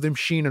guts of the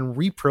machine and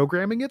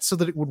reprogramming it so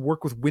that it would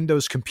work with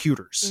Windows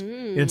computers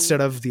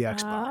instead of the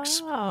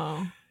Xbox.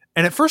 Oh.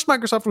 And at first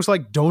Microsoft was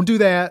like, don't do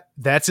that.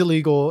 That's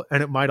illegal.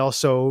 And it might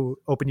also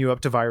open you up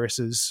to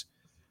viruses,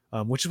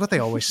 which is what they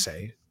always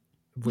say.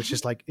 Which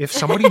is like, if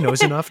somebody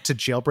knows enough to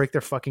jailbreak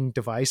their fucking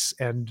device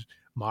and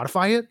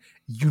modify it,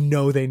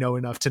 they know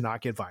enough to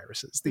not get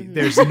viruses.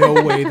 There's no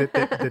way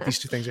that these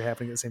two things are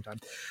happening at the same time.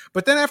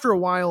 But then after a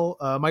while,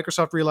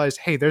 Microsoft realized,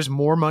 hey, there's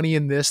more money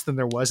in this than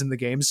there was in the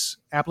games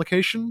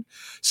application.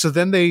 So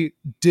then they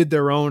did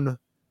their own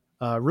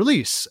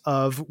release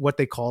of what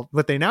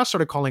they now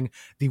started calling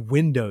the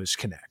Windows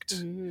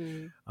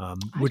Kinect,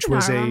 which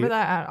was I don't remember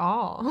that at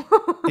all.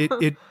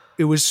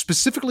 It was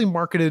specifically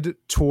marketed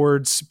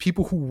towards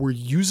people who were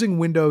using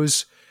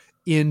Windows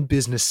in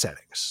business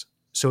settings.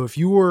 So if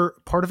you were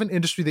part of an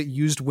industry that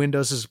used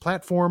Windows as a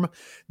platform,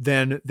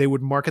 then they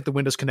would market the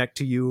Windows Kinect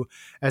to you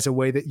as a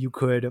way that you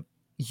could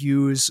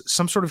use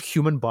some sort of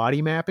human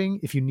body mapping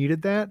if you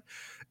needed that.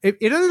 It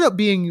ended up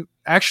being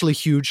actually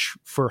huge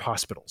for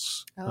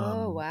hospitals.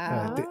 Oh,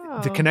 wow.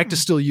 The Kinect is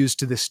still used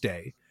to this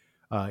day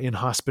in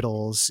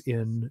hospitals,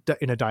 in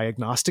a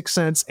diagnostic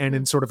sense, and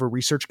in sort of a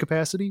research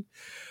capacity.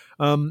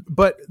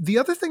 But the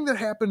other thing that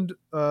happened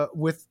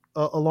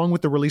along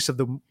with the release of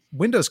the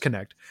Windows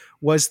Kinect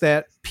was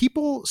that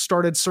people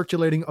started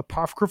circulating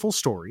apocryphal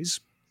stories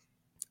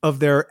of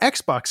their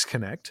Xbox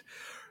Kinect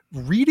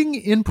reading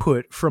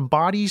input from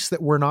bodies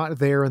that were not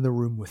there in the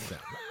room with them.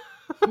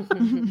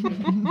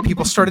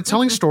 People started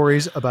telling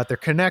stories about their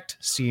Kinect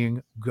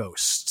seeing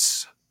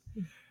ghosts.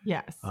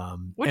 Yes.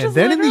 And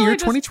then in the year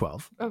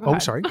 2012,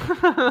 sorry.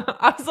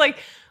 I was like,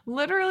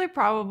 literally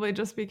probably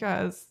just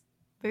because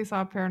they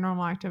saw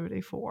Paranormal Activity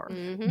 4.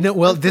 Mm-hmm. No,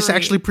 well, this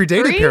actually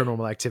predated 3?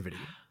 Paranormal Activity.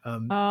 Okay.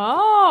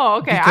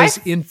 I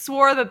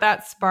swore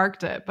that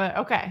sparked it, but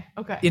okay.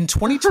 In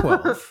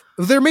 2012,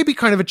 there may be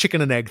kind of a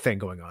chicken and egg thing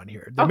going on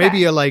here. There may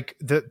be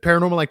the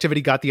Paranormal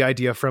Activity got the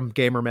idea from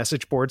gamer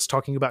message boards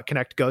talking about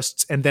Kinect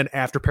ghosts, and then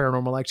after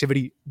Paranormal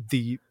Activity,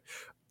 the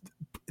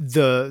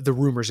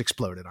rumors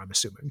exploded, I'm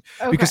assuming.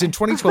 Because in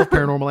 2012,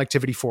 Paranormal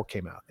Activity 4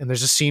 came out, and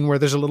there's a scene where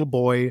there's a little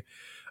boy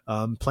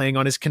playing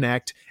on his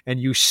Kinect, and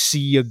you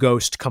see a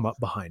ghost come up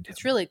behind him.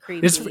 It's really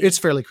creepy. It's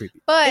fairly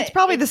creepy. But It's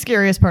probably the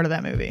scariest part of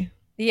that movie.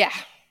 Yeah.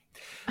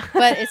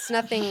 But it's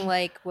nothing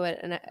like what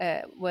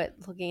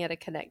looking at a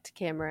Kinect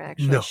camera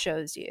actually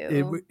shows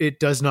you. It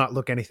does not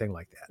look anything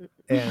like that.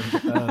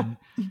 And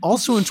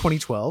also in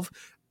 2012,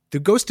 the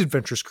Ghost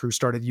Adventures crew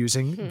started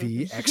using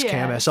the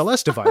XCam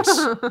SLS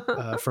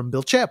device from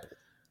Bill Chappell.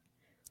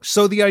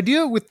 So the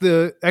idea with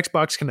the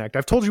Xbox Kinect,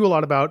 I've told you a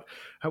lot about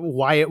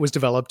why it was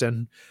developed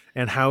and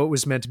how it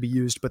was meant to be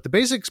used, but the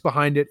basics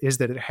behind it is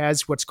that it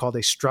has what's called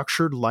a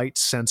structured light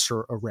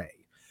sensor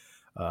array,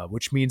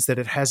 which means that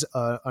it has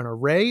an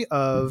array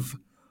of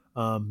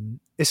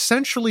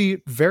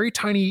essentially very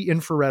tiny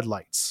infrared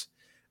lights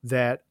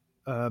that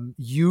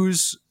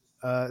use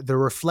the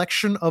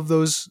reflection of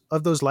those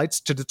lights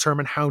to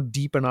determine how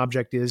deep an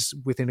object is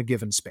within a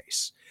given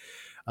space.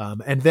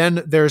 And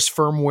then there's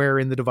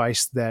firmware in the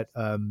device that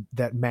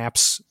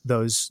maps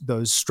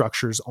those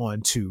structures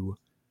onto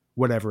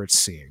whatever it's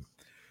seeing.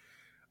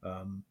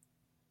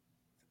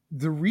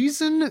 The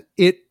reason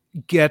it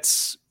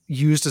gets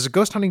used as a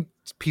ghost hunting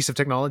piece of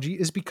technology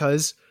is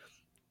because,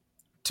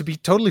 to be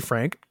totally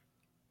frank,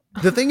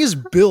 the thing is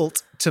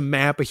built to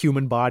map a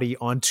human body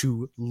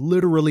onto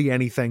literally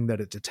anything that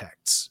it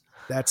detects.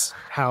 That's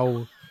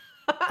how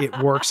it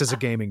works as a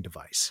gaming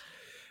device.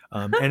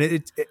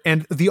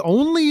 And the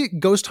only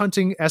ghost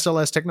hunting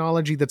SLS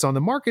technology that's on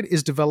the market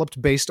is developed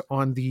based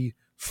on the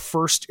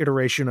first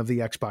iteration of the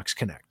Xbox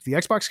Kinect. The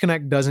Xbox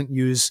Kinect doesn't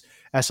use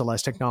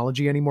SLS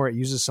technology anymore. It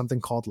uses something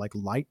called like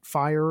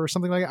Lightfire or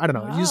something like that. I don't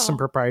know. It uses some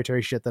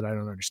proprietary shit that I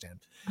don't understand.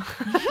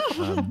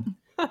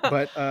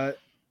 But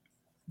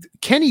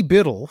Kenny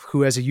Biddle,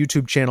 who has a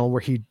YouTube channel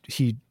where he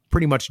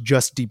pretty much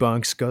just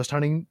debunks ghost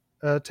hunting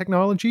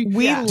technology.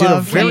 We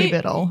love Kenny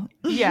Biddle.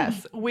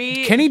 Yes,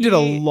 Kenny did a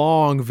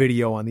long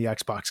video on the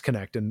Xbox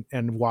Kinect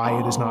and why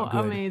it is not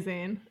good.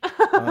 Amazing.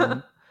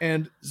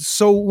 And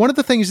so one of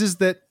the things is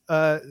that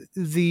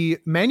the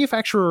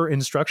manufacturer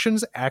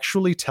instructions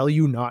actually tell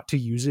you not to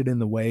use it in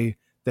the way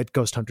that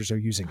ghost hunters are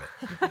using it.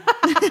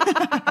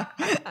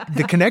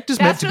 The Kinect is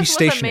meant to be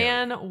stationary.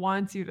 That's what the man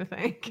wants you to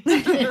think.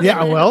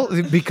 Yeah, well,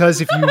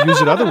 because if you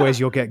use it other ways,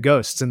 you'll get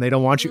ghosts, and they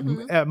don't want you.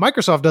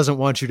 Microsoft doesn't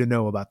want you to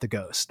know about the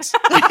ghosts.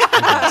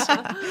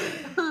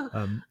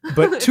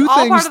 But two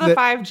all things part of the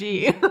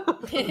 5G.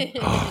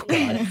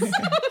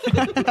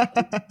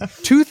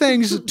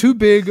 Two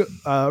big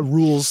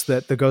rules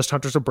that the ghost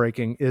hunters are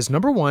breaking is,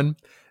 number one,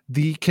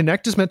 the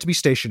Kinect is meant to be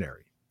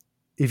stationary.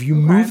 If you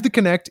move the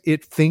Kinect,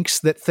 it thinks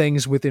that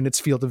things within its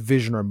field of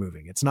vision are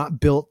moving. It's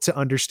not built to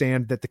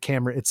understand that the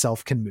camera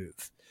itself can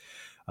move.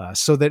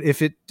 So that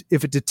if it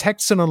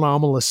detects an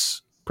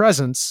anomalous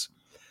presence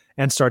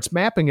and starts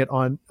mapping it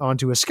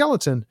onto a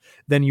skeleton,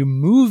 then you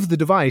move the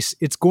device,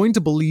 it's going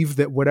to believe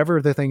that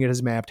whatever the thing it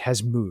has mapped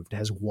has moved,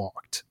 has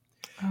walked.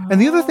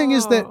 And the other thing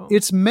is that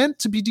it's meant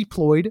to be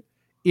deployed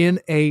in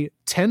a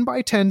 10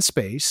 by 10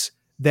 space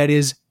that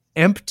is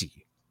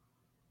empty.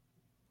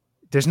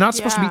 There's not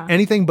supposed to be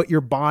anything but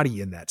your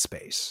body in that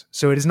space.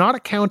 So it is not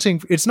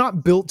it's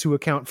not built to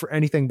account for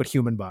anything but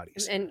human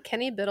bodies. And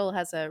Kenny Biddle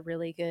has a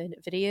really good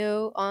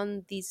video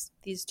on these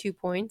 2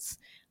 points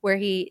where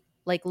he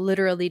like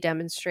literally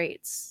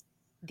demonstrates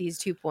these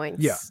 2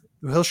 points. Yeah.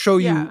 He'll show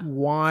you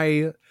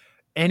why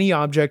any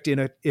object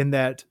in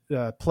that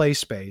play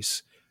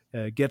space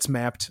gets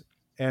mapped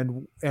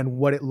and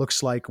what it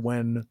looks like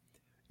when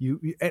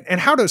and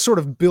how to sort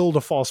of build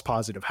a false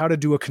positive, how to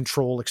do a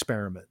control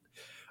experiment.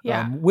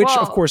 Which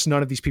of course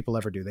none of these people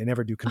ever do. They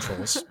never do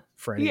controls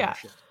for any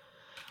shit.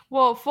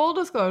 Well, full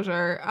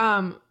disclosure,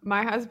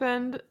 my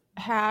husband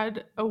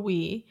had a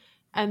Wii,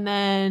 and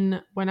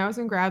then when I was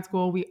in grad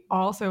school, we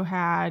also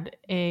had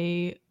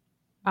a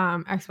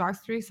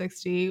Xbox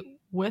 360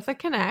 with a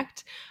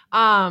Kinect,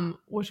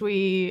 which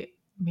we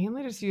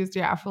mainly just used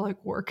for like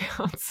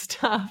workout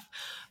stuff.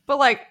 But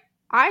like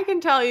I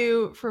can tell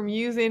you from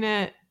using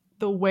it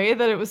the way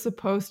that it was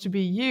supposed to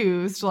be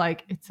used,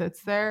 like it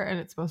sits there and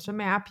it's supposed to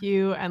map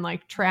you and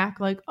like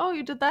track like, oh,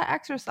 you did that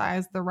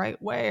exercise the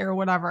right way or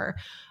whatever.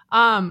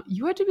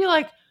 You had to be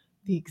like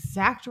the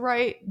exact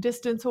right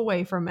distance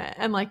away from it.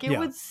 And like, it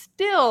would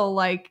still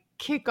like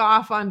kick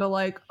off onto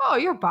like, oh,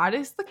 your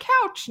body's the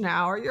couch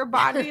now, or your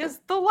body is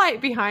the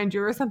light behind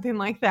you or something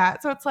like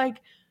that. So it's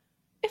like,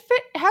 if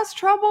it has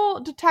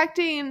trouble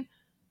detecting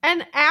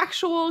an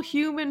actual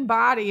human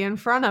body in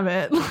front of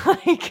it.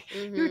 Like,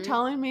 you're Mhm.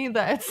 telling me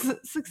that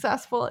it's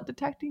successful at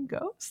detecting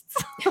ghosts?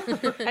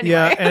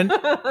 Yeah, Anyway.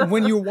 and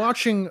when you're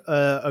watching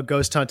a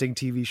ghost hunting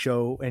TV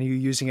show and you're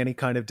using any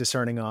kind of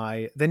discerning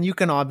eye, then you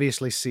can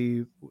obviously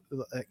see,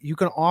 you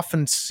can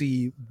often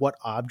see what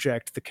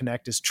object the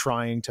Kinect is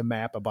trying to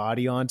map a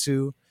body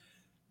onto.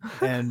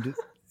 And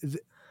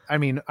I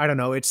mean, I don't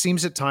know. It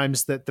seems at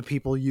times that the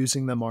people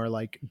using them are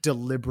like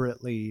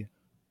deliberately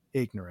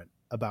ignorant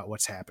about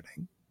what's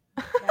happening.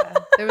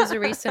 There was a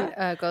recent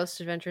Ghost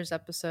Adventures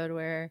episode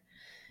where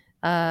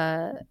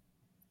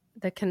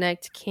the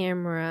Kinect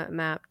camera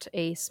mapped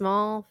a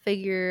small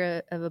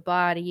figure of a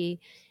body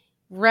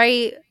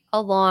right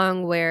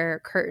along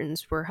where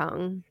curtains were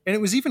hung. And it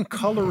was even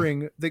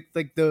coloring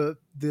the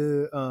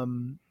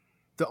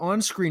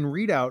on-screen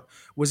readout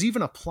was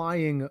even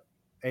applying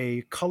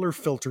a color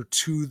filter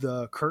to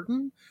the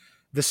curtain,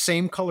 the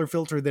same color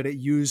filter that it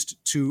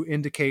used to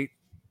indicate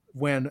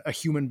when a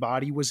human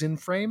body was in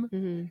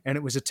frame, and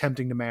it was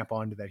attempting to map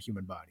onto that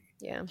human body.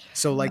 Yeah.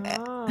 So like,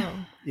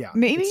 Oh. yeah,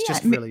 Maybe it's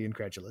just really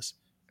incredulous.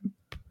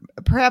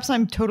 Perhaps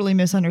I'm totally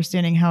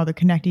misunderstanding how the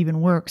Kinect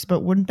even works,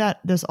 but wouldn't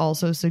this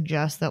also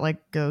suggest that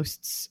like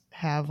ghosts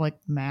have like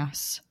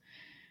mass?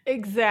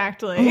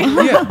 Exactly.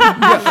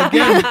 Yeah.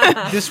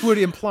 Again, this would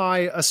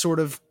imply a sort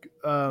of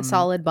A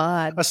solid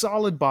bod. a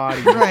solid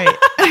body Right.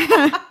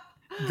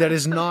 that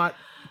is not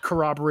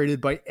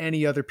corroborated by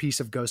any other piece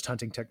of ghost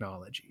hunting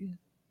technology.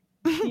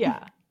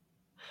 Yeah.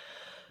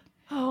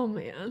 Oh,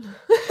 man.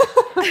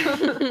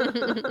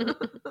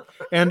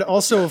 And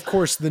also, of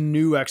course, the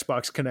new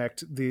Xbox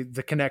Kinect, the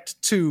Kinect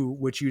 2,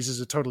 which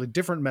uses a totally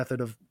different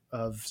method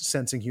of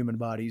sensing human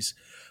bodies.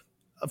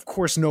 Of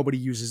course, nobody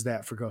uses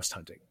that for ghost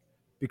hunting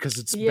because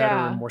it's better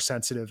and more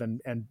sensitive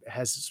and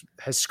has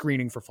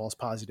screening for false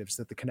positives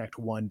that the Kinect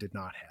 1 did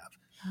not have.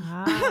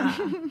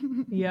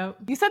 Yep.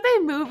 You said they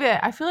move it.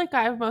 I feel like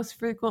I've most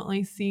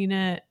frequently seen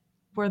it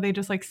where they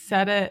just like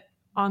set it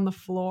on the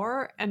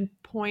floor and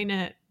point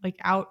it like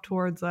out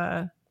towards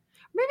a.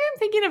 Maybe I'm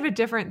thinking of a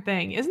different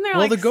thing. Isn't there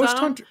Well, like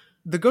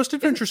the Ghost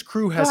Adventures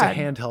crew has a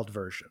ahead. handheld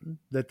version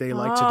that they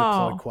like to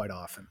deploy quite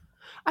often.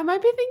 I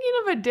might be thinking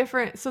of a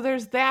different. So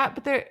there's that,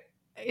 but there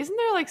isn't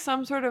there like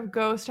some sort of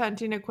ghost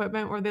hunting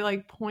equipment where they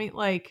like point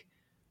like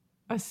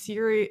a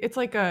series. It's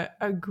like a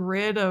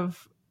grid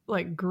of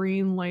like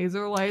green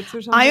laser lights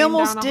or something. I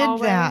almost down a did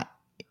hallway. that.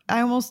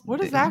 I almost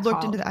What is that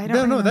looked called? into that. I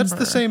don't No, that's the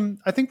remember. same.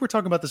 I think we're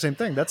talking about the same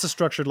thing. That's a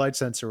structured light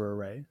sensor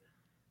array.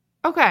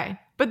 Okay.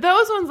 But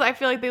those ones I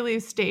feel like they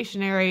leave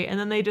stationary and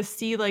then they just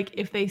see like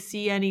if they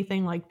see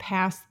anything like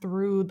pass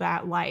through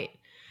that light.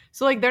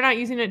 So like they're not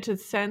using it to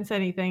sense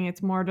anything.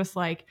 It's more just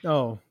like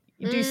Oh,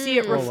 do you see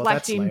it Oh, well, that's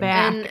reflecting lame.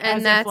 back And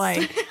as that's-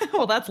 if like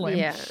Well, that's lame.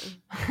 Yeah.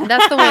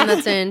 That's the one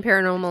that's in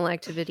Paranormal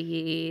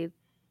Activity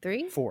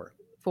 3? 4.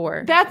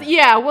 4. that's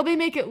yeah, well they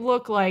make it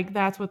look like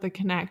that's what the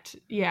Kinect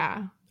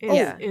Yeah.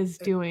 is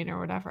doing or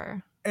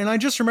whatever. And I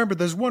just remembered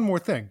there's one more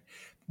thing.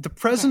 The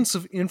presence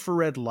of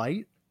infrared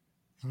light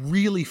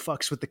really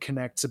fucks with the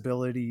Kinect's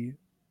ability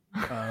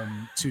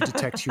to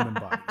detect human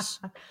bodies.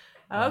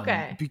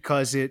 Okay.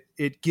 Because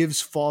it gives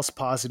false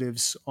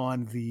positives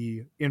on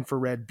the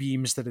infrared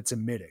beams that it's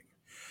emitting.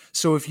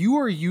 So if you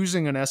are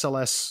using an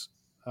SLS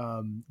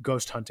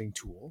ghost hunting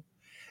tool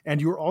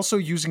and you're also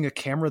using a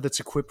camera that's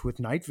equipped with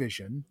night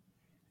vision,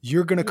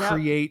 you're going to Yep.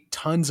 create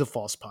tons of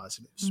false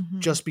positives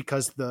just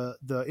because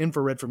the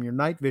infrared from your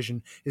night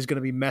vision is going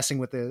to be messing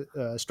with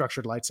the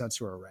structured light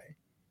sensor array.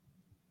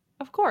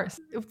 Of course.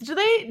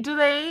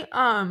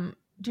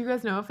 Do you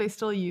guys know if they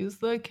still use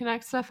the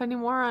Kinect stuff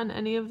anymore on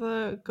any of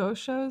the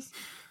ghost shows?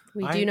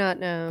 We do not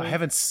know. I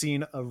haven't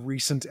seen a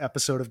recent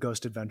episode of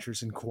Ghost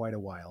Adventures in quite a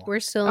while. We're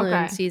still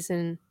Okay.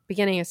 in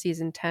beginning of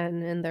season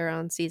 10 and they're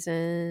on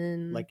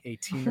season Like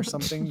 18 or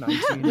something,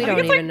 19. We I don't think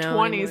it's even like know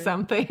 20 anymore.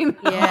 something.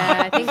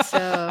 Yeah, I think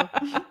so.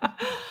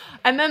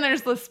 And then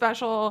there's the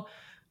special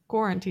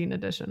quarantine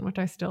edition, which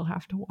I still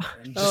have to watch.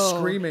 And the Oh,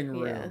 screaming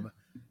yeah. room.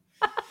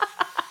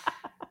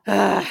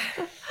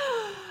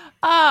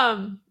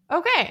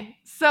 Okay.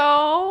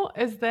 So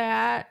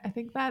I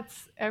think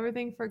that's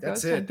everything for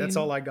That's ghost it. hunting That's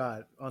all I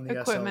got on the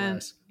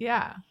equipment. SLS.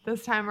 Yeah,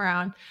 this time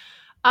around.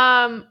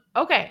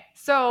 Okay.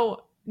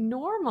 So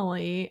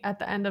normally at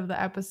the end of the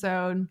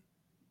episode,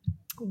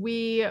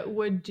 we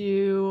would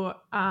do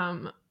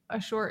a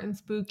short and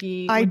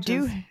spooky. I which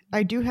do is- have.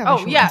 A Oh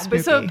short yeah, and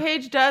but so spooky.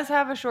 Paige does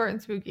have a short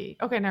and spooky.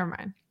 Okay, never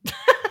mind.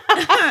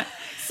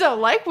 So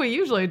like we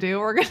usually do,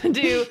 we're gonna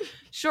do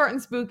short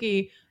and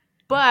spooky,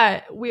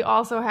 but we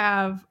also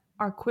have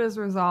our quiz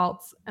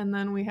results, and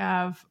then we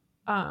have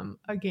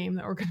a game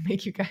that we're gonna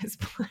make you guys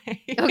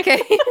play.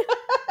 Okay.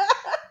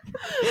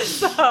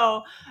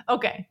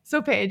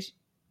 So Paige,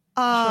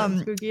 short and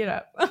spooky it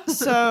up.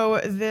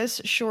 So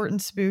this short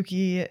and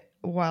spooky,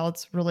 while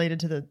it's related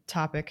to the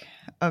topic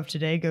of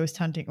today, ghost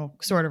hunting, well,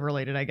 sort of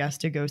related, I guess,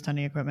 to ghost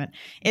hunting equipment,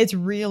 it's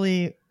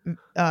really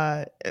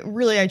I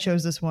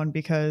chose this one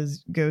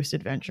because Ghost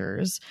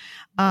Adventures.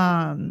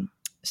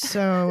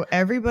 So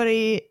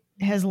everybody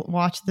has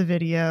watched the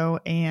video,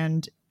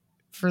 and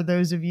for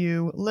those of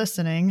you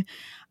listening,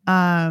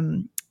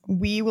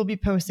 we will be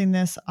posting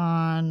this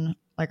on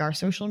like our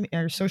social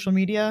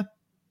media.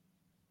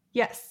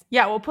 Yes.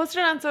 Yeah, we'll post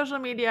it on social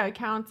media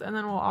accounts, and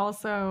then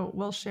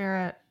we'll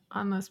share it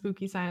on the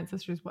Spooky Science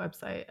Sisters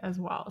website as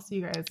well, so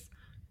you guys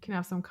can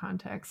have some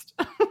context.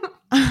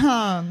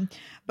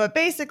 But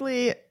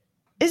basically,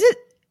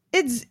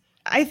 it's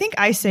I think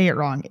I say it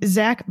wrong.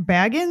 Zach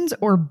Baggins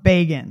or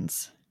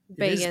Bagans?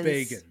 It is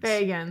Bagans.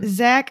 Bagans.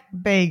 Zach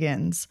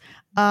Bagans.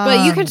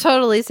 But you can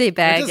totally say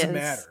Baggins. It doesn't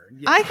matter.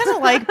 Yeah. I kind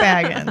of like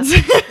Baggins.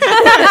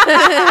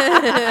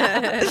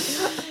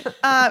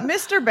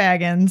 Mr.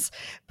 Baggins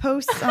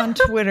posts on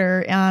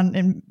Twitter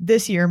in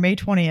this year, May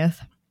 20th,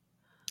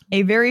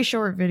 a very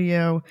short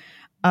video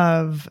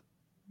of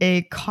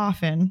a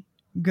coffin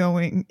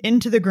going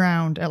into the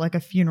ground at like a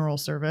funeral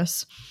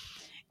service.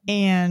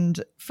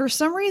 And for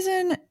some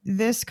reason,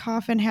 this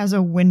coffin has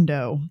a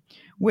window,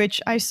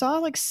 which I saw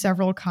like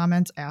several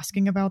comments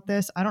asking about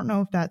this. I don't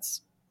know if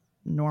that's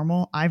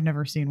normal. I've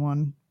never seen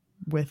one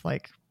with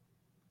like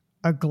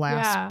a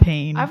glass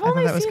pane. I've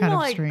only that was seen kind the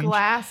of like strange.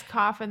 glass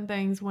coffin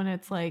things when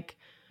it's like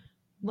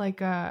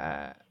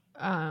a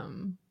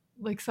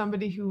like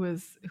somebody who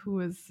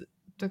was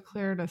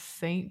declared a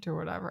saint or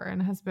whatever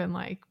and has been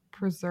like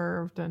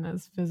preserved and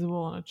is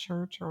visible in a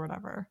church or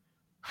whatever.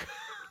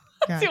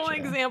 That's the only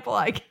Gotcha. example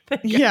I can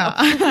think Yeah.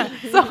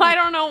 of. So I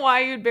don't know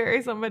why you'd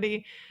bury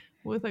somebody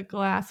with a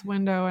glass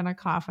window and a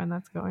coffin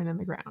that's going in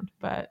the ground,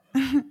 but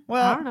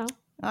Well, I don't know.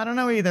 I don't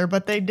know either,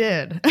 but they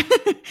did.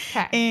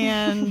 Okay.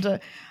 And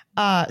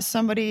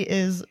somebody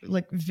is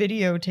like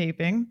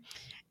videotaping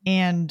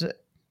and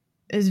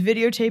is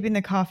videotaping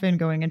the coffin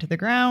going into the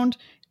ground.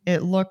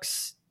 It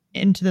looks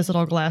into this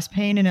little glass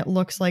pane and it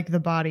looks like the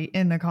body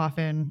in the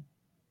coffin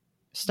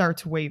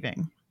starts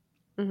waving.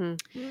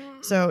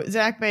 Mm-hmm. So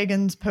Zach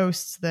Bagans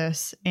posts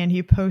this and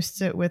he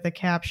posts it with a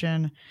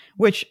caption,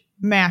 which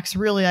Max,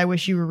 really, I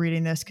wish you were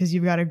reading this because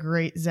you've got a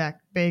great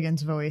Zach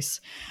Bagans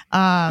voice.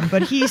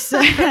 But he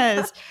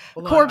says,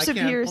 corpse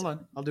appears. Hold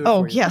on. I'll do it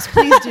Oh, for you. yes,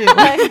 please do.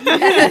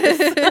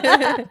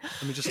 Let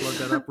me just load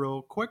that up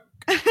real quick.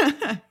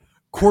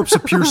 Corpse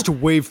appears to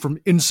wave from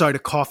inside a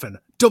coffin.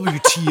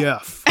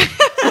 WTF.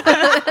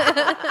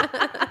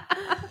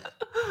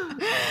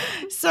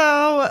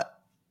 So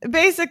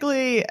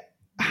basically,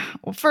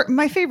 for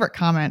my favorite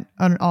comment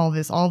on all of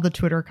this, all the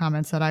Twitter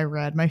comments that I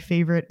read, my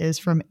favorite is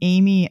from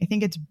Amy. I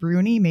think it's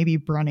Bruni, maybe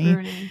Bruni.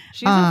 Bruni.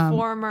 She's a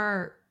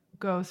former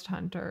Ghost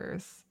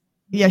Hunters.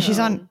 Yeah, she's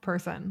on.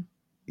 person.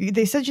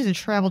 They said she's a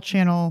Travel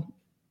Channel.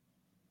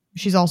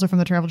 She's also from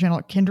the Travel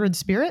Channel Kindred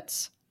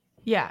Spirits.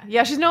 Yeah.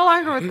 Yeah. She's no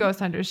longer with Ghost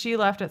Hunters. She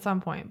left at some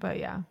point, but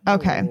yeah.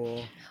 Okay.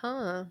 Oh,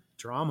 Huh.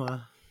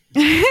 drama.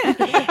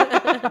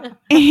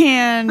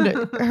 And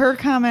her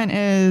comment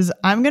is,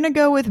 I'm going to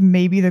go with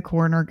maybe the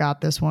coroner got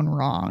this one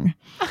wrong,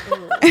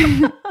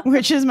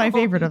 which is my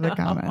favorite of the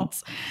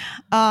comments.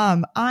 I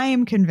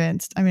am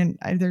convinced. I mean,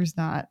 there's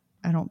not,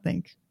 I don't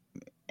think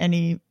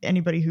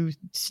anybody who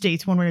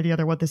states one way or the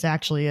other what this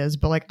actually is,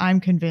 but like, I'm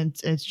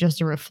convinced it's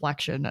just a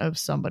reflection of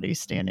somebody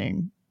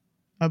standing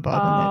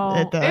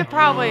above. It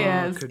probably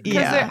is. could Because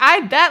be.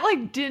 Yeah. that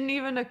like didn't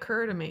even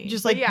occur to me.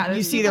 Just But like yeah, you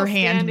there's see their people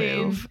hand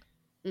standing- move.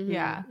 Mm-hmm.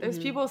 Yeah, there's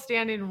people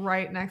standing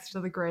right next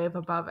to the grave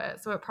above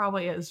it, so it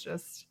probably is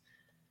just.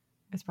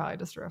 It's probably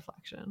just a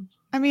reflection.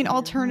 I mean,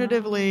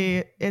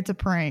 alternatively, it's a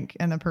prank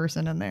and the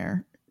person in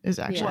there is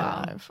actually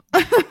Yeah. alive.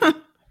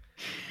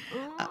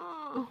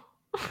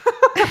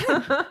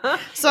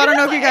 So I don't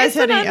know if you guys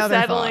had any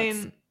other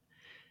thoughts.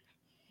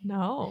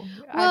 No.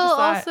 I Well, just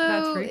thought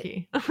that's also,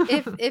 freaky.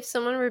 if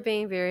someone were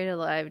being buried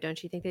alive,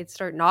 don't you think they'd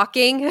start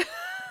knocking?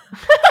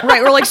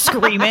 Right, we're like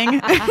screaming.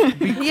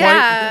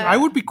 Yeah. I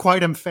would be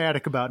quite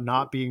emphatic about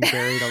not being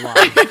buried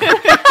alive.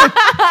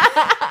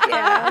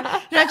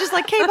 Yeah. Not just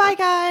like, okay, bye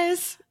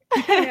guys.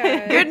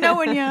 Yeah. Good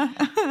knowing you.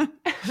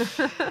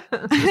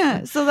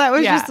 So that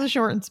was Yeah. just the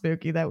short and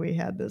spooky that we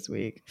had this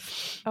week.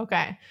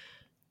 Okay.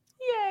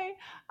 Yay.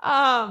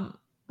 Oh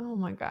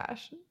my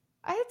gosh.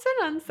 It's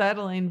an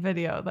unsettling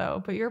video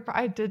though, but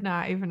it did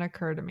not even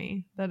occur to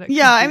me that it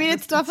Yeah, could I be mean,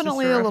 just- it's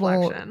definitely just a little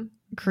reflection.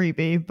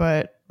 creepy,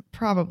 but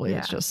probably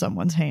it's Yeah. just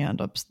someone's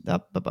hand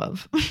up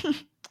above.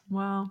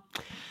 Well,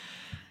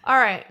 all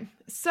right.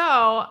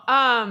 So,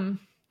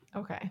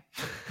 okay.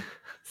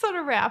 So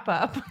to wrap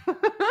up,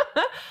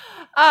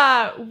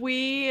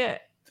 we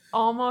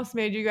almost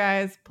made you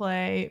guys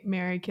play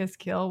Marry, Kiss,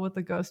 Kill with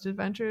the Ghost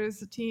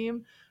Adventures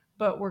team,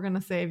 but we're going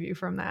to save you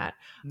from that.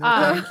 No,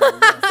 Um,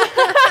 thank you.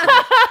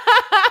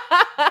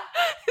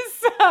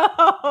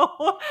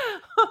 So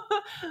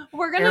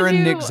we're going to Aaron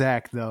do... Nick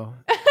Zach, though.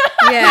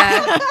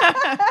 Yeah.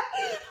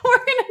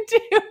 We're gonna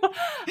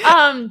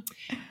do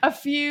a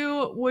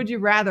few would you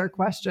rather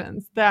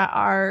questions that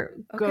are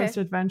Okay. Ghost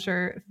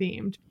Adventure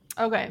themed.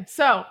 Okay,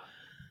 so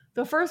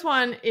the first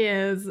one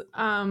is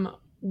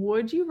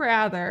would you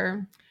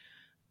rather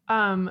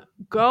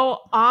go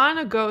on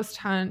a ghost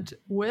hunt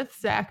with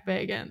Zach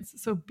Bagans,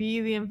 so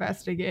be the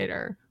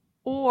investigator,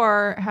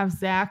 or have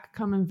Zach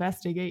come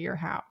investigate your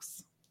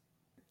house?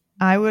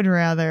 I would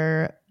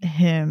rather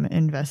him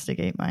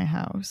investigate my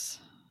house.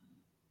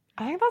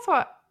 I think that's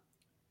what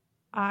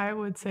I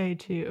would say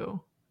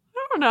too.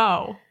 I don't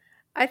know.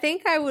 I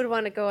think I would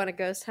want to go on a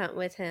ghost hunt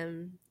with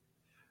him.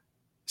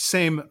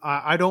 Same.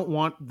 I don't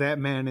want that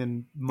man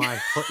in my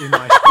space.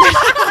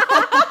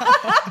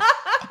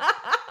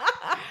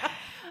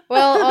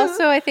 Well,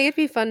 also, I think it'd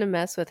be fun to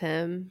mess with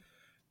him.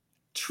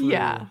 True.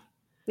 Yeah.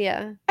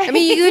 Yeah. I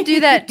mean, you could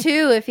do that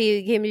too if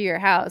he came to your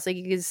house. Like,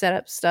 you could set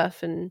up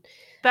stuff and...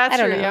 That's I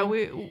don't true. know.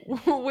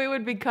 Yeah, we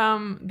would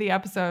become the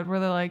episode where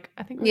they're like,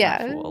 I think we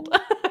got fooled.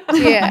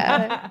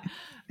 Yeah.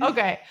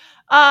 Okay.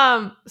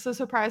 So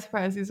surprise,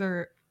 surprise. These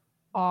are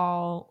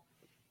all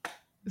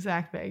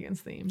Zach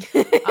Bagans themed.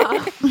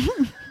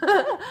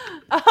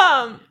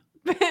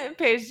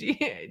 Paige,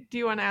 do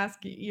you want to ask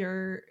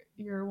your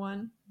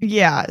one?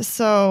 Yeah.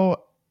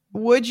 So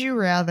would you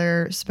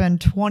rather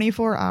spend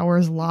 24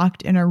 hours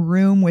locked in a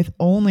room with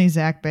only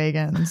Zach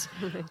Bagans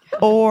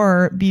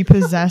or be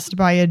possessed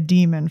by a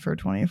demon for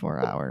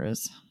 24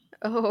 hours?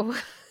 Oh.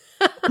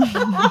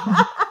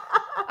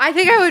 I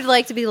think I would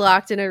like to be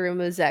locked in a room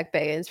with Zach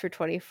Bagans for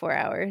 24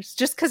 hours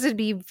just because it'd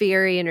be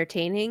very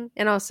entertaining.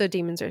 And also,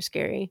 demons are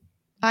scary.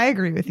 I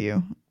agree with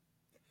you.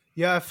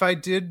 Yeah, if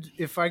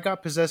I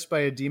got possessed by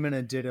a demon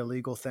and did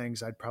illegal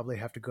things, I'd probably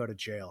have to go to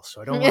jail.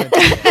 So I don't want to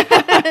do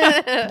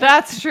that.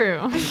 That's true.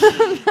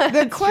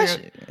 The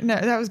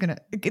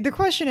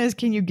question is,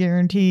 can you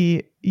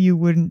guarantee you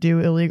wouldn't do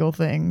illegal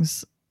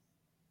things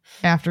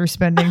after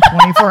spending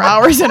 24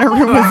 hours in a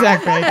room with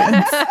Zach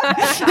Bagans?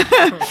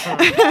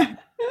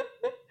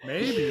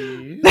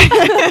 Maybe.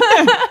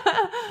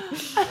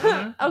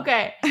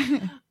 Okay.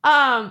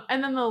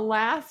 And then the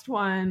last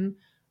one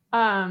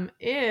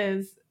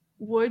is,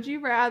 would you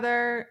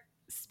rather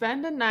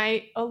spend a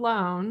night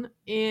alone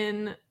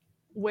in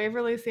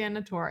Waverly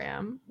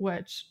Sanatorium,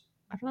 which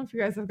I don't know if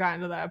you guys have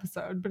gotten to that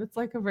episode, but it's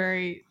like a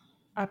very,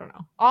 I don't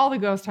know, all the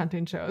ghost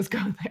hunting shows go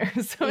there.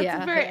 So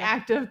it's a very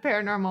active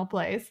paranormal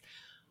place.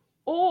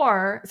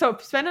 Or, so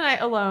spend a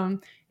night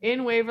alone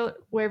in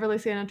Waverly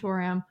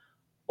Sanatorium,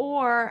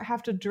 or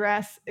have to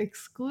dress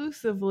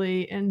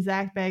exclusively in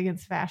Zach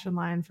Bagans' fashion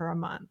line for a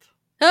month.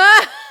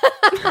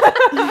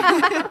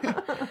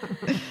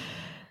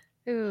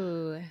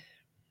 Ooh.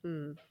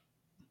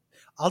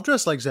 I'll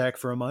dress like Zach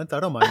for a month. I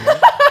don't mind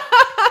that.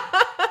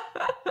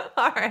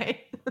 All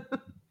right.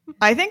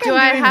 I think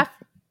Sorry,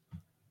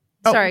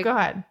 go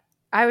ahead.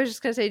 I was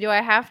just gonna say, do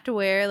I have to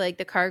wear like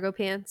the cargo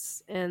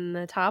pants and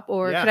the top,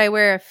 or could I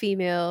wear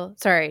could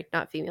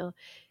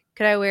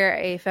I wear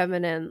a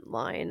feminine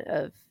line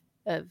of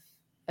I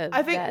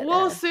think that,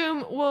 we'll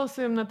assume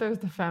that there's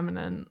the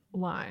feminine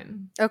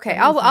line. Okay,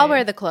 I'll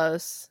wear the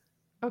clothes.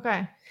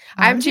 Okay.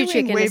 I'm too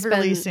chicken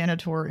Waverly to spend...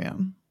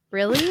 Sanatorium.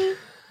 Really?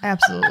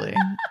 Absolutely.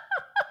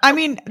 I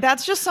mean,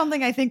 that's just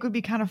something I think would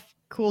be kind of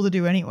cool to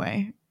do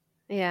anyway.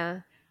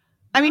 Yeah.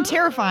 I mean,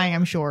 terrifying,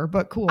 I'm sure,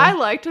 but cool. I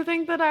like to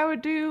think that I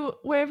would do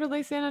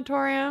Waverly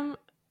Sanatorium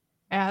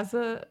as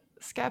a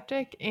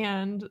skeptic,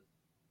 and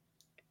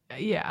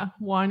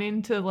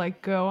wanting to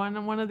like go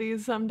on one of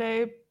these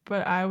someday,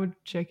 but I would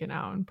chicken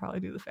out and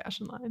probably do the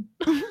fashion line.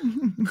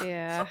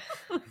 Yeah.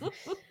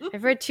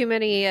 I've read too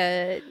many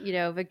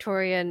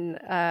Victorian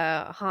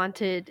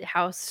haunted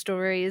house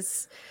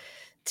stories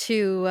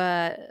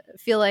to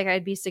feel like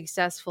I'd be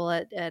successful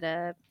at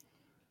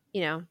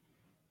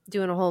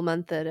doing a whole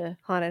month at a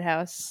haunted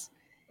house.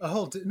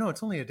 No,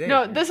 it's only a day.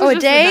 No, this is a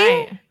just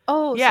day? a night.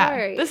 Oh, yeah,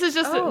 sorry. this is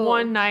just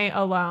one night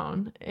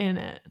alone in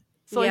it.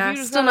 So yeah, like,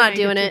 you just still not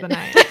doing it.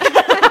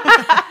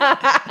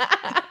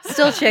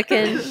 Still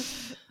chicken.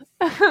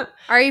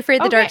 Are you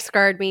afraid the dark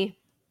scarred me?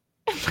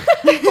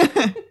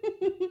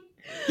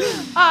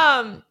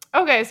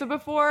 Okay, so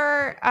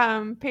before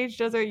Paige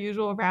does our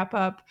usual wrap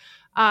up,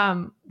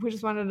 we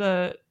just wanted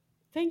to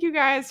thank you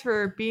guys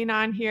for being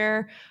on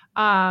here.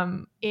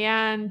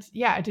 And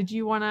yeah, did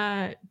you want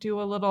to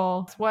do a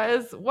little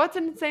what's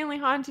Insanely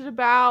Haunted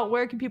about?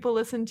 Where can people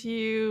listen to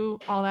you?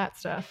 All that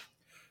stuff.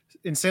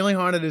 Insanely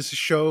Haunted is a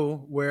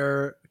show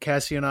where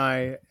Cassie and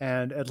I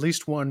and at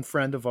least one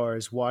friend of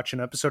ours watch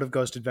an episode of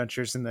Ghost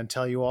Adventures and then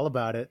tell you all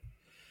about it.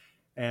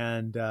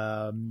 And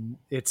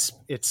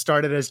it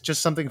started as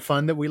just something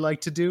fun that we like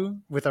to do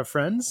with our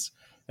friends,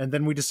 and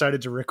then we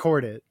decided to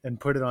record it and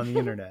put it on the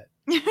internet.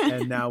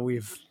 And now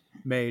we've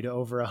made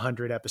over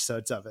 100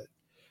 episodes of it.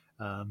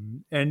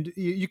 And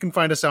you can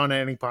find us on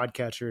any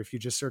podcatcher if you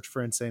just search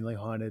for Insanely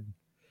Haunted.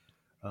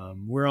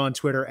 We're on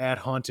Twitter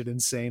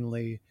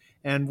 @HauntedInsanely.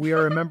 And we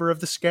are a member of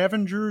the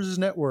Scavengers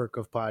Network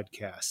of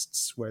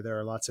podcasts, where there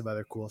are lots of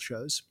other cool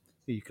shows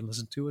that you can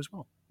listen to as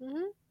well.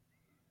 Mm-hmm.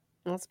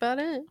 That's about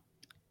it.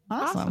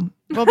 Awesome.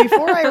 Well,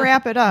 before I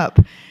wrap it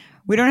up,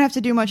 we don't have to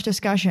do much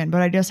discussion,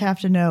 but I just have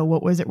to know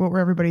what were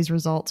everybody's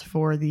results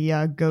for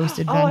the Ghost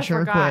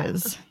Adventure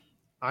quiz?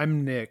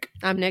 I'm Nick.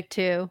 I'm Nick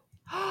too.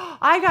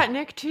 I got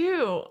Nick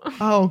too.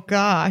 Oh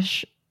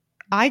gosh.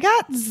 I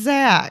got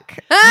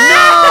Zach. No!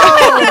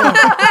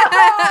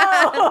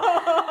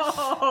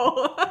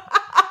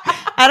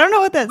 I don't know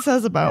what that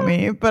says about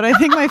me, but I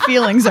think my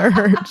feelings are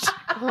hurt.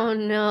 Oh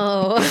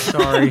no.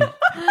 Sorry.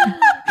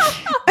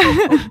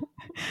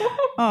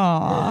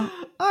 Aw.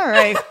 All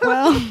right.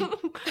 Well,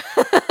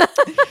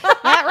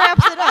 that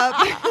wraps it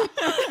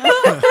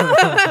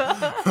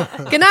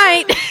up. Good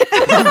night.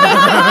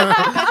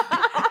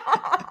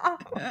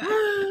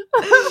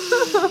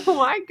 Oh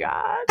my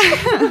God.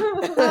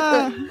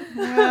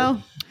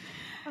 Well,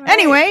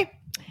 anyway,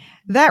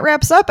 that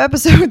wraps up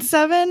episode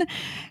 7.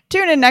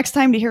 Tune in next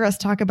time to hear us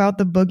talk about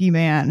the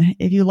boogeyman.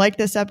 If you like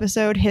this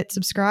episode, hit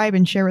subscribe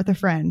and share with a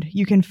friend.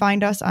 You can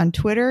find us on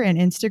Twitter and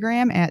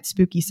Instagram at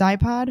Spooky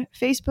SciPod,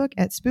 Facebook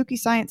at Spooky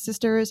Science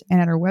Sisters,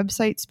 and at our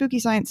website,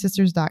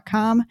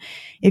 SpookyScienceSisters.com.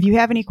 If you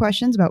have any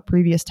questions about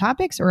previous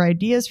topics or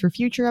ideas for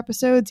future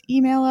episodes,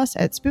 email us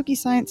at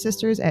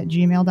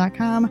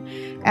SpookyScienceSisters@gmail.com.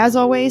 As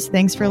always,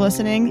 thanks for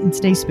listening and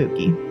stay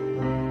spooky.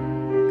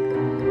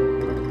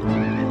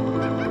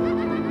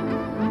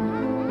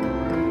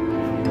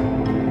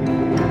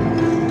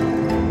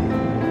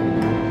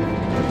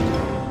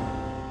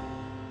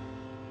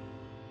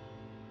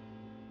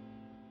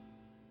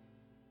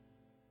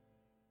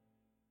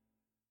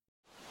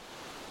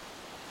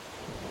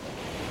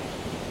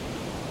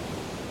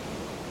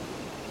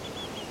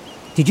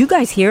 Did you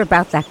guys hear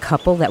about that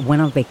couple that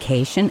went on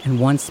vacation and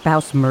one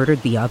spouse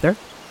murdered the other?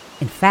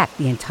 In fact,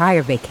 the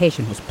entire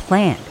vacation was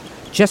planned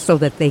just so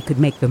that they could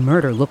make the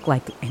murder look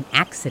like an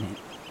accident.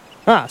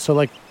 Ah, so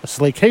like a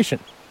slaycation.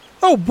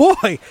 Oh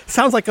boy,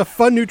 sounds like a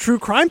fun new true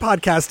crime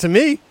podcast to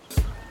me.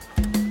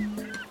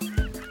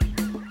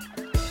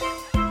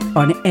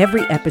 On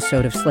every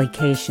episode of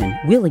Slaycation,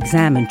 we'll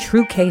examine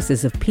true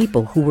cases of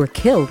people who were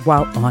killed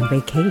while on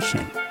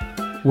vacation.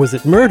 Was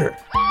it murder?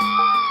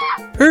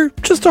 Or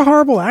just a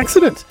horrible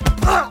accident?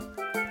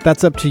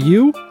 That's up to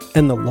you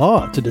and the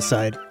law to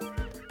decide.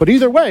 But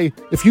either way,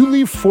 if you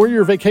leave for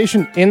your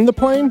vacation in the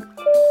plane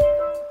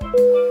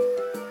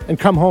and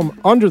come home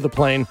under the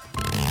plane,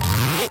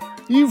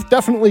 you've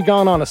definitely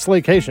gone on a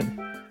slaycation.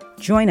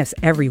 Join us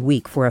every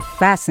week for a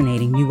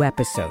fascinating new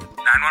episode.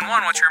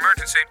 911, what's your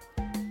emergency?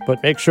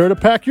 But make sure to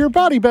pack your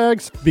body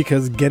bags.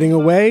 Because getting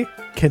away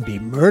can be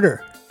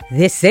murder.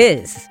 This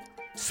is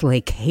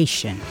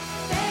Slaycation.